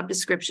think the job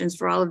descriptions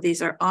for all of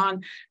these are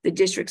on the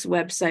district's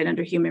website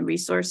under human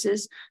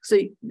resources. So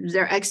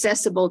they're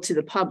accessible to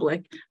the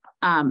public.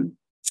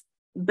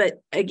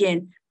 But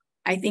again,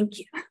 I think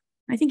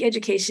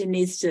education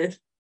needs to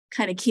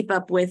kind of keep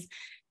up with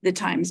the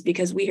times,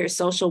 because we hear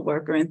social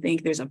worker and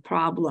think there's a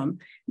problem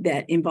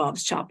that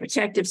involves child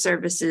protective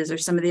services or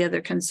some of the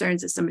other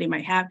concerns that somebody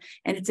might have.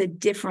 And it's a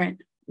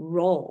different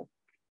role.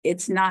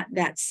 It's not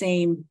that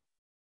same,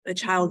 a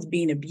child's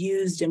being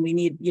abused and we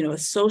need, a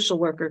social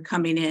worker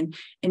coming in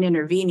and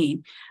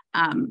intervening.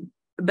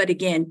 But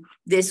again,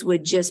 this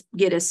would just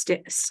get us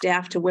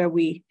staff to where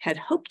we had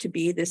hoped to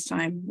be this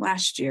time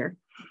last year.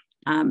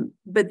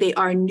 But they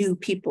are new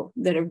people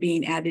that are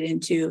being added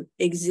into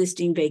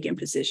existing vacant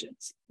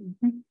positions.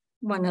 Mm-hmm.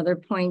 One other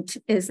point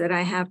is that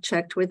I have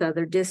checked with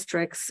other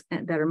districts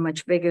that are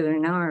much bigger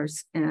than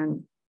ours,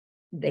 and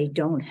they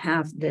don't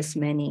have this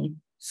many.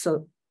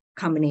 So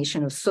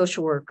combination of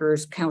social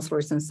workers,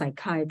 counselors, and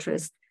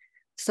psychiatrists.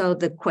 So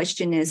the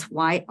question is,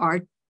 why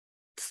our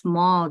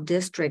small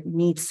district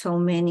needs so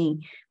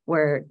many,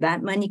 where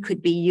that money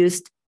could be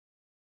used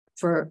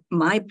for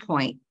my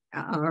point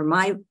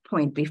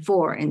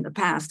before in the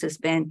past has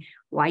been,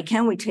 why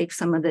can't we take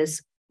some of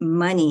this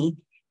money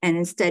and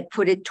instead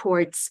put it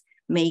towards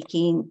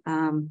making,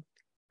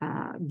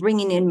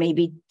 bringing in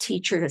maybe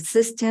teacher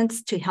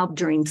assistants to help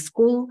during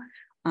school,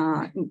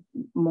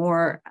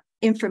 more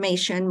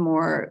information,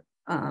 more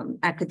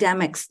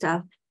academic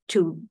stuff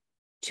to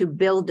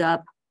build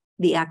up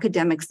the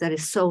academics that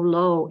is so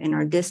low in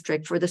our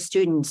district for the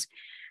students.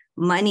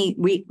 Money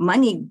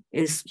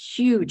is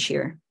huge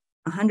here,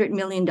 $100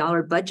 million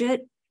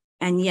budget,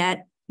 and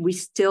yet we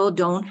still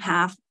don't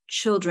have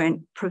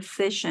children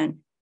proficient,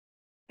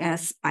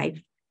 as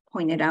I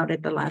pointed out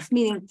at the last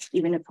meeting,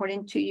 even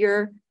according to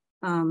your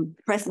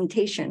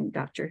presentation,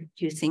 Dr.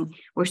 Husing,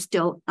 we're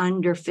still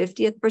under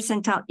 50th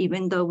percentile,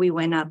 even though we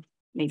went up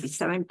maybe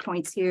 7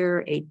 points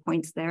here, 8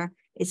 points there.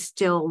 It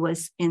still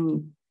was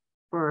in,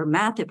 for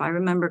math, if I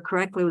remember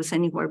correctly, it was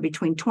anywhere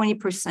between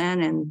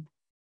 20% and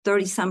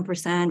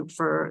 30-some%.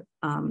 For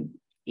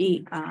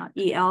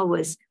EL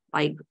was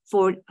like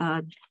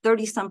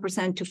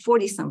 30-some% to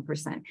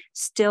 40-some%,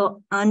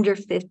 still under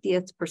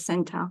 50th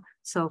percentile.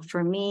 So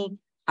for me,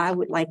 I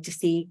would like to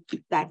see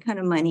that kind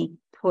of money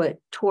put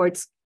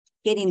towards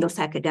getting those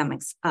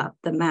academics up,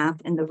 the math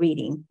and the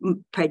reading.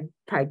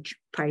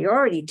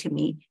 Priority to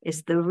me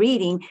is the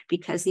reading,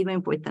 because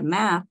even with the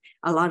math,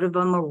 a lot of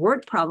them are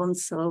word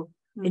problems. So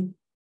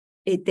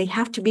they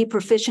have to be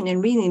proficient in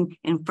reading.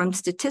 And from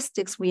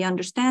statistics, we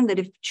understand that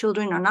if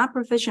children are not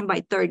proficient by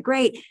 3rd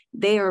grade,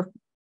 they're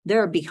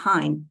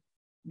behind.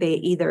 They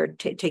either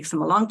takes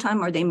them a long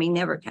time or they may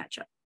never catch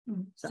up.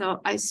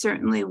 So I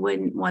certainly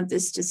wouldn't want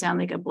this to sound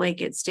like a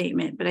blanket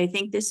statement, but I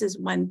think this is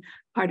one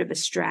part of a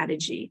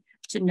strategy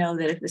to know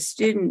that if a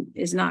student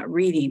is not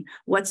reading,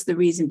 what's the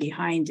reason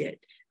behind it?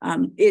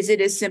 Is it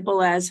as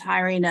simple as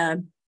hiring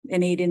an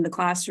aide in the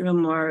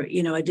classroom or,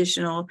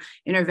 additional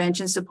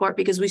intervention support?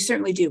 Because we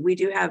certainly do. We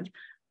do have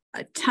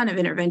a ton of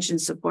intervention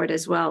support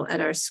as well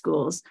at our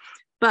schools.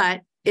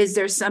 But is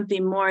there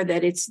something more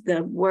that it's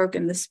the work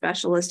and the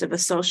specialist of a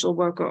social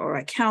worker or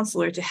a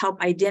counselor to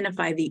help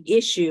identify the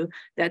issue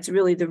that's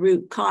really the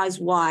root cause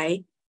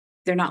why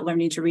they're not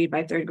learning to read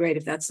by 3rd grade,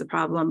 if that's the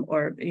problem,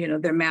 or,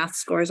 their math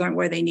scores aren't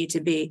where they need to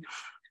be.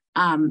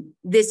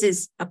 This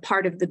is a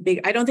part of the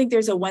big, I don't think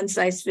there's a one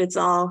size fits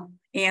all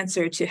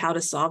answer to how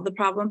to solve the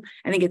problem.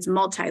 I think it's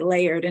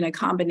multi-layered and a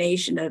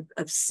combination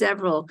of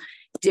several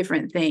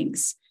different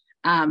things.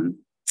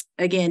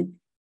 Again,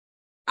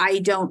 I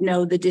don't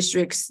know the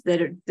districts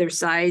that are their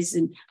size,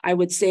 and I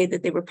would say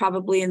that they were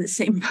probably in the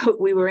same boat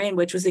we were in,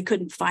 which was they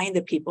couldn't find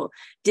the people.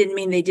 Didn't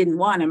mean they didn't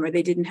want them or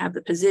they didn't have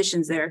the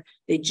positions there.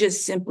 They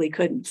just simply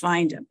couldn't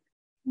find them.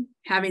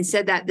 Having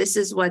said that, this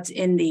is what's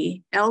in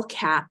the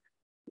LCAP,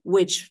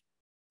 which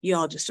you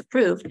all just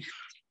approved.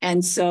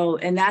 And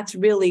that's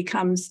really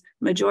comes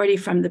majority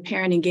from the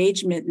parent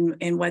engagement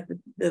and what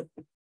the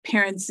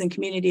parents and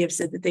community have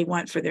said that they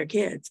want for their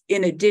kids,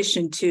 in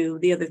addition to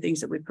the other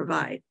things that we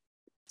provide.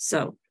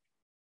 So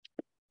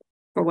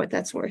for what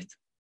that's worth.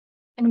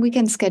 And we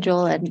can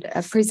schedule a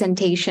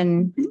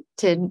presentation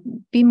to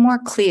be more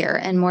clear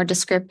and more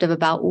descriptive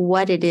about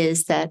what it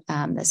is that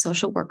the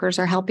social workers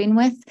are helping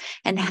with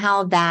and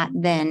how that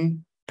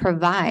then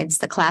provides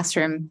the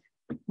classroom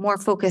more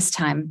focused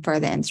time for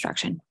the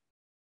instruction.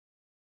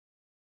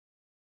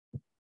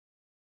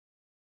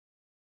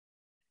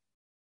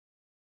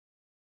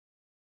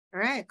 All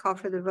right, call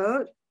for the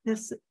vote.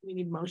 We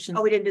need motion.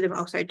 Oh, we didn't do the,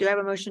 oh, sorry. Do I have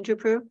a motion to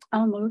approve?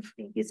 I'll move.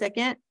 Thank you.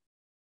 Second.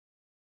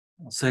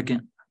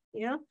 Second.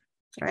 Yeah.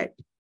 All right.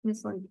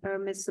 Ms.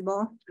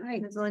 Sabal. Aye.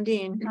 Ms.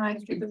 Lundeen. Aye.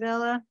 Mr.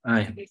 Favela.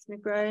 Aye. Ms.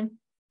 McBride.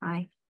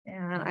 Aye.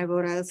 And I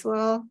vote aye as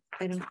well.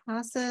 Item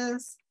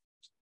passes.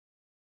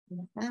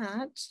 With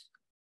that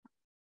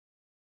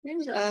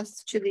brings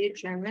us to the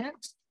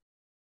adjournment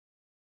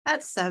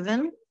at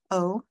 7:07.